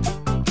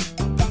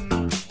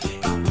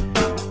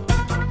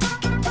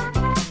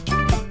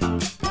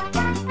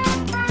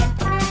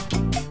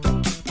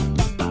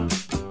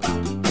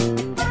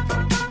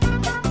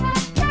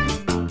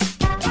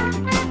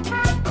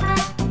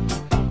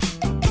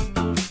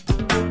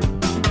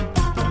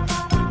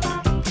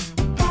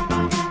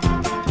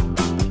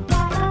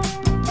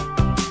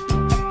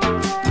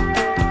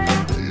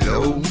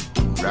 Low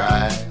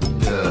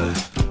rider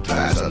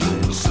drives a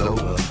little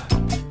slower.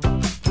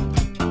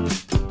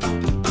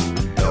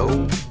 Low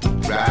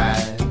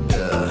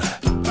rider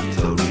is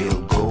a real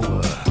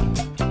goer.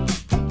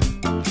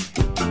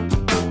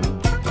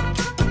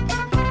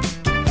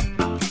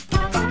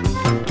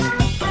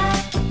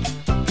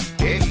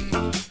 Hey.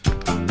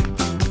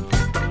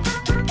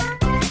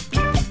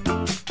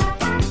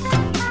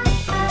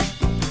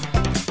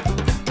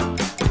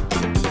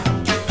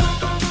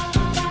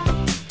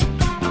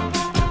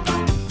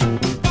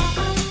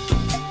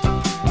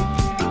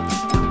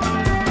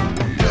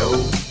 Low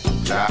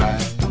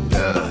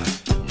rider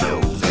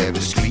knows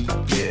every street,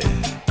 yeah.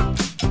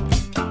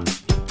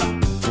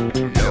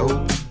 Low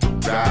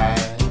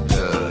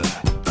rider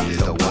is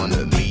the one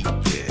to meet,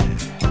 yeah.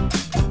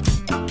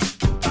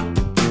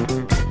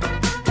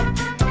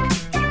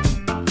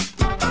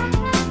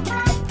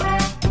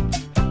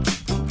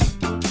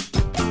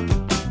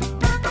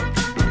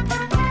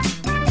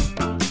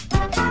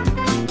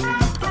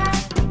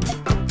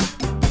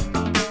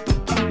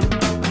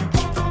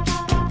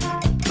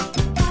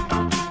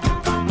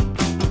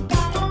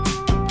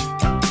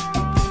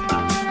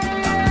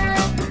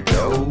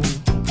 Low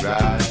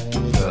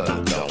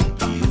rider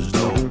don't use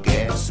no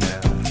gas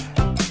now.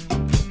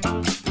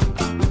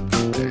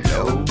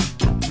 Low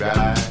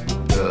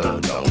rider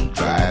don't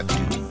drive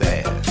too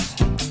fast.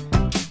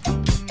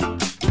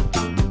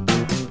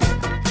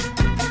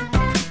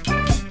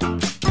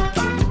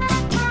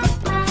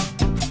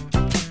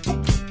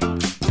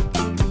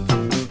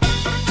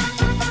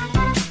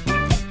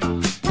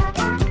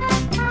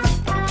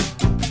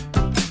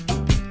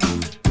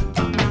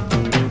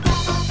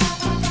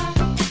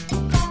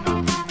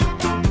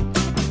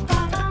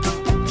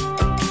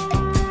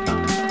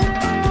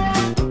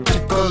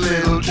 Take a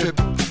little trip,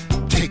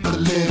 take a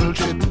little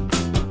trip,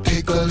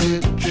 take a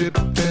little trip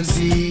and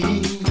see.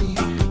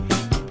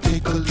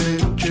 Take a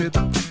little trip,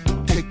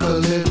 take a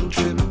little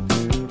trip,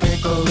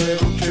 take a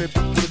little trip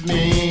with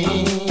me.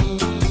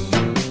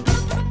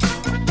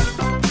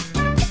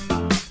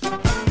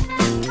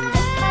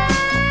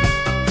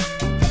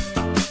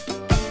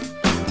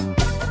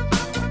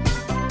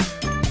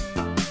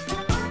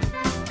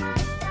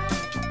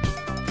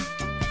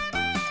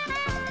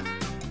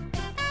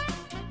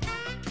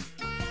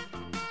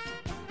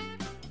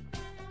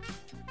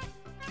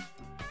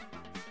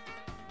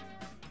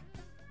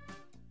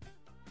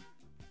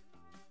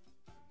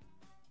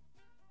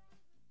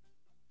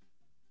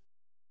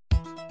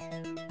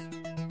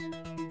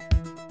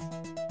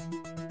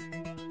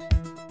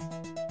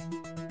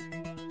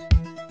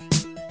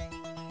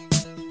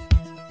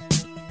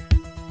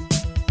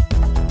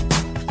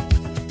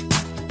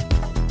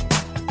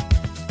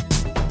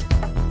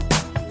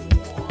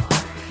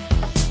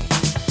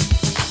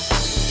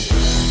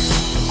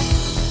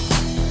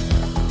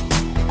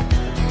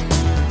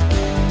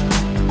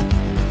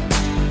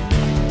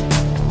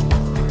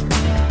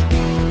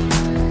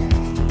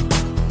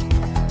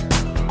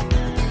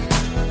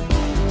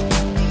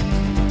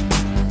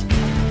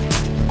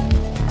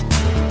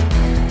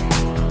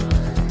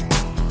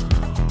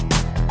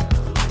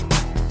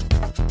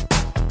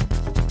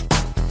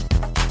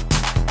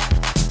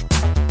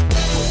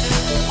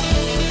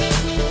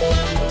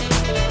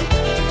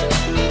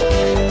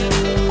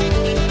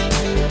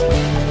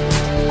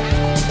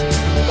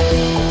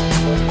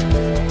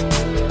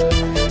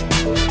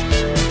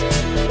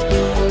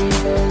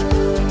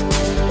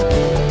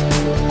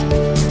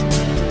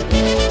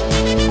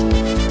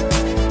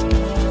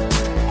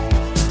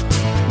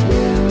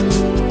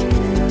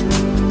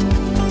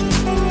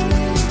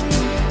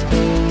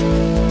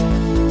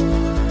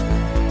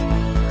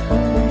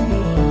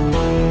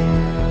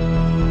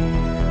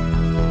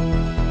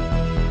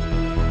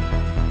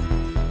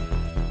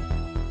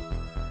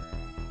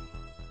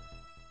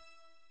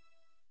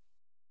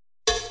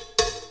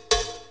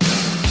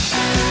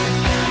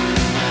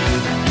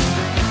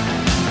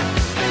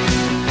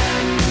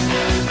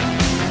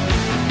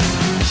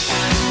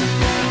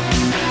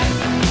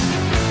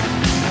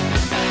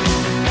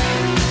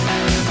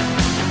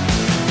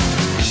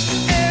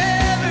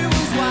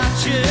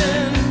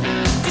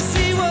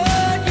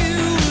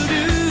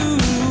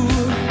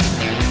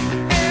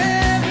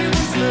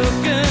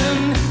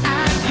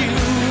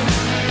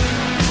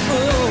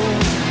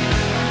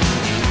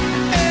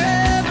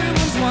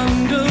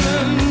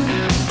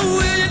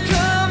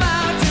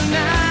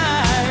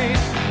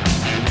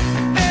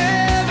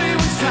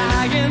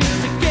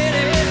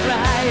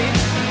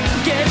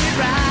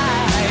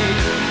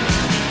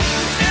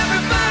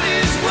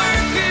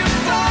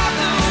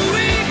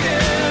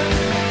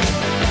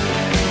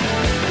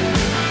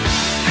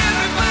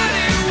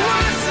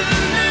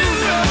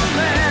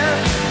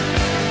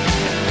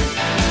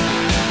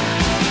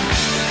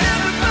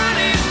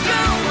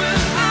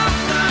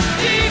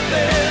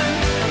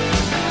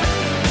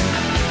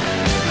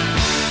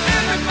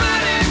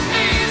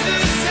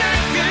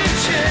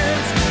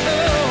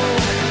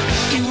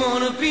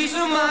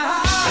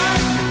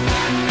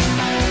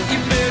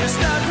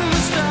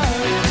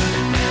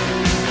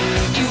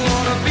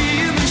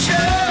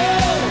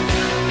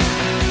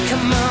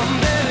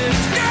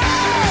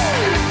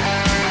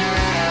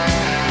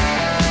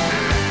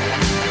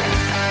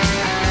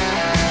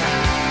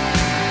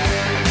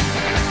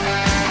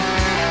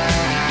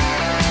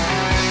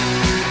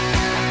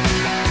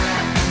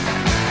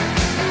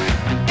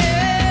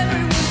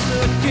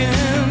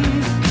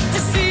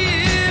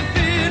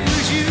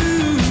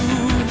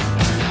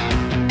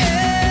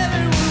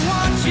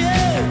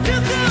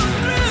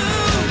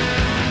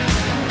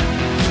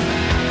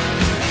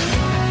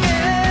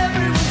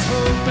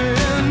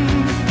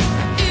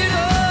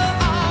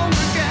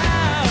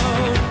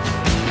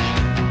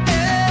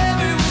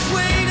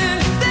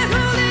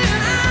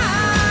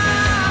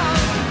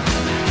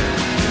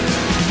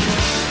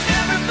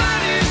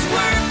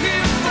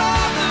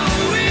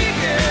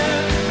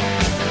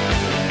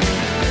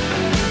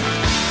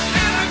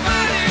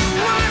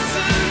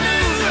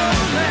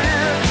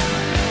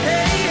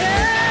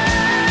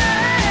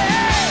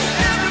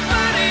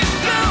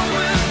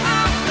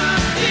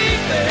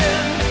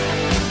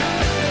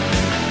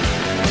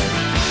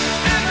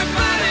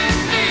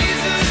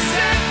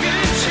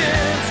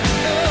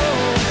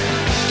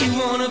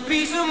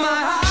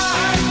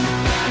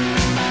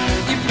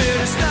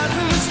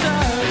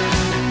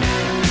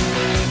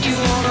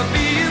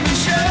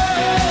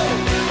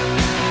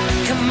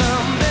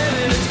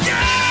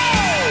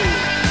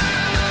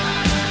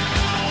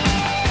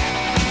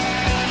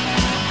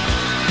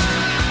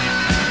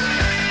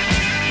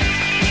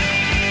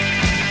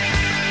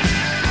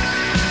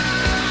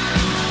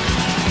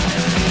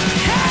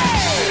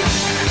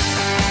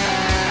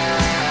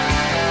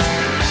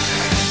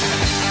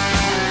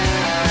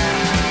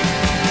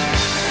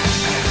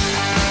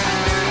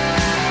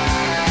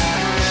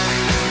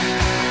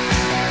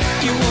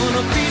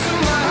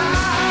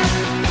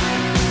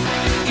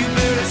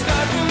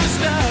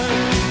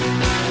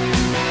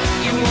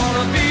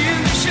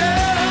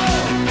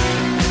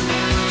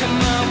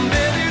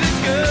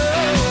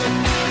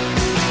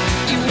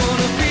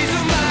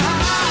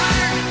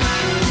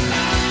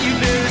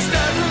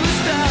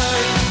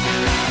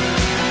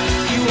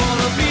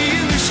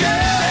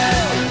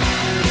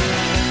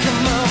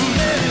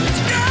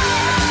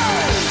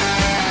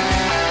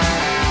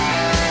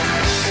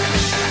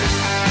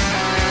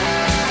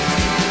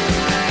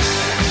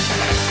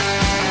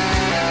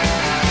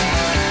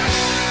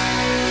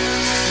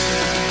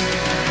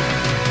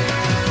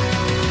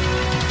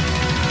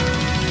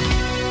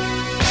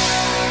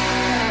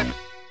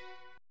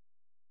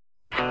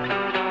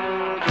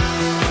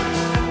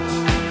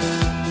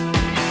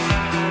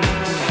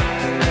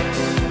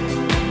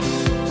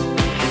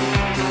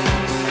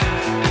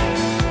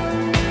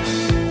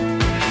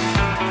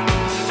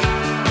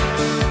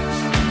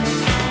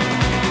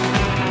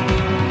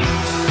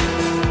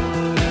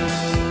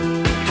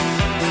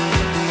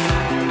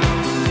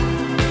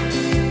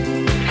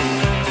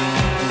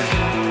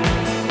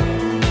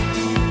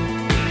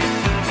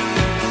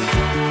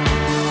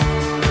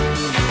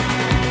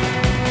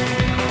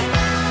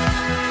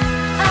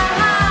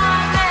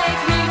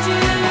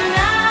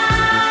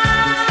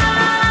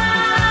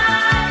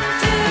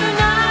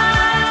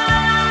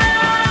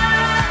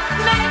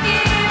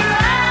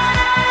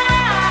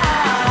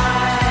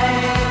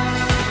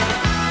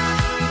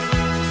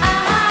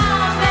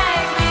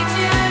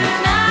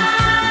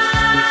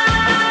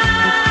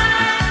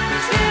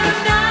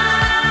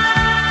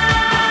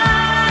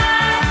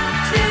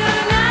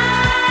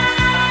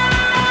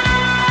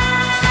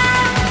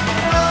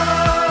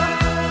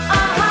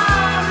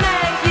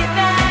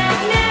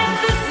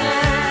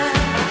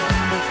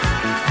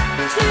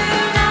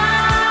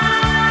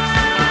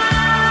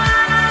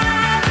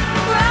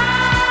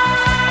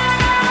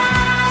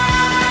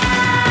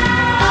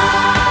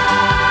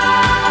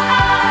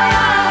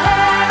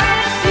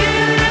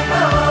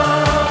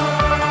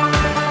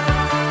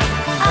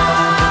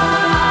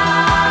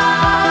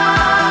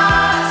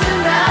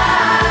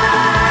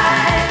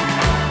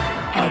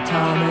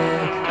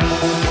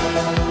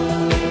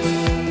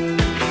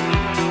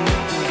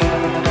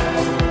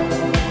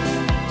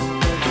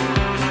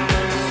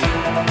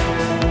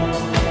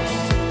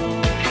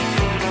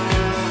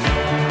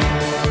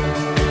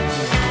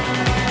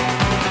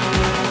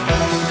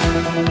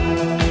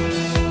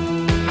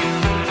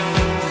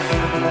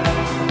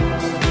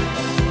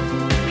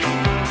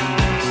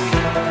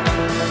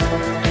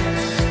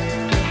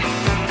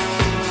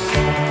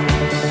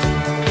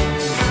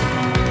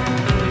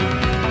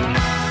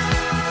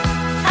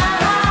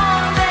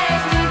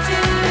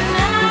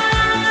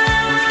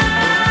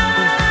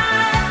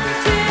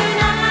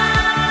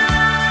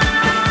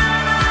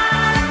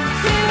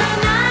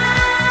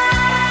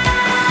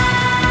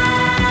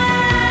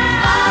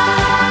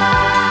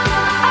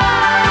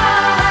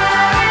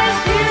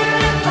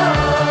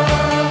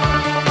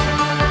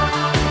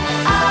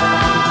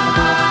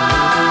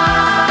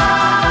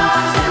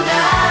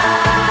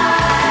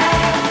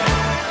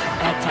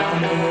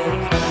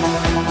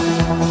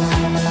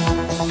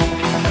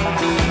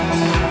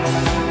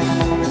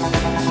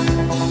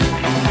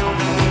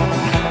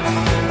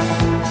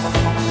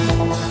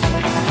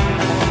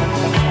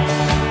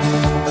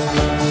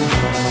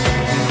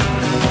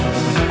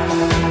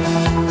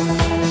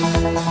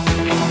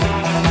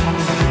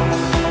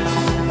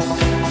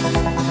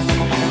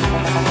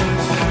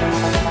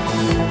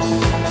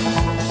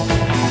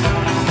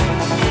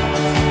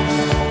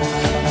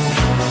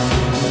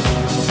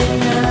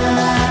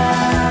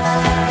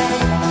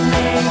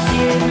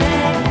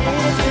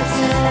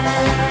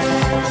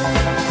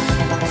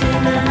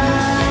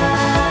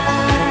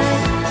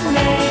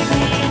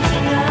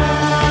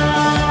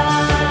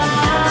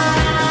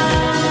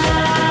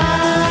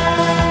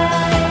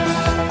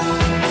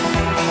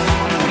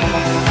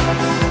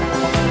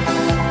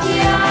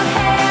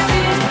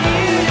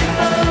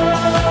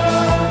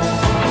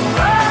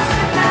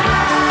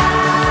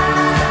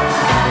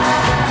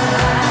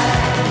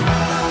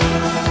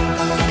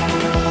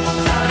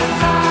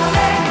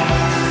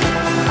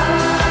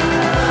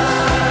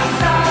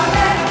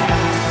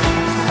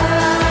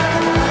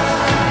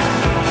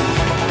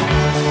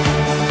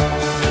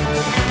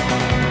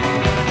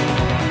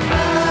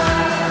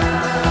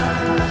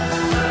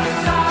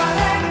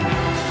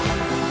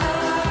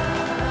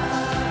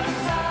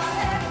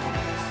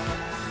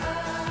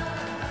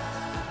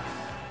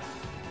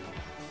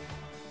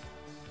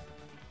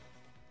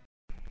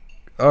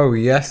 Oh,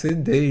 yes,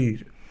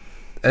 indeed.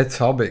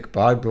 Atomic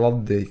by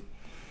Blondie.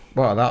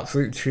 What an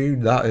absolute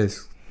tune that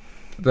is.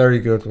 Very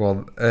good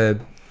one.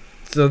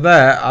 So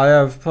there, I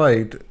have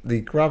played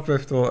the Grand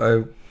Theft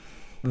Auto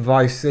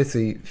Vice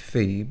City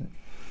theme,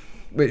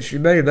 which you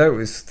may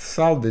notice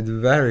sounded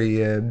very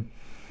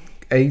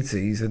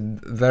 80s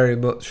and very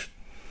much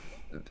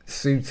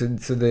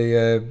suited to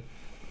the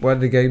when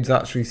the game's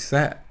actually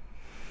set.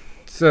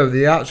 So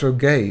the actual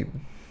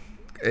game,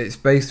 it's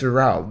based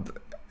around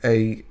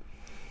a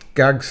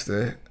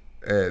gangster.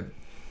 I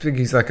think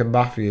he's like a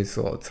mafia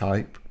sort of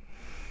type,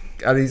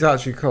 and he's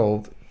actually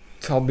called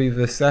Tommy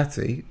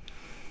Vercetti,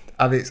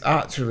 and it's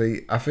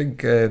actually, I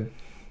think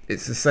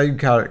it's the same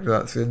character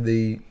that's in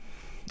the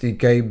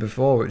game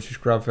before, which is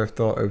Grand Theft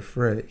Auto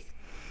 3,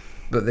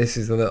 but this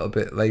is a little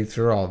bit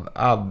later on.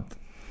 And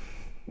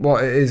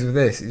what it is with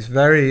this, it's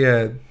very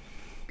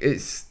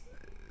it's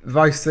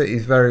Vice City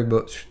is very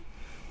much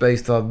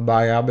based on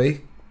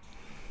Miami.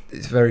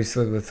 It's very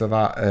similar to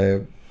that,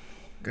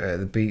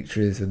 the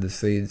beaches and the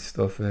sea and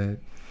stuff.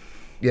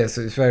 Yeah,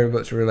 so it's very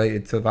much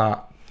related to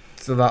that.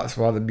 So that's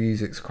why the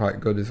music's quite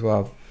good as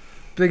well.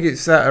 I think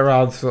it's set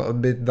around sort of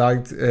mid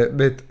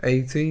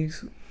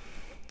 80s.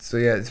 So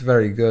yeah, it's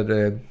very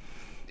good.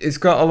 It's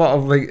got a lot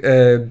of like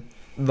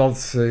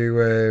nods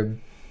to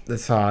the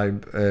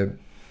time.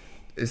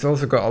 It's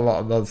also got a lot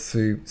of nods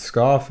to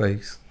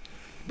Scarface,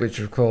 which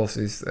of course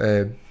is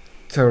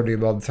Tony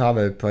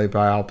Montana, played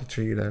by Al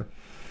Pacino,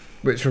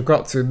 which I've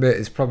got to admit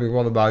is probably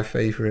one of my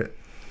favourite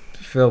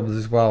films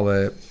as well.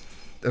 A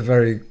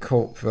very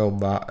cult film,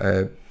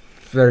 that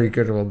very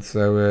good one.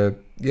 So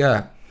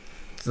yeah,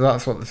 so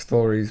that's what the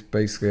story is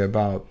basically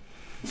about.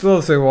 It's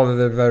also one of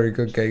the very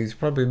good games,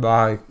 probably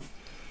my,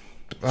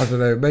 I don't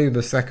know, maybe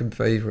the second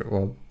favourite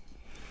one.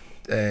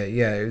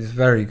 Yeah, it was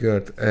very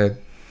good.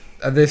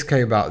 And this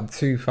came out in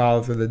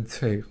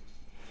 2002.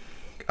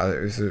 And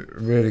it was a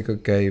really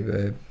good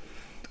game.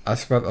 I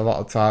spent a lot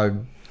of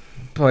time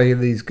playing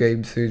these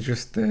games too.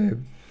 Just,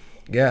 yeah,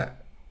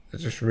 they're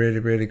just really,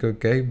 really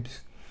good games.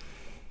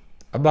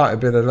 I might have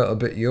been a little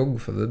bit young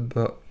for them,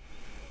 but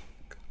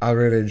I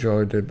really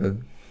enjoyed them,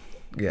 and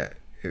yeah,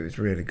 it was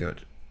really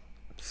good.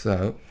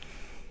 So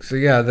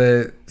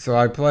yeah, so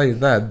I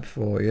played them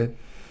for you.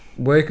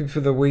 Working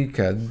for the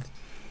Weekend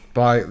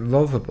by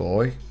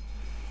Loverboy,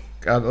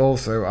 and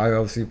also I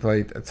obviously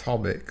played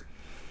Atomic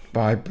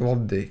by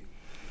Blondie.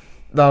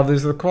 Now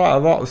there's quite a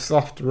lot of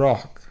soft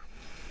rock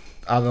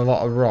and a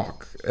lot of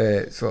rock,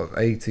 sort of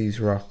 80s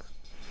rock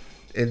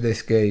in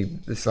this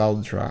game, the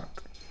soundtrack.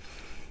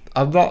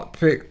 I've not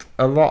picked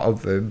a lot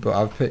of them, but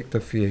I've picked a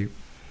few.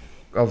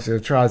 Obviously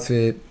I've tried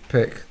to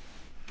pick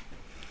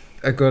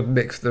a good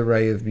mixed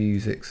array of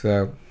music,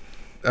 so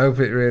I hope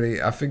it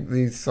really, I think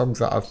these songs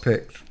that I've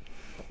picked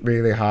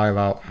really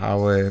highlight how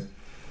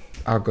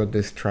good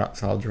this track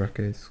soundtrack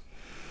is.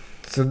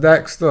 So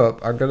next up,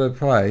 I'm going to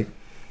play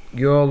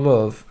Your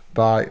Love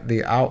by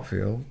The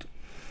Outfield,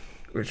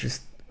 which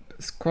is,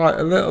 it's quite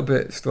a little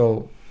bit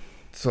still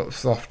sort of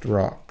soft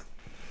rock.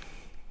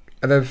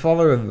 And then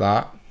following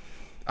that,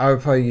 I will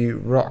play you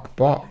Rock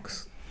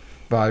Box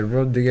by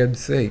Run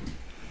DMC.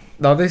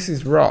 Now this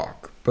is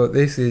rock, but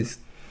this is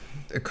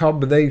a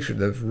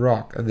combination of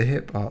rock and the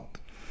hip hop,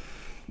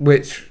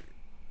 which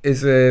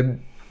is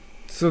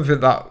something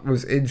that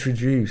was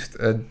introduced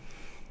and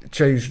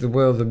changed the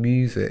world of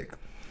music,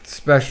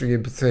 especially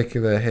in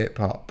particular hip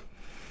hop.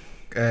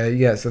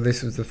 Yeah, so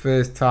this was the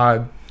first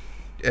time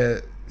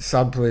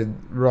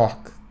sampling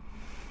rock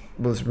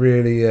was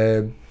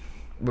really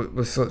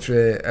was such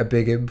a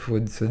big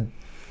influence, and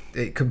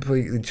it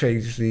completely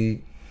changed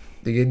the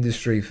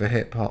industry for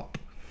hip hop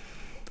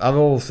and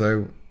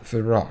also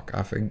for rock,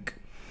 I think.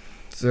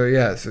 So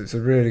yeah, so it's a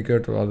really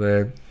good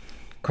one.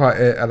 Quite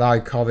an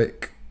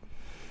iconic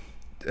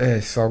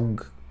song,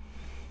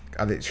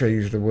 and it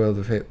changed the world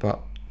of hip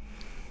hop.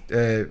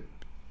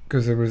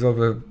 Because there was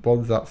other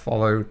ones that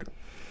followed.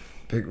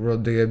 I think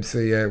Run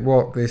DMC,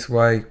 Walk This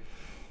Way,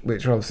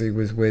 which obviously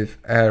was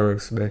with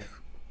Aerosmith.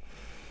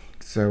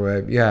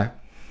 So yeah,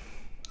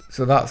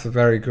 so that's a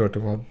very good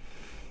one.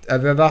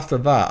 And then after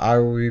that, I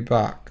will be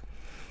back,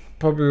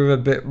 probably with a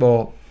bit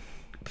more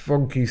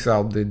funky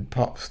sounding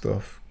pop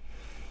stuff.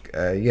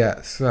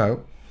 Yeah,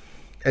 so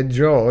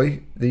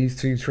enjoy these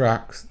two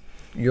tracks,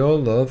 Your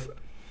Love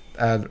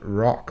and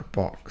Rock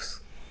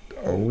Box.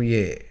 Oh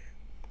yeah.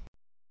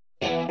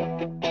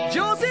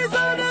 Josie's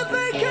on a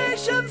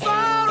vacation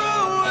far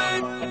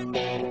away.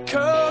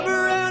 Come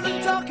around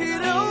and talk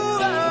it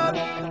over.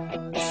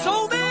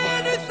 So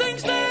many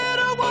things that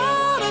I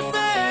wanna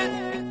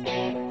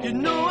say. You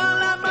know I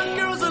like my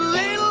girls a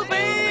little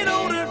bit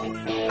older.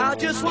 I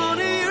just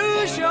wanna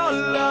use your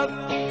love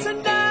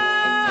tonight.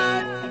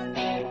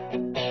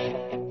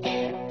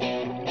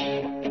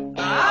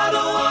 I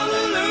don't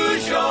wanna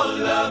lose your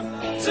love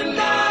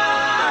tonight.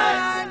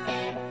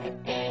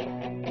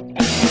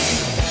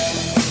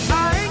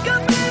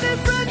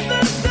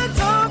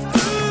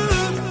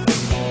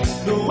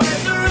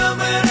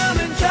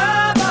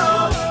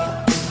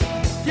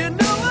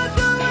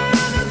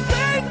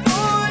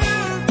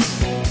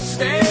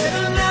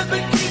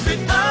 Keep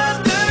it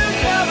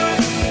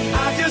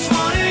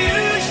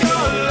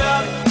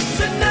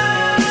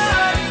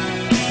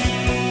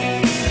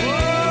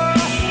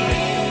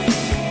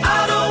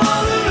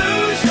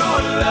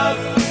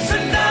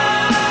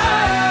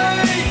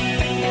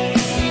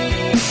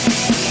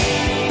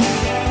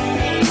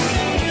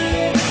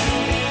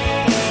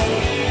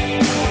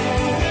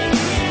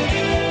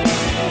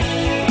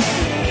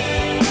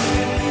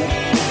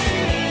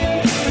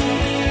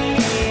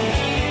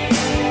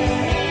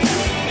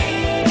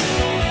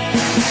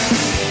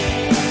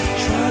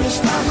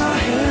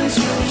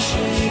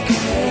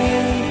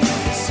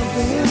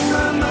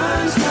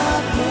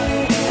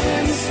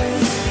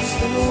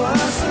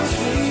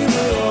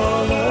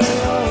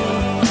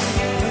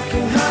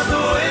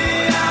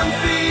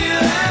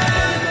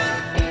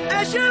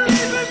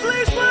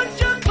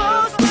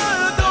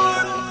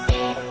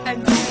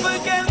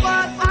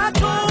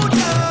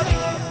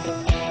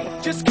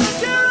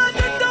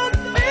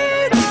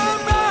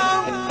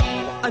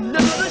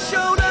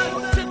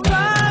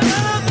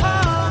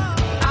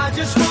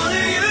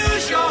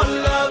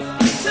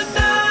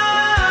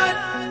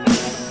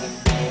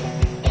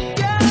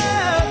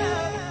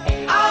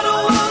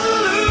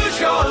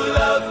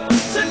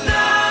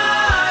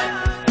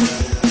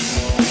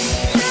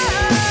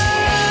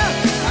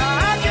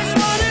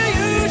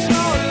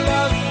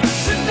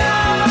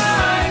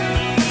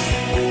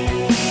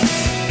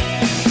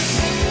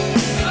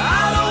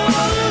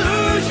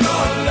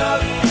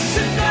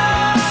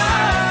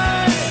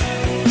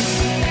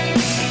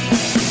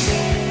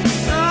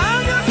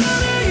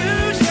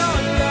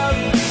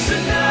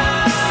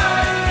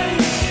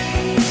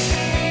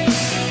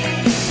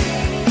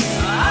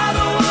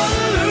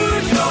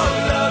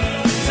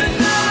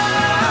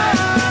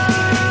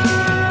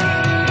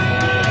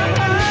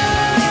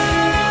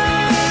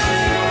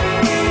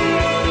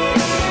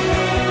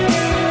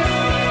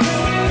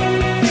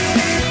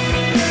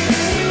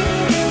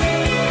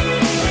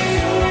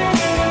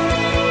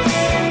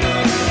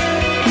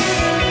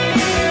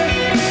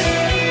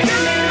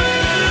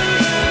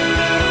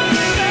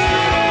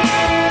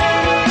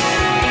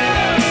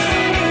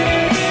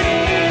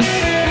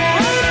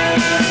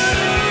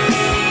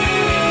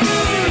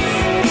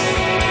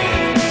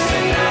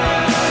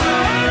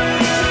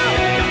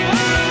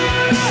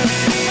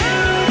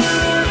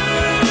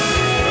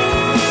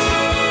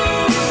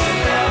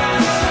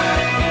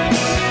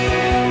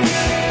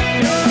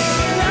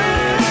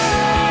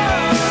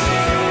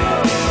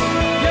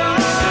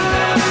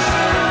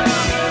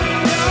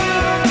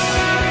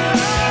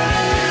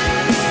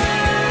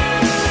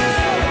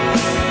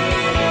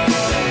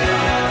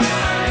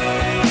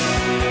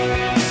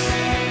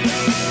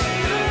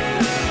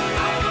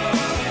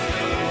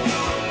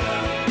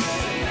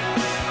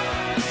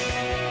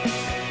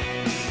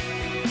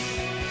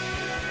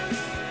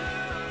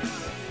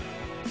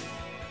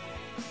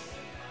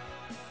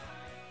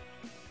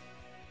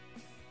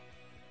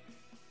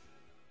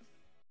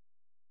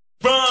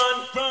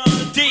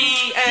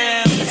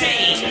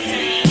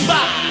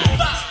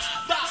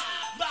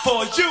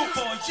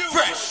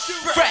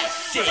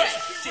fresh shit.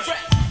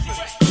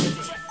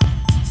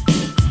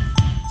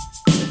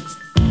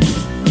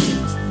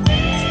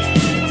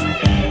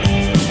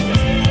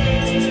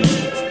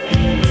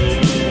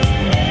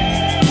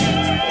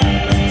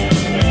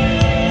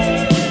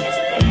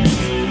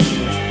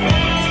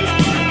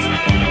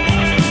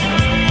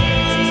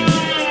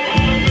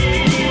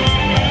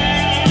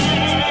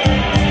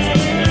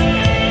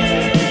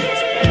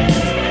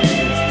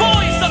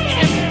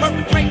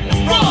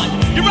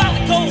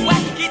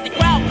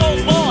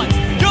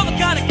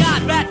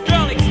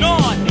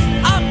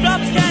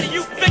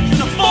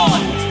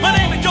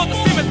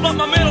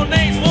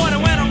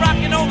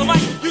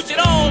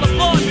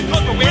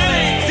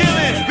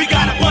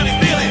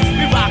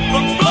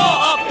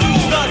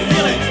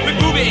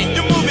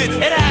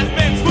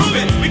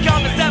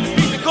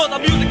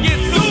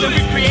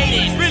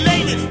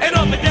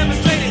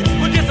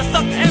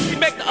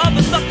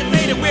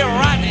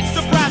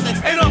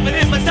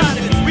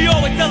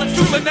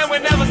 But then we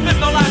never spit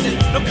no lines,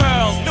 no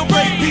curls, no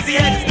braids. Easy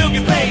heads still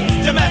get paid.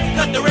 Jamaica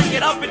cut the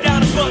record up and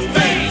down across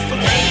fade.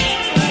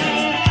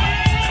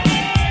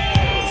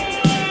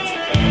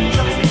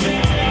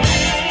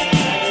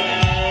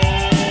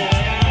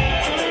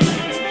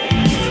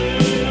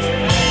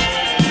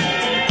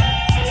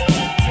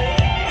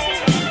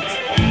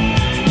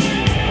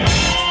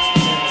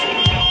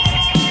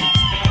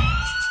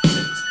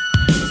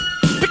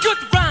 Because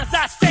the rhymes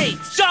I say,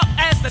 sharp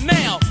as the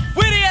nail,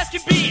 witty as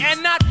can be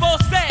and not for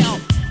sale.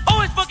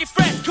 Always fucking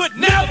fresh, could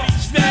never be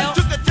smell.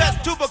 Took the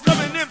test to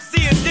become an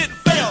MC and didn't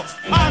fail.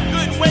 I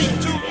couldn't wait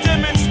to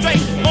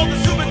demonstrate all the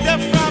super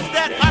depth rhymes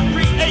that I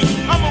create.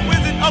 I'm a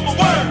wizard of a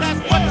word,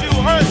 that's what you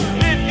heard.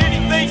 And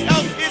anything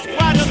else is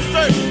quite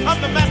absurd. I'm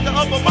the master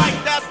of a mic,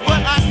 that's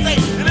what I say.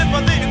 And if I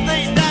didn't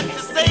say that,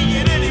 just say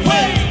it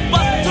anyway.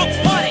 Bust took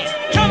party,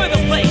 come in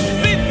the place.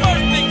 See the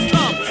first thing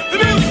come, the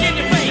music in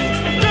your face.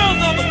 Girls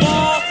on the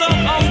wall, some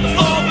on the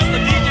floor with the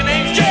DJ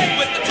named Jay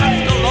with the touch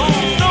galore.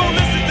 So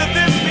listen to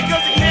this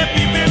because it can't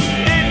be missed.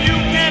 And you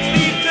can't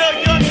leave till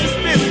you're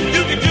dismissed.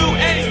 You can do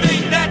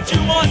anything that you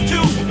want to,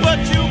 but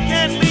you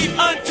can't leave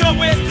until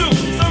we're through.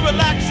 So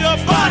relax your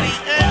body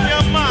and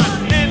your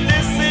mind and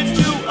listen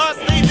to us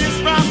say this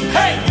rhyme.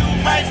 Hey, you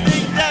might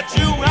think that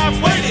you have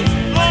waited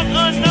long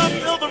enough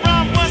till the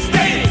rhyme was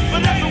stated.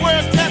 But if the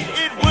word test,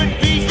 it would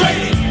be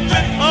graded.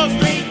 Drip or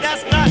grade,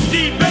 that's not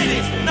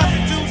debated.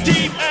 Nothing too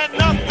deep and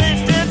nothing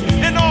dense.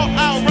 And all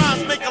our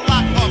rhymes make a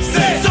lot of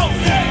sense. So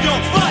set your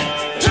butt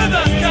to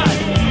the cut.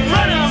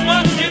 Run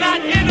amok, you're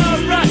not in a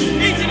rush.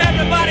 Each and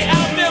everybody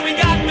out there, we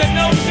got the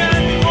notion.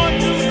 We want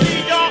to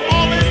see y'all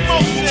all in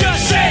motion.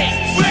 Just shake,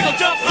 wiggle,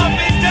 jump up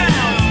and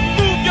down.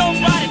 Move your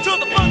body to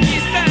the funky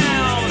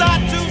sound.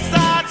 Side to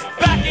side,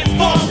 back and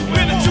forth.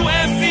 We're the two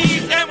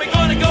MCs and we're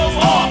gonna go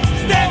off.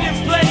 Stand in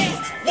place,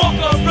 walk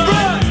or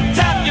run.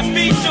 Tap your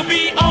feet, you'll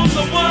be on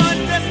the one.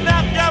 Just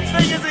snap your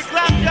fingers and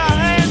clap your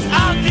hands.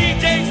 Our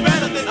DJ's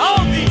better than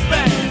all these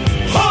bands.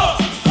 Huh!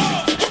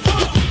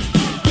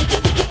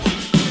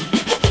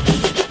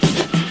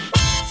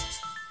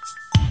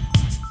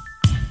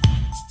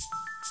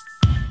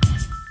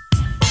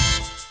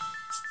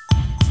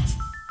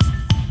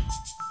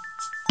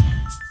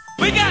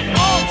 We got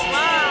all the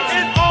lines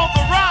and all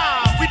the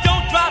rhymes. We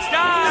don't drop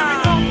dimes. And we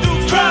don't do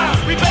crime.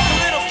 We bake a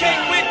little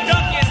cake with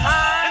Duncan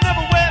Hines. And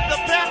never wear the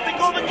plastic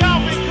or the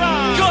Calvin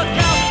Klein. Cause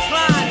Calvin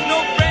Klein,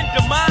 no friend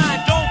of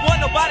mine. Don't want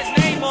nobody's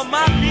name on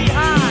my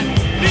behind.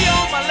 Knee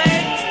on my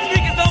leg,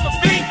 speakers on my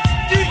feet.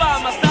 G by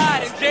my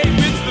side and Jay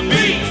with the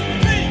beat.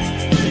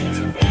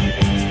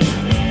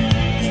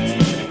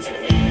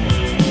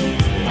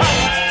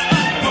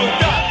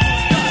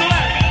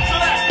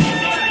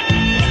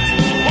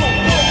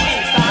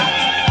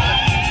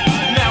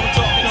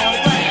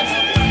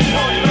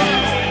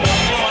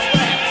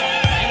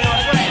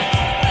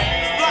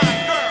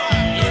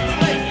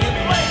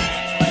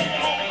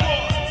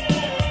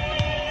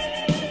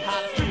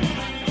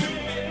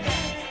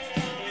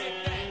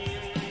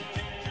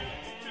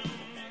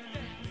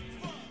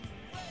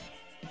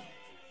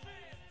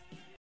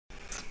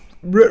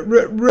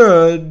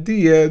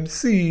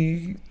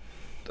 DMC.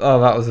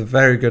 Oh, that was a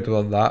very good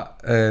one,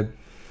 that.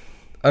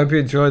 I hope you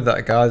enjoyed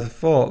that, guys. I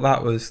thought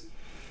that was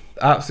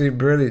absolutely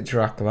brilliant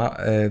track,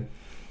 that.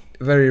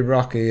 Very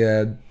rocky.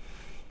 I'm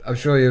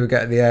sure you were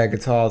getting the air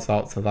guitars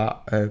out to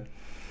that.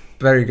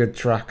 Very good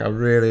track. I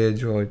really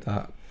enjoyed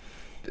that.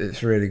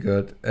 It's really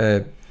good.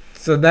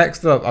 So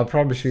next up, I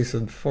promise you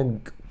some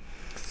funk.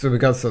 So we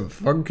got some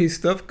funky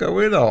stuff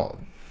going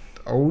on.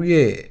 Oh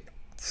yeah.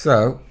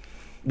 So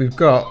we've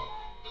got...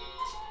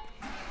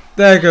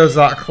 There goes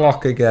that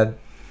clock again.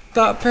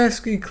 That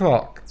pesky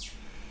clock.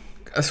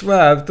 I swear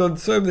I've done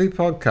so many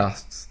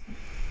podcasts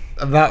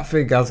and that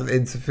thing hasn't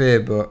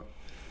interfered, but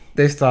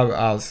this time it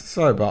has.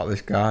 Sorry about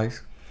this,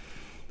 guys.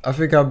 I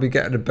think I'll be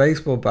getting a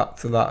baseball bat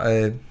to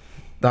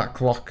that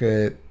clock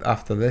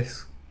after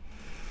this.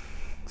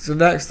 So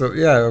next up,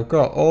 yeah, I've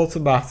got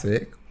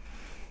Automatic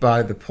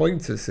by the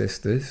Pointer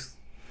Sisters.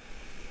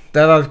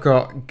 Then I've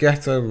got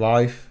Ghetto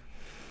Life.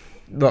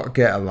 Not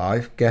Get a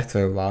Life,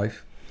 Ghetto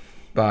Life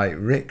by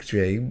Rick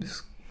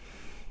James.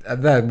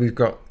 And then we've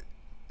got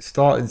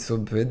Starting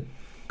Something,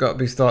 Got to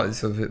Be Starting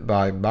Something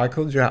by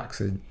Michael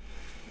Jackson.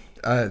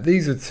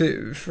 These are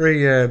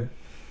three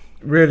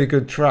really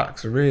good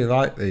tracks. I really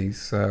like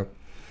these, so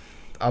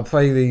I'll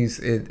play these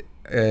in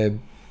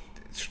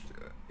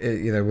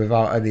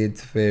without any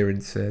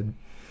interference.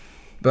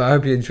 But I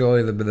hope you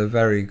enjoy them, and they're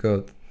very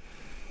good.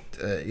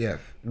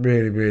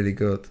 Really, really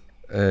good.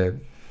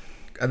 And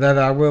then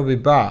I will be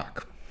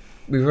back.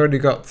 We've only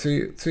got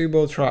two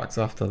more tracks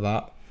after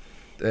that.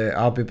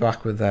 I'll be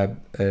back with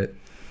them.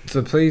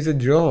 So please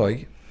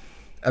enjoy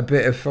a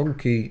bit of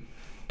funky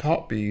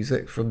pop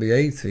music from the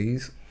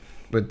 80s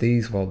with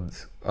these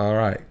ones.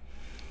 Alright.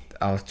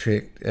 I'll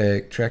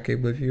check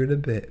in with you in a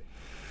bit.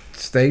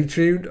 Stay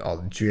tuned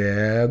on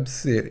Jam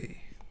City.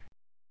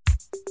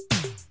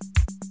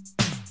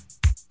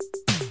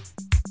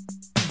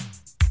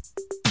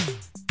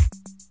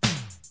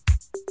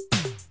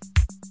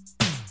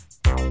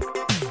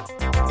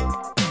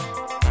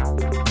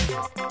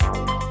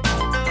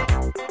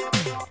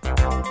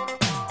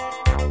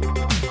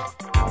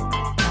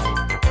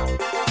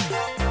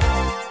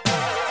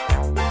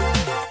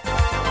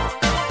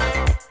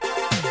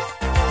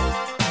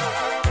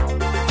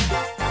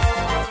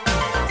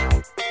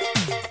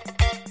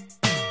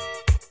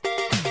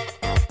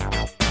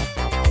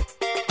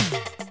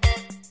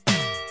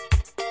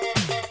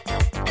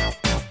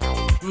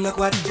 Look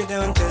what you're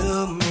doing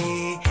to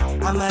me.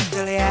 I'm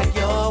utterly at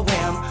your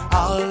whim.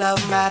 All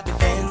of my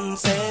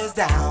defenses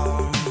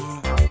down.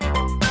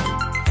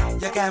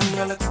 Your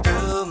camera looks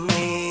through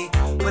me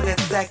with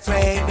its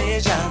X-ray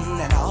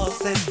vision, and all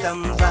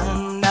systems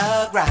run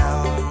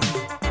aground.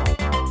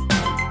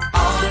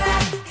 All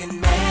I can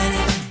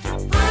manage to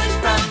push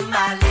from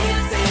my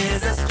lips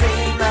is a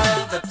stream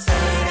of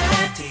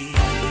absurdities.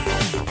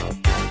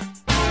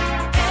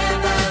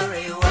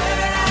 Every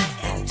word I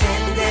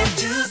intended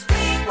to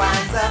speak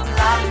winds up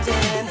locked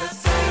in a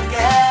circuitry.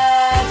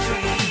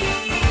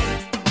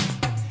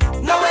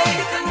 No way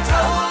to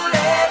control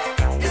it.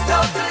 It's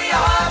totally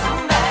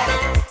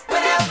automatic.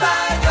 Whenever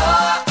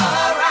you're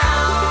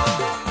around,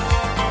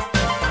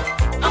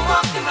 I'm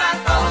walking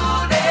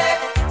blindfolded,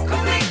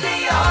 completely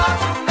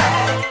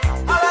automatic.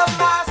 All of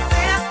my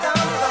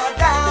systems are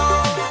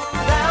down,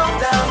 down,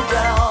 down,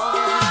 down.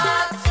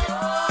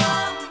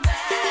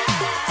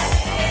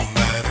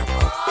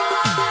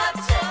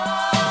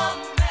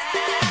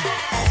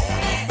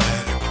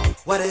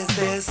 What is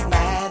this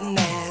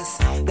madness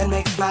that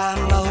makes my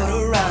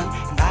motor run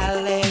and my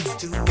legs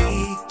too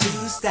weak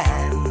to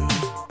stand?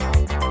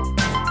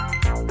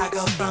 I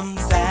go from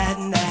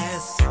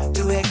sadness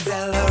to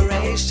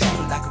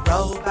acceleration like a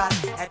robot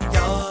at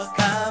your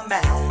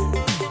command.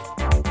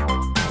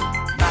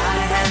 My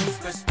hands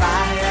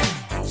perspire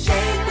and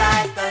shake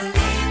like a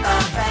leaf.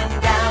 Up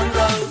and down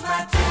goes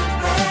my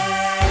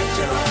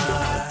temperature.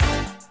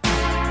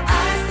 I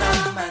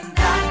summon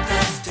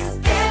doctors to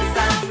get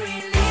some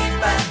relief,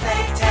 but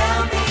they tell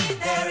me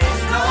there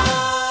is no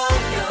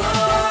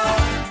cure.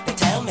 They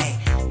tell me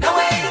no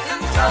way to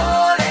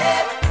control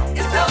it.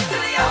 It's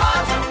totally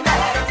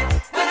automatic.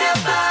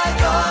 Whenever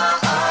you're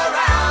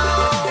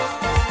around,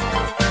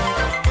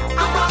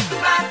 I'm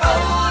walking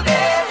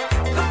blindfolded,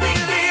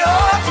 completely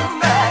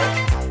automatic.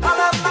 All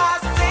of my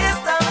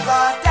systems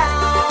are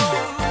down,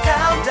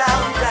 down,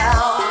 down,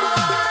 down.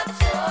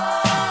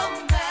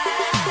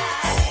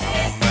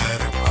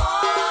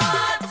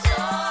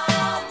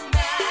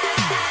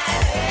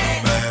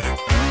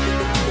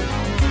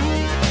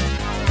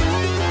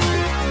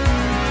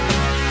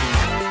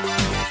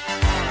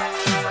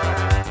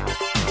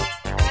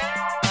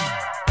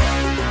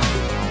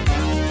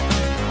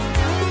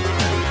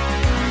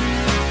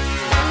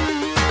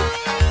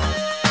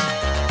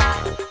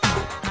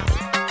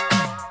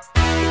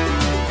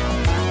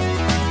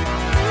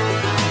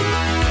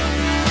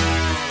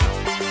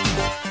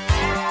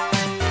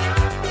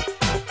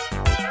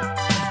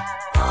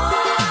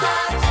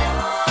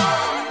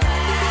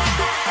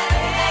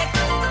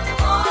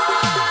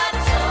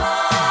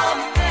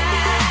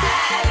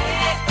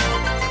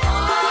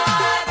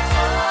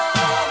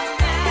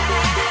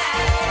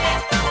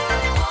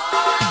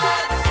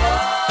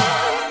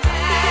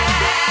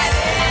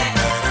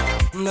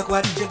 Look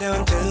what you're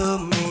doing to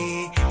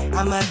me.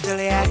 I'm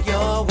utterly at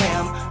your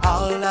whim.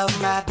 All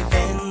of my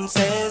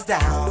defenses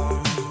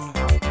down.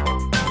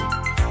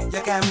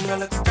 Your camera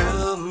looks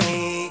through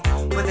me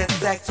with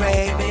its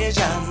X-ray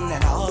vision,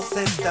 and all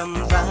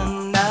systems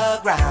run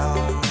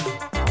aground.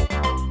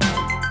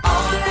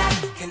 All I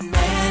can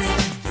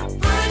manage to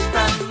push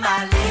from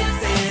my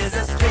lips is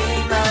a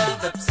stream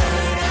of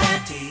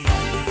absurdities.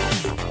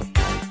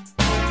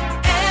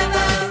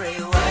 Every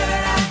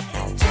word I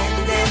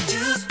intended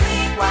to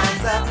speak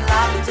winds up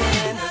locked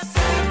in a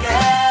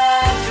circuitry.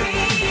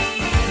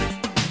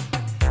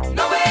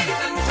 No way to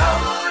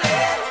control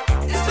it.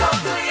 It's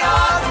totally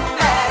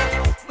automatic.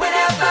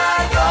 Whenever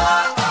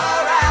you're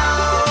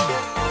around,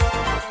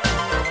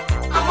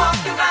 I'm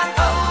walking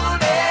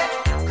blindfolded,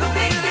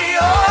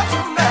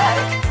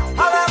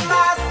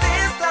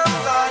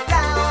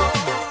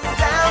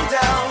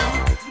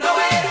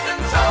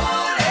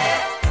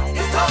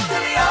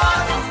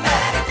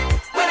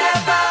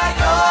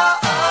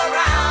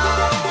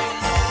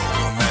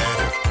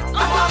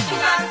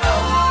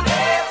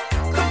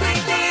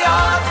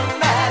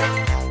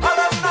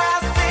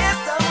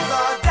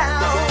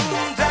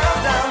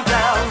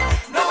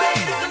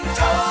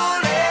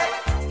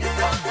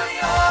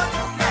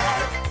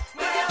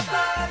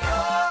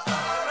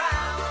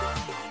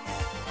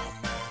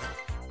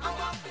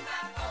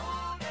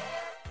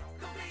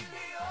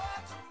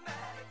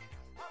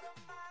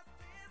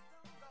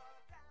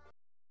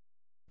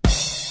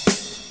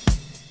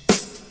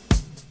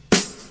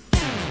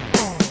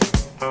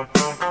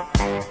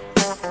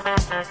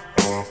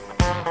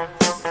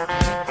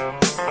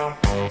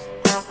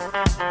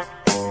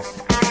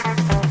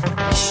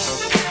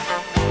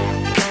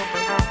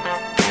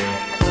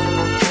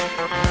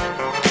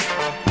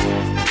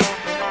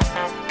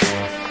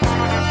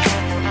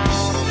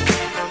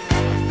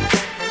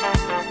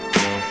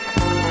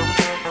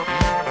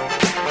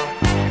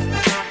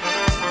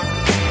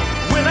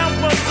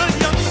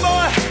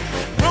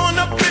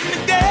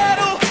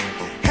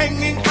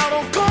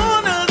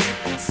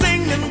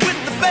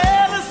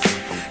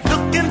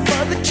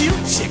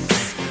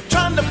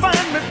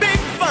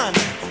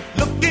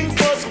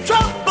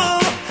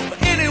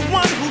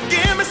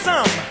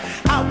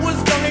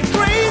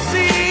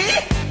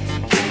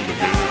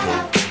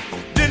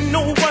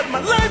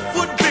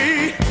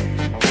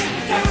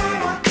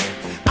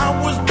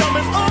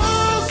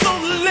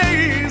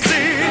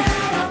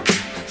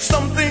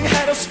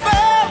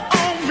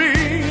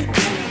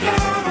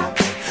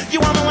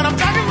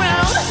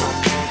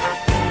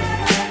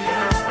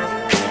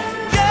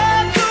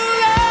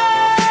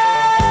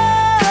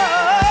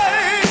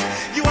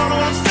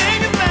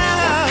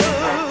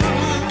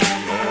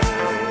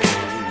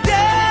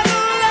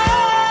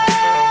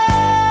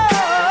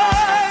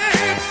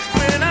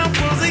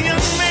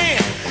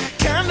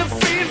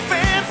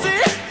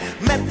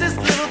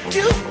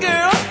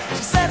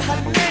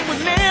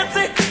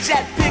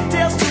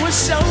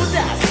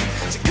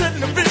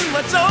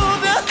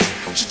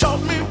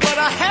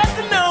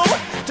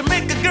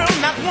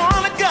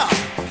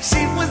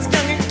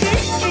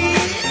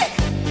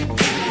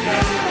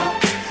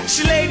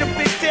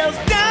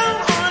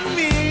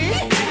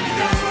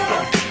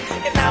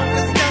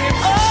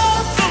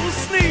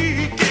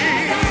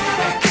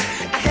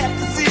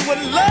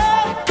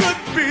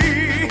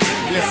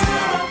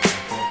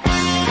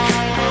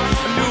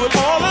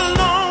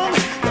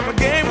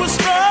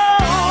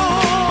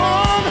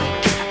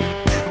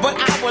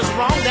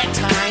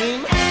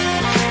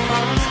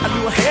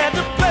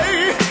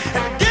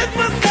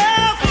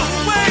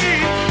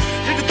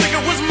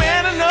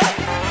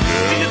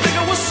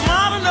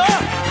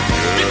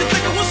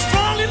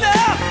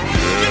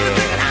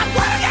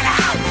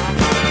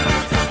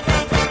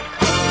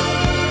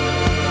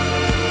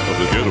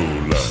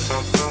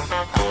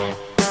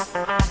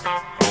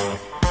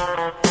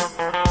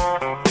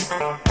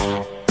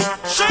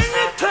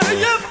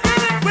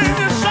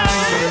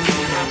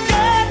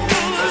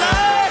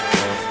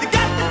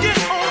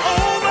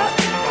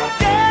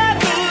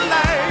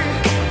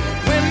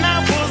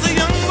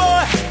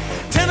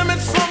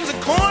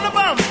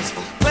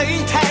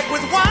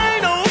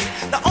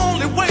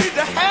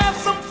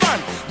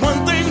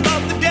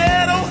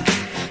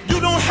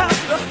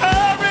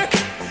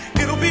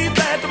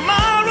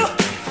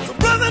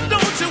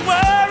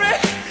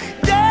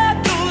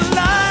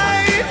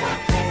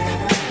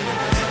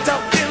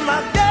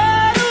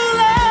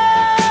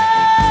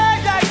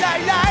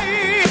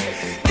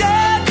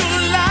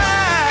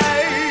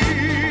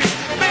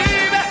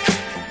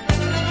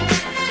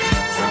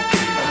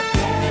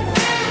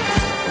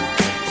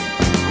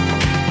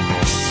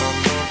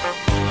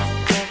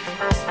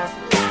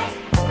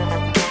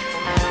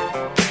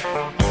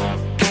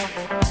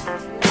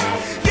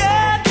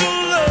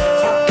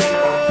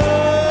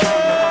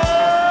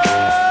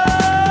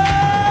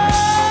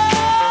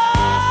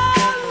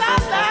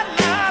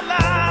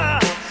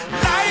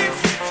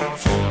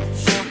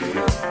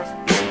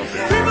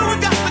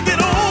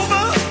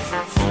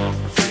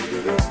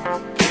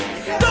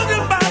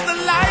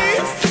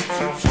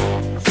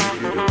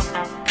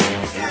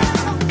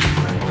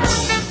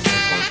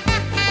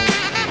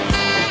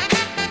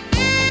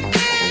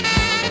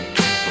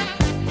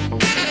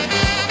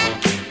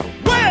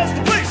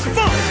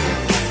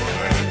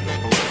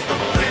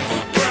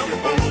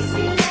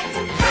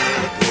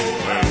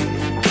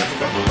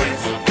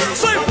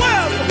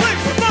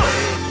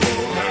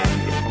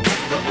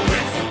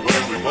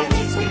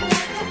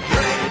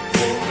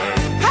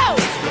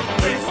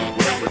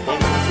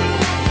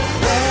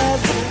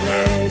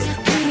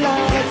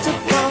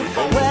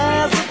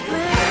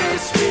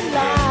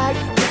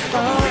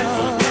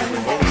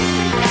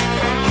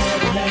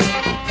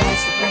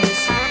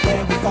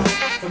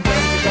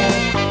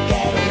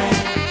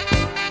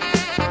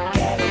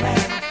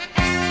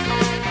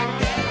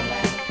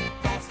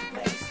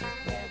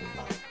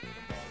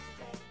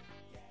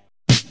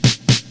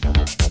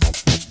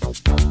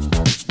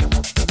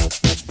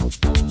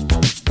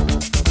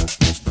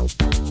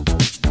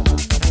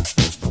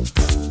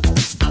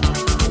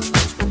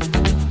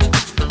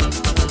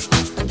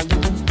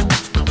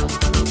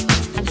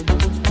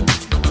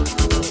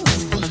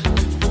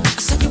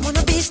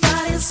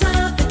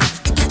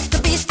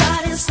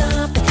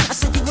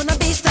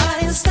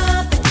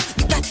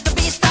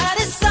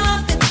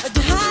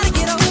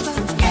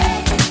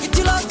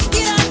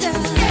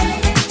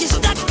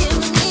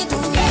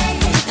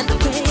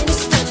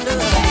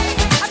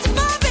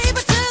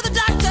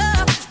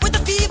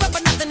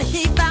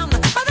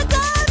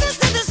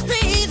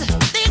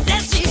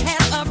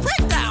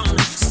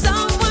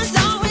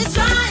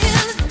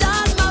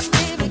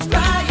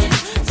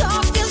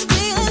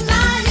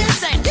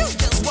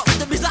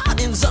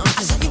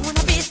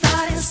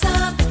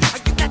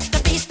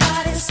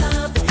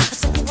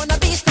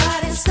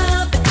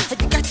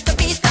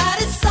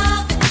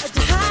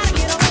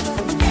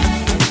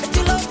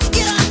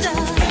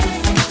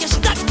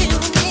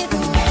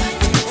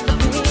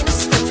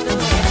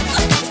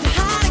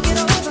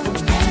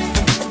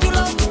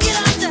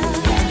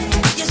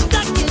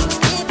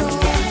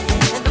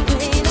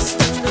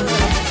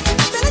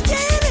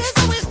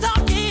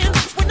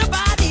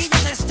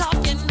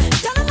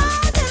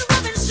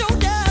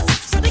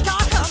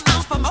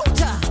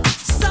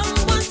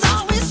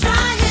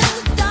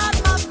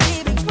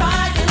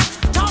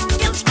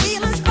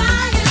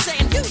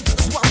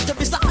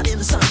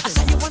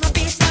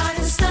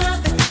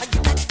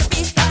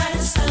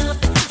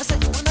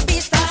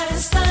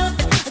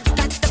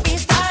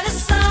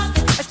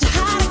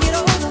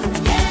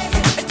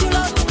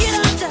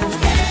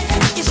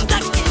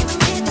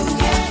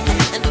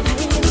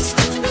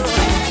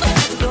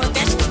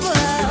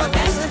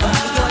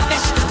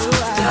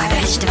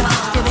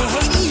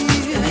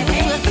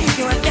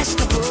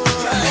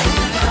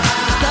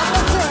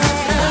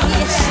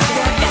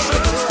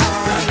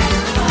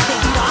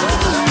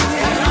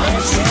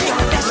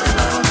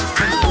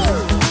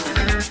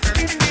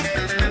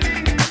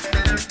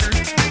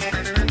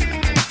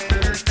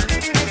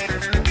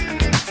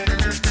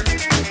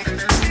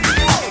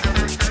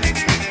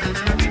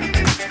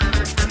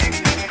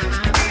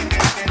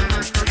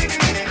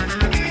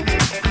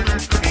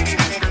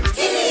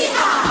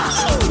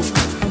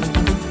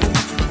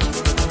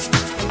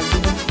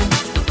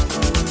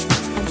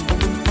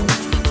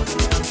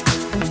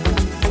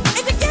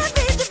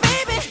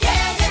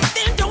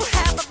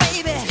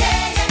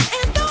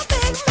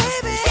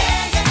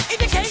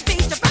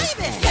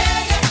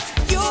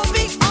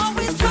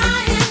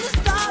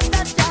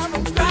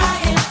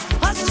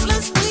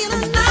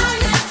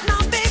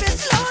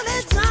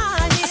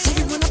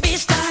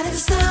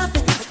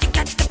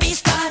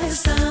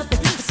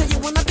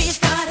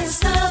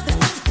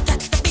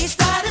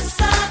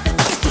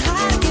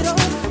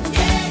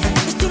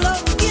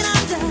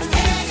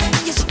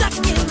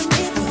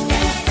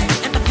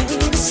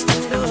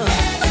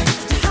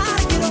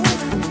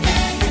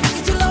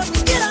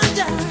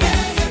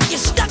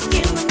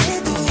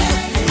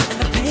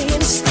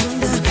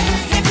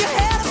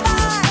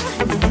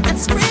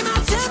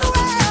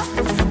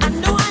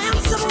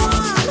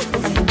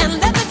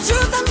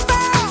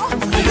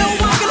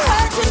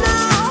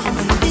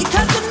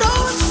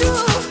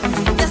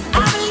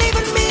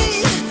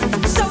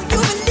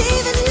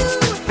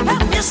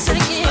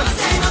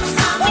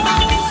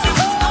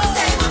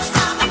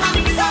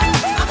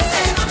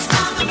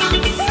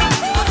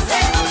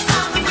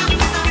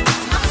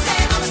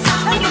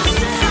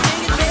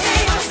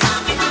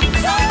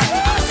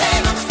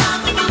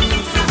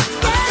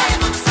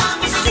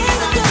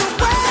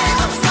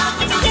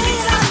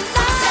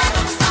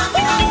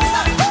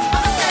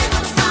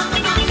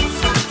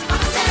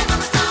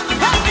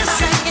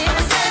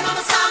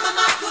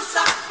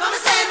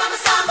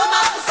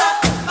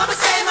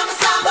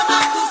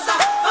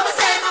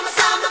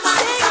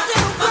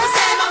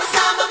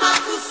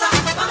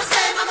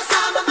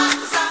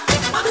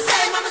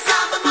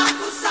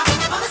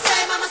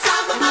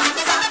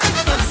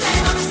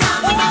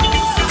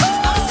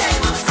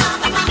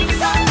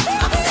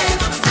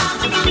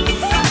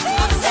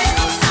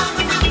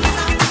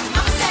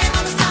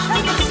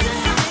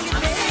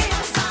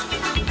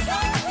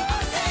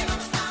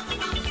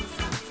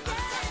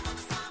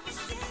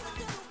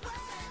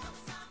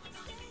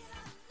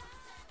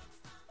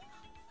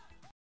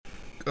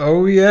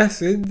 Oh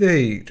yes,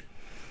 indeed.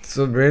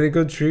 Some really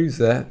good tunes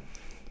there.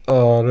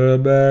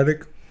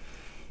 Automatic.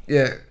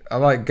 Yeah, I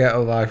like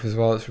Ghetto Life as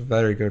well. It's a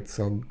very good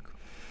song.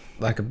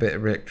 Like a bit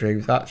of Rick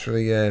James.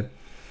 Actually,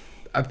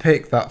 I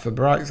picked that for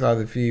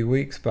Brightside a few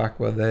weeks back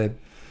when they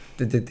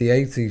did the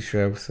 80s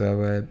show.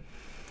 So,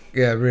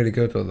 yeah, really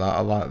good on that.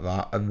 I like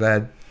that. And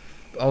then,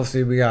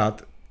 obviously, we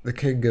had the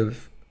king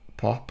of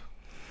pop.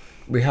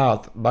 We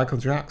had Michael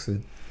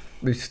Jackson.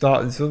 We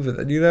started something.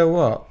 And you know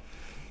what?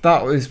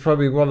 That was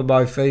probably one of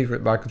my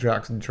favourite Michael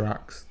Jackson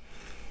tracks.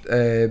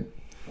 I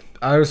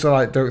also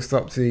like Don't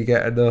Stop Till You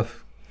Get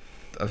Enough.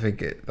 I think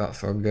that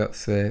song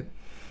that's one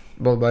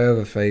of my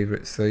other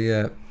favourites. So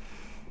yeah,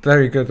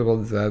 very good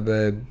ones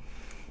there.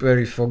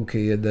 Very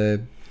funky,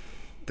 and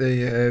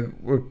they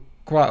were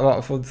quite a lot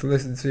of fun to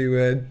listen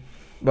to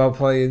while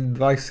playing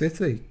Vice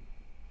City.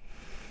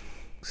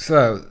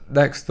 So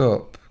next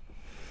up,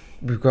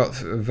 we've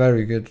got a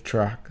very good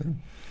track,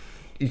 and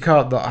you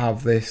can't not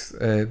have this.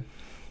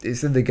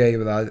 It's in the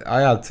game, and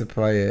I had to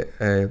play it,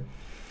 and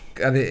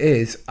it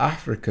is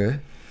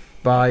Africa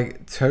by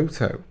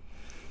Toto.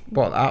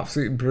 What an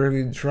absolute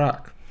brilliant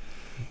track.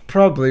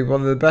 Probably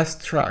one of the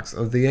best tracks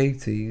of the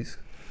 80s.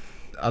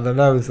 And I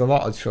know there's a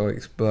lot of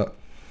choice, but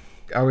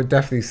I would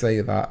definitely say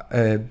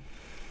that.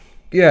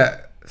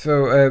 Yeah,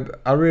 so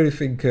I really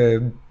think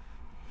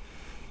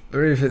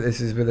this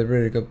has been a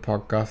really good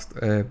podcast.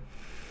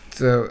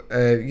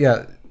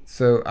 Yeah,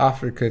 so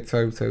Africa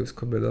Toto's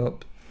coming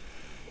up.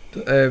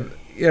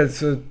 Yeah,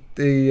 so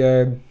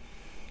and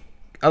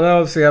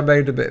obviously I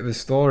made a bit of a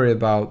story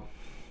about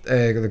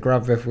the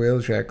Grand Theft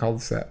wheelchair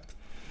concept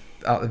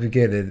at the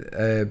beginning.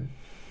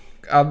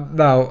 And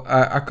now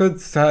I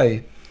could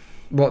say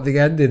what the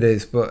ending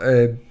is, but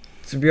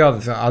to be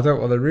honest, I don't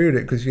want to ruin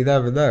it because you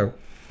never know.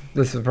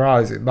 The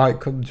surprise, it might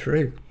come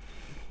true,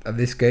 and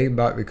this game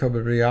might become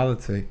a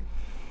reality.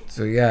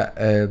 So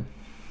yeah,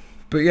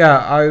 but yeah,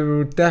 I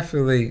would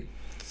definitely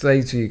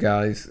say to you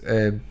guys,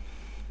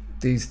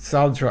 these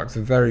soundtracks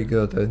are very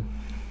good, and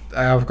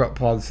I have got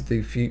plans to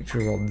do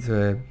future ones.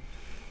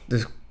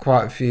 There's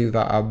quite a few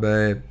that I'm,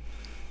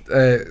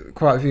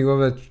 quite a few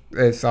other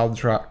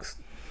soundtracks,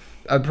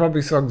 and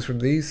probably songs from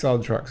these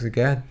soundtracks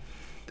again.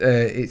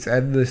 It's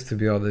endless, to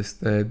be honest,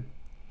 because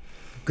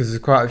there's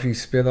quite a few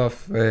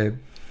spin-off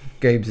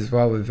games as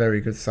well with very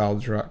good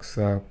soundtracks.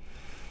 So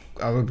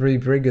I will be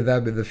bringing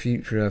them in the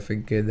future, I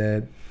think,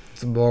 in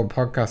some more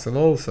podcasts. And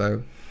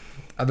also,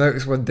 I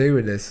noticed when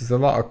doing this, there's a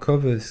lot of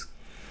covers,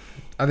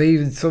 and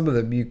even some of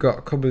them you've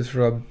got covers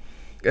from.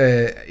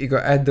 You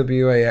got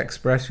NWA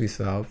Express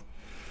Yourself,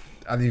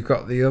 and you've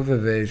got the other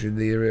version,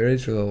 the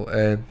original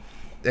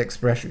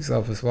Express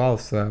Yourself as well.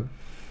 So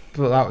I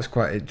thought that was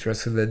quite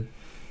interesting, and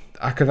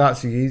I could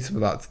actually use some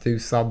of that to do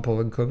sample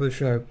and cover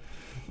show,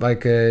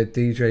 like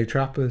DJ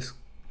Trappers.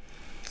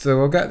 So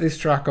we'll get this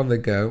track on the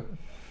go,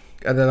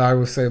 and then I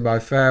will say my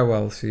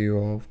farewell to you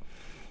all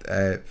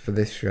for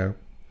this show.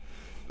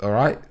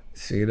 Alright,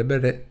 see you in a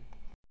minute.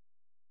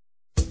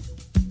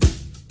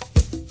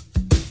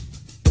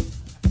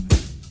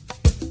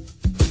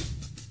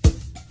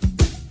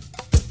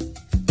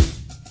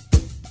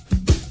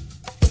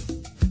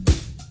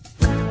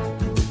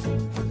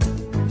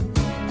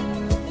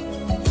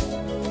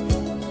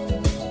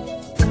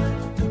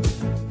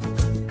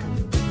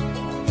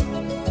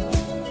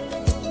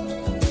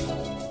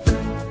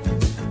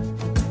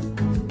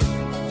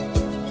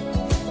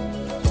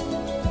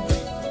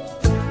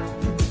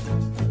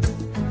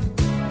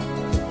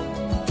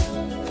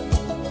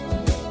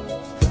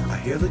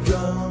 Hear the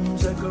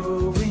drums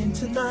echoing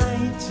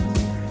tonight,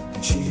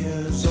 and she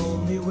hears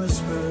only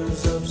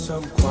whispers of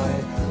some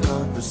quiet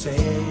conversation.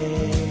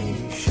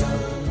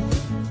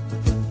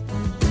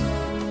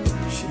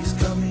 She's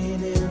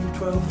coming in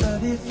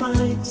 12:30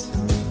 flight.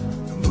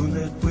 The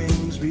moonlit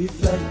wings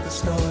reflect the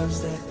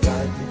stars that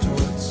guide me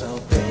towards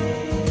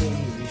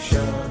salvation.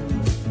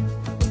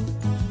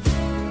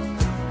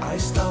 I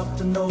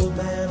stopped an old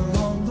man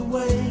along the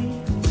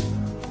way,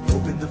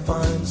 hoping to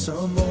find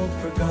some old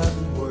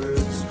forgotten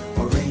words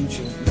or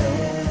ancient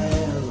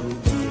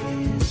melodies.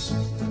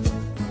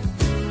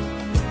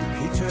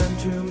 He turned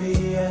to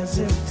me as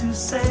if to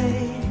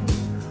say,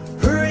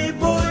 hurry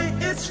boy,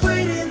 it's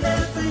waiting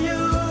there for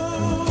you.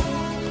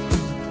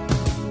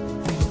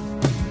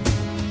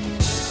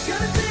 It's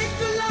gonna take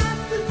a lot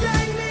to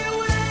drag me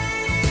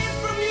away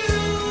from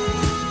you.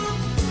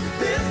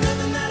 There's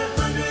nothing that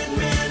 100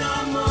 men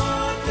or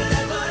more could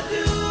ever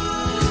do.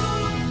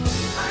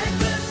 I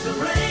bless the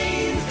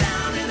rains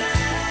down in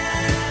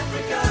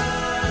Africa.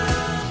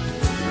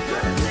 We're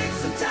gonna take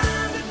some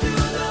time to do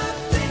the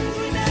things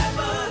we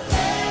never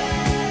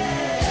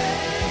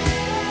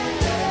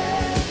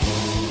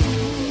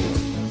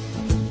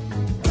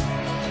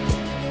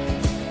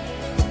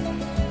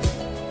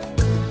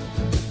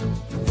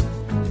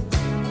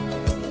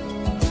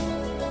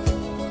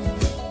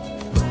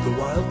The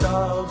wild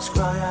dogs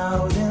cry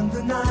out in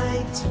the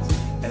night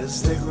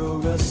as they grow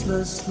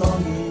restless,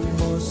 longing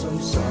for some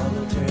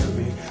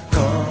solitary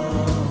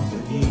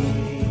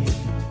company.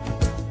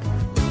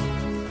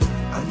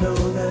 I know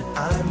that that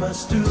I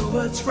must do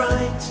what's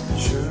right.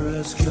 Sure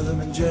as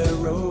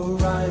Kilimanjaro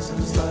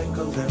rises like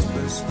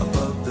Olympus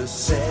above the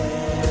Serengeti.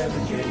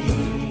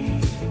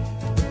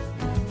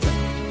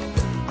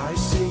 I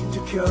seek to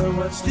cure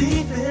what's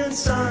deep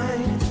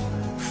inside,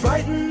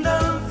 frightened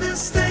of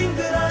this thing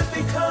that I've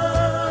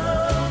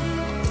become.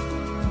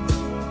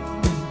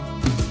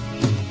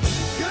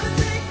 Gonna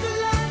take a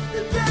lot to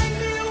drag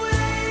me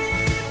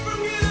away from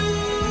you.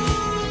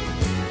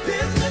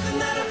 There's nothing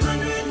that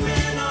 100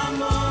 men or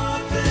more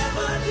could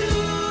ever do.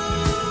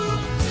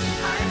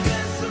 I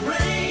guess the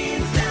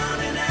rain's down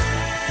in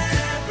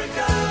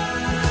Africa.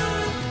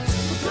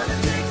 We're gonna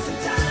take some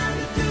time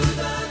to do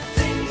the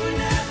things we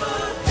never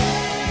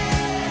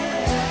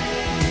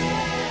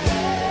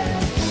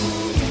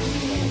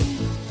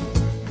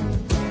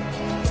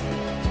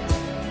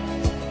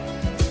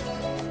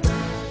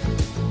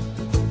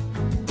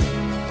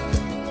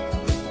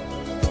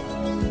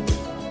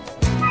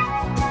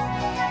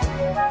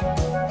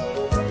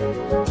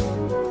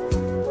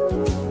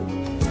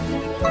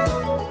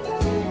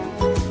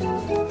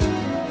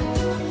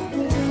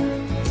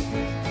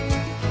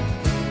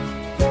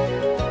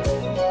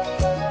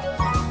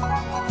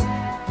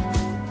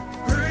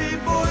Hurry,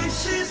 boy,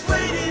 she's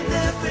waiting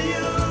there for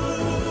you.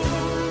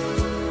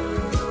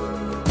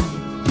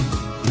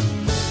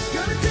 It's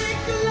gonna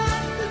take a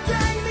lot to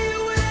drag me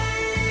away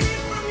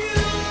from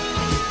you.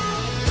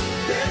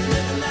 There's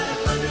nothing that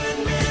 100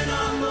 men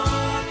or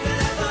more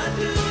could ever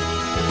do.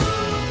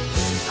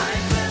 I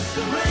guess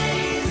the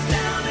rain's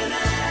down in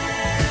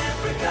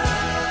Africa.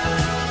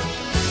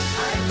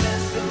 I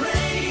guess the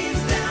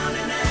rain's down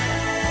in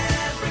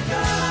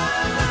Africa.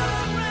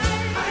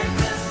 I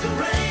guess the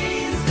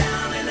rain's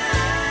down in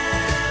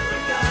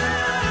Africa.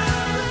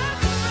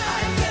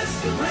 I guess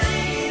the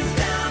rain's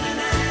down in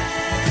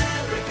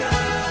Africa.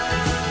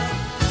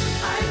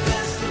 I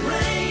guess the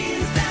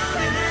rain's down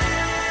in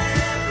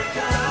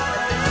Africa.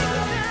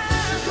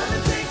 It's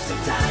gonna take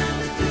some time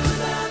to do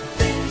the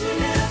things you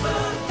never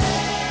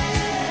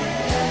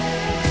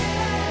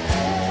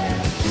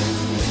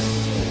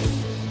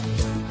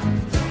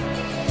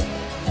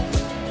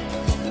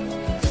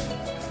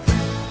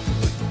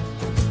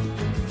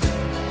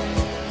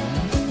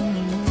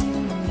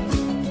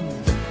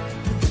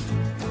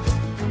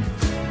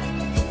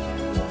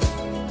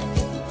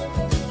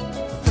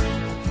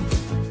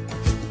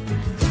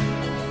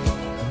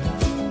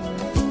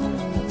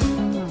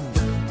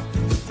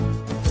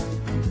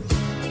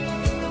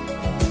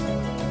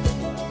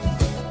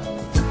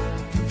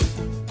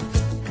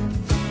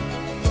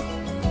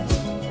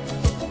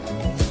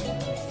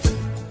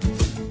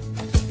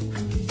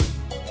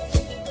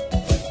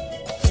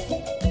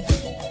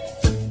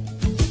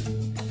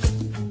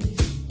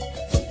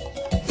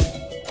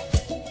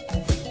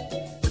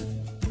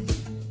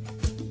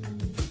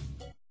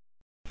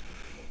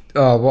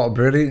Oh, what a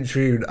brilliant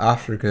tune,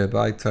 Africa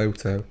by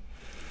Toto.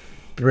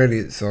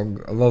 Brilliant song.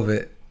 I love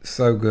it.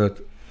 So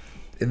good.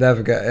 You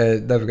never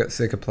get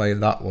sick of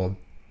playing that one.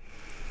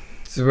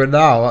 So we're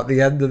now at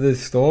the end of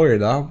this story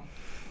now.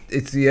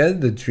 It's the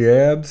end of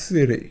Jam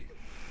City.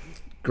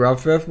 Grand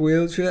Theft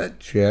Wheelchair,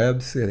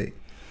 Jam City.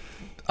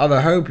 And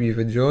I hope you've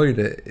enjoyed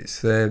it.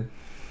 It's been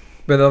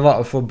a lot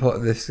of fun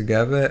putting this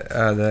together.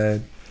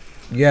 And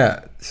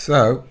yeah,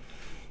 so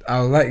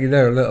I'll let you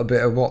know a little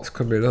bit of what's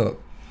coming up.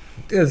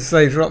 As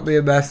I say, drop me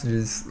a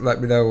message,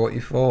 let me know what you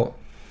thought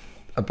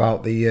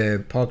about the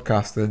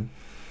podcast, and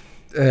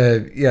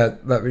yeah,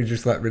 let me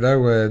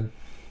know.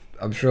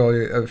 I'm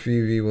sure a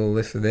few of you will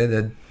listen in,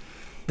 and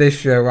this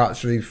show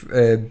actually,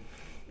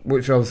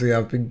 which obviously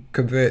I've been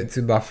converted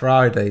to my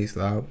Fridays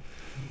now,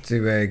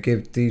 to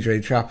give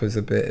DJ Trappers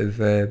a bit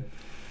of a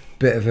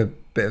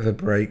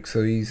break.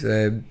 So he's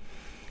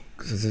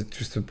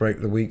just to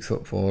break the weeks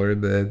up for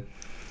him.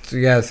 So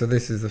yeah, so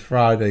this is the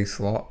Friday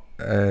slot.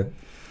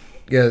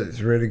 Yeah, it's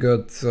really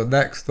good. So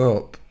next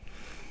up,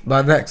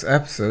 my next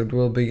episode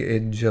will be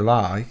in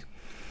July,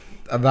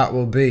 and that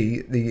will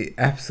be the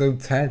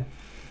episode 10.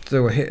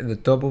 So we're hitting the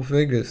double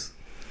figures.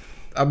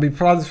 And my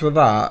plans for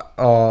that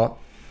are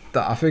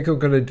that I think I'm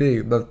going to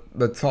do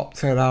the top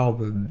 10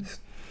 albums.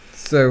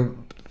 So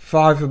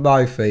 5 of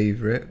my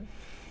favourite,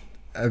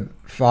 and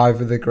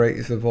 5 of the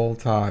greatest of all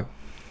time.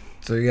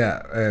 So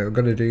yeah, I'm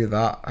going to do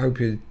that. I hope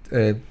you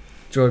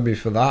join me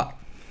for that.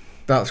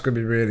 That's going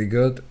to be really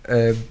good.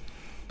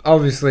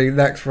 Obviously,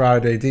 next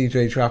Friday,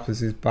 DJ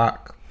Trappers is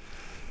back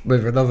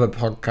with another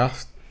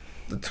podcast,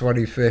 the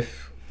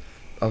 25th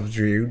of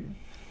June.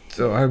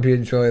 So I hope you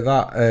enjoy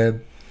that.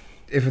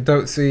 If I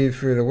don't see you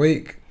through the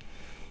week,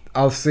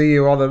 I'll see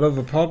you on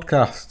another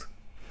podcast.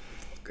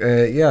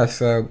 Yeah,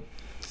 so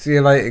see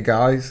you later,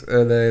 guys.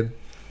 And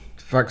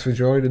thanks for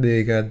joining me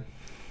again.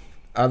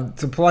 And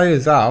to play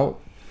us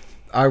out,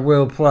 I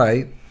will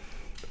play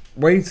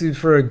Waiting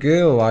for a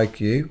Girl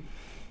Like You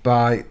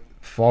by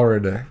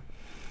Foreigner,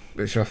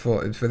 which I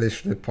thought would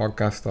finish the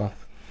podcast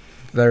off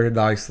very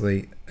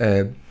nicely.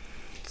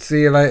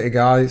 See you later,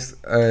 guys.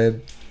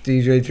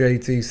 DJ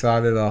JT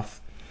signing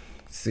off.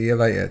 See you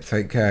later.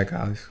 Take care,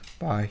 guys.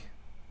 Bye.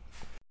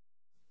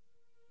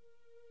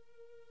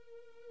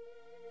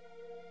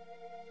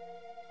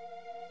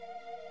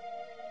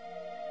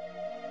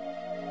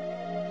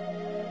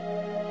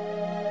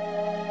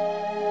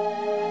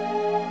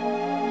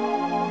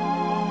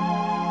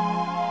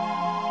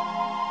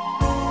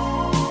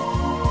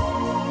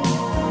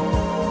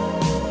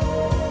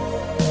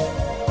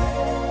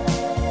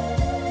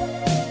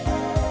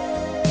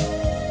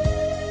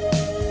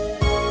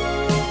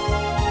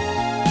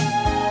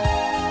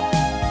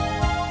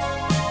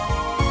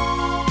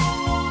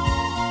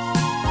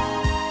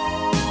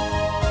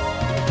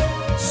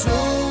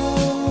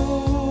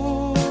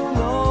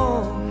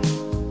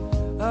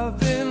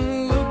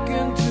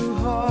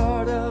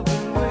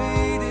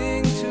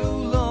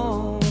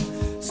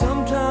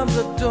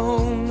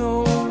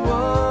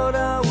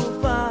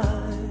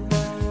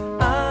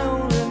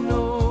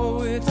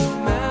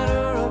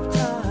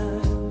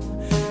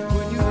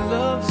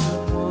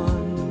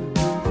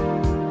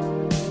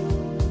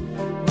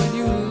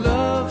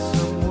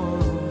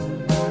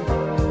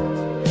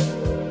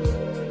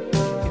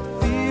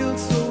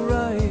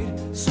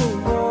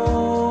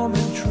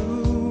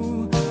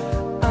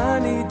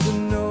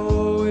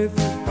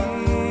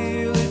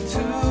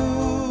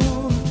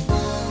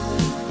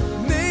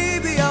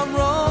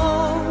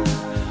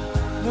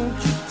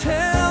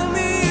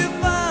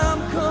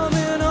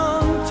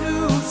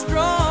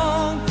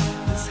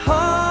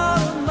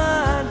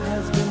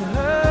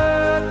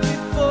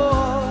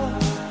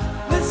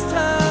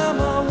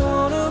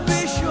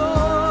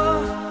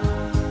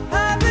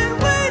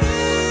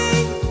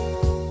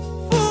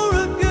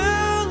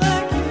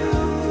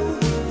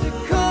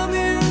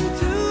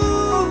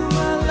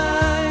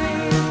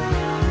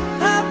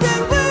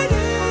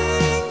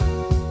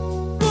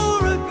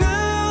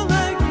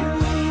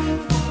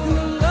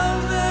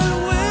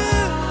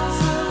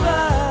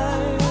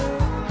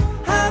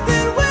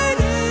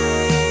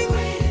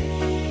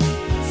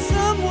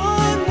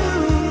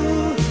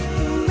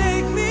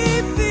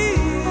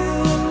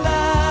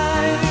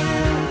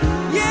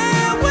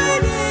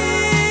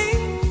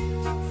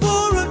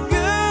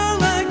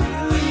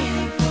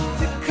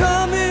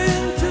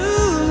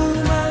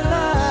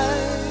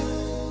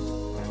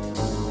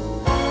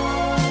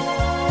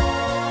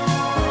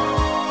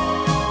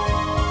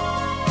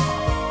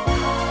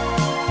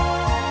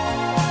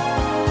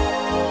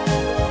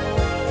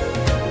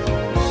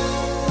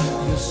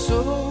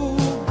 so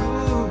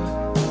good.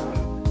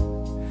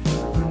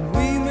 When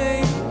we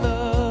make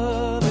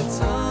love, it's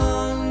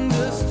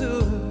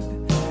understood.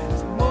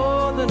 It's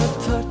more than a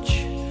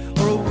touch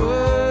or a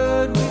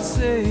word we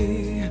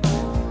say.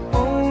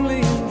 Only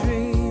in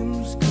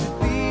dreams could it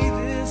be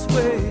this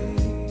way.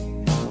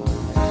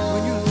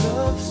 When you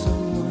love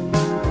someone,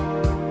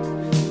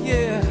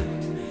 yeah,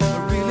 I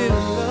really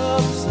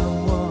love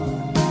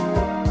someone.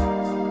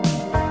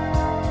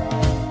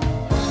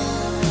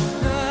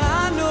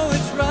 I know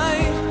it's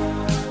right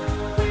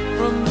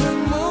from the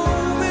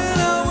moment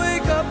I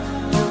wake up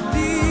till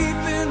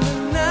deep in the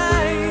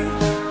night.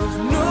 There's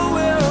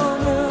nowhere on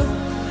earth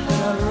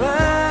that I'd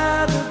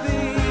rather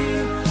be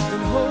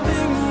than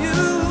holding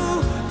you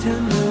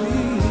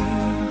tenderly.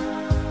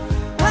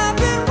 I've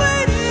been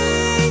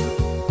waiting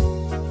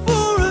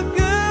for a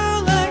girl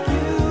like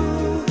you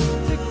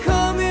to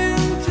come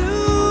into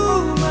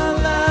my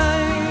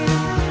life.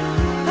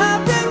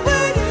 I've been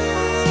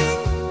waiting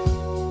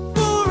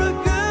for a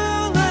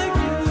girl like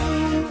you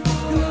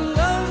and a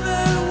love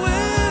that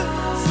will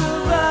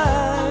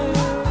survive.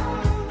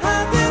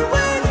 I've been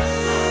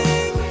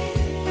waiting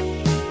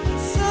for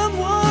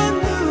someone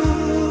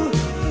new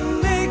to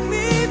make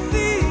me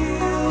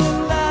feel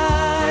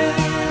alive.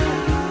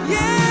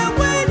 Yeah,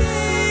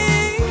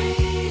 waiting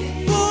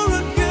for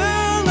a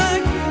girl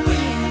like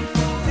you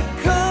to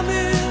come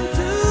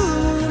into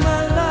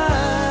my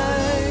life.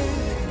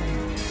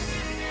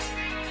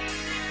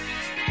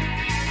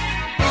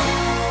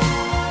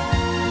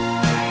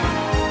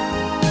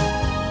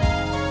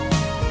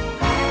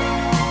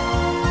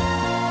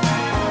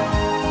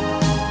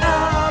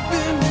 I've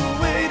been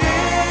waiting for you. I've been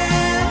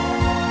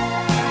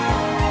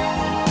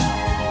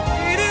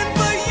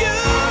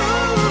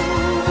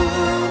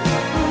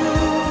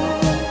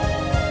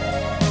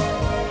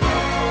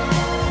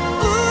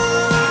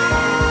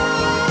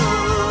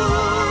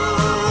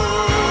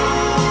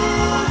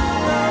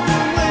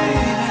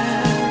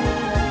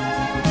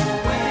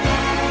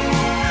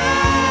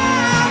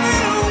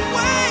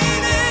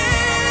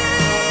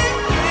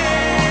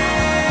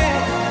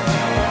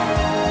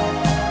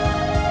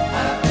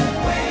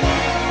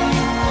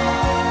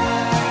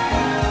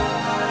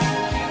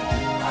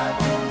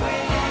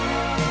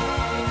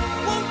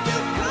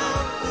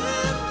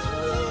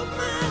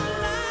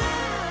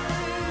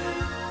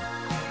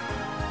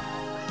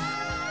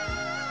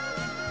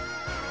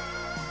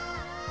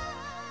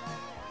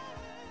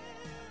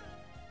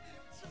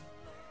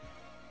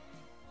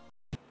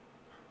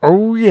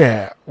Oh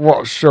yeah,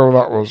 what a show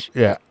that was.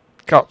 Yeah,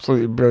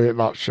 absolutely brilliant,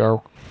 that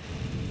show.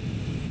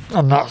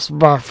 And that's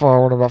by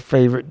far one of my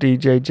favourite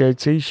DJ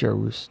JT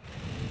shows.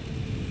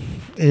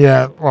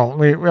 Yeah, well,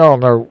 we all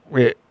know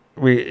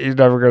he's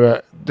never going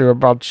to do a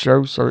bad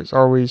show, so it's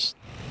always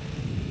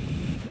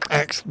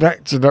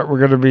expected that we're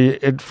going to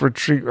be in for a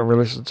treat when we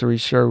listen to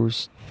his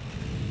shows.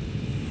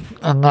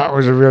 And that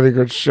was a really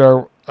good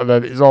show. And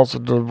then he's also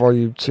done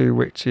Volume 2,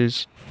 which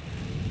is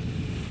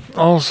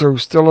also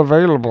still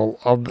available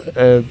on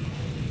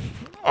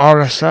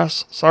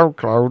RSS,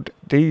 SoundCloud,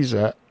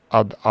 Deezer,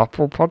 and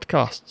Apple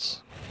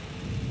Podcasts,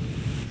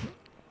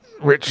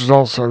 which was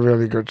also a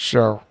really good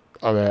show.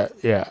 And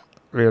yeah,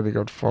 really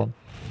good fun.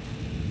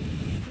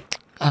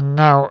 And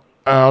now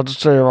I'll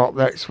just tell you about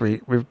next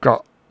week. We've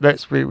got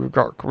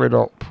coming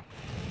up.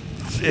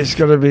 It's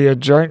going to be a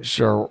joint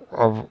show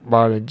of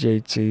mine and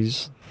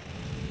JT's.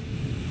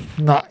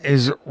 And that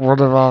is one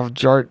of our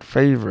joint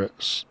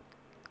favourites.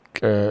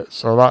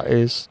 So that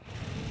is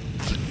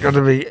going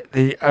to be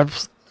the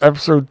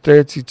episode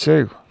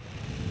 32,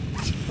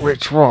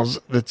 which was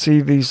the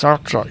TV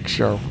soundtrack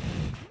show,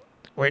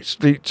 which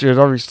featured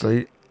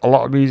obviously a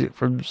lot of music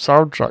from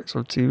soundtracks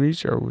of TV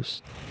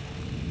shows.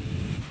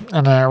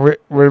 And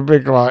we're a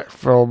big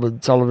film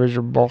and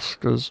television buffs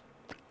because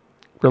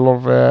we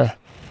love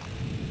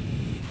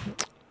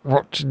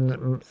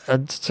watching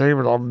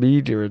entertainment on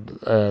media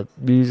and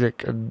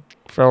music and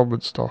film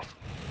and stuff.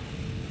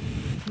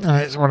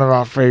 And it's one of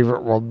our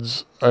favourite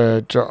ones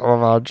of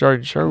our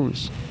joint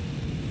shows.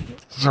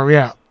 So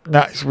yeah,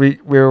 next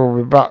week we'll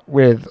be back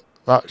with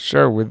that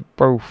show with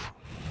both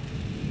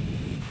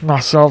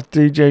myself,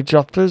 DJ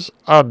Choppers,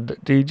 and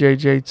DJ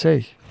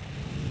JT.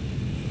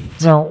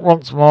 So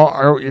once more,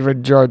 I hope you've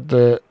enjoyed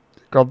the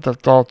God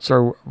Theft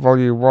Auto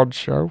Volume 1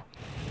 show.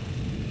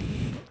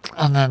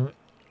 And then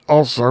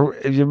also,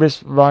 if you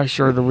missed my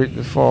show the week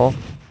before,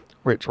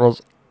 which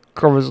was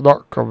Covers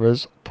Not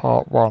Covers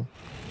Part 1,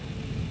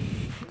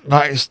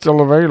 that is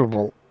still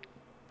available.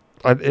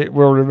 And it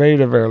will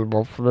remain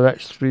available for the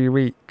next 3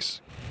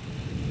 weeks.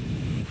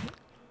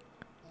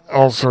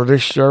 Also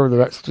this show, the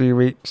next 3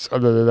 weeks,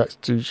 and then the next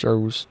 2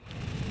 shows.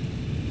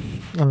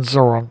 And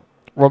so on.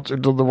 Once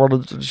we've done the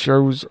 100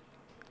 shows,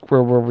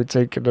 we'll be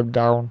taking them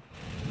down.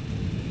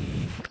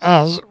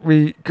 As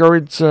we go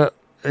into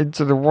the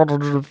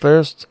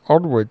 101st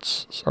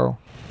onwards. So,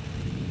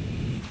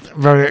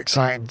 very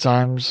exciting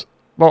times.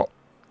 But,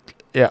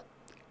 yeah.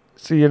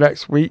 See you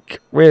next week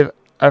with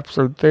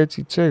episode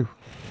 32.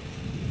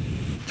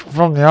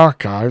 From the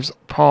Archives,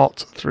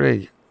 Part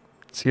 3.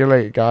 See you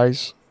later,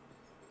 guys.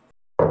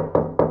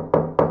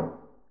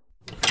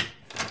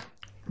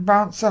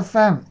 Bounce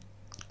FM,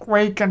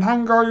 where you can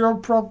hang all your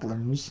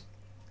problems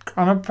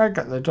on a peg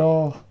at the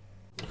door.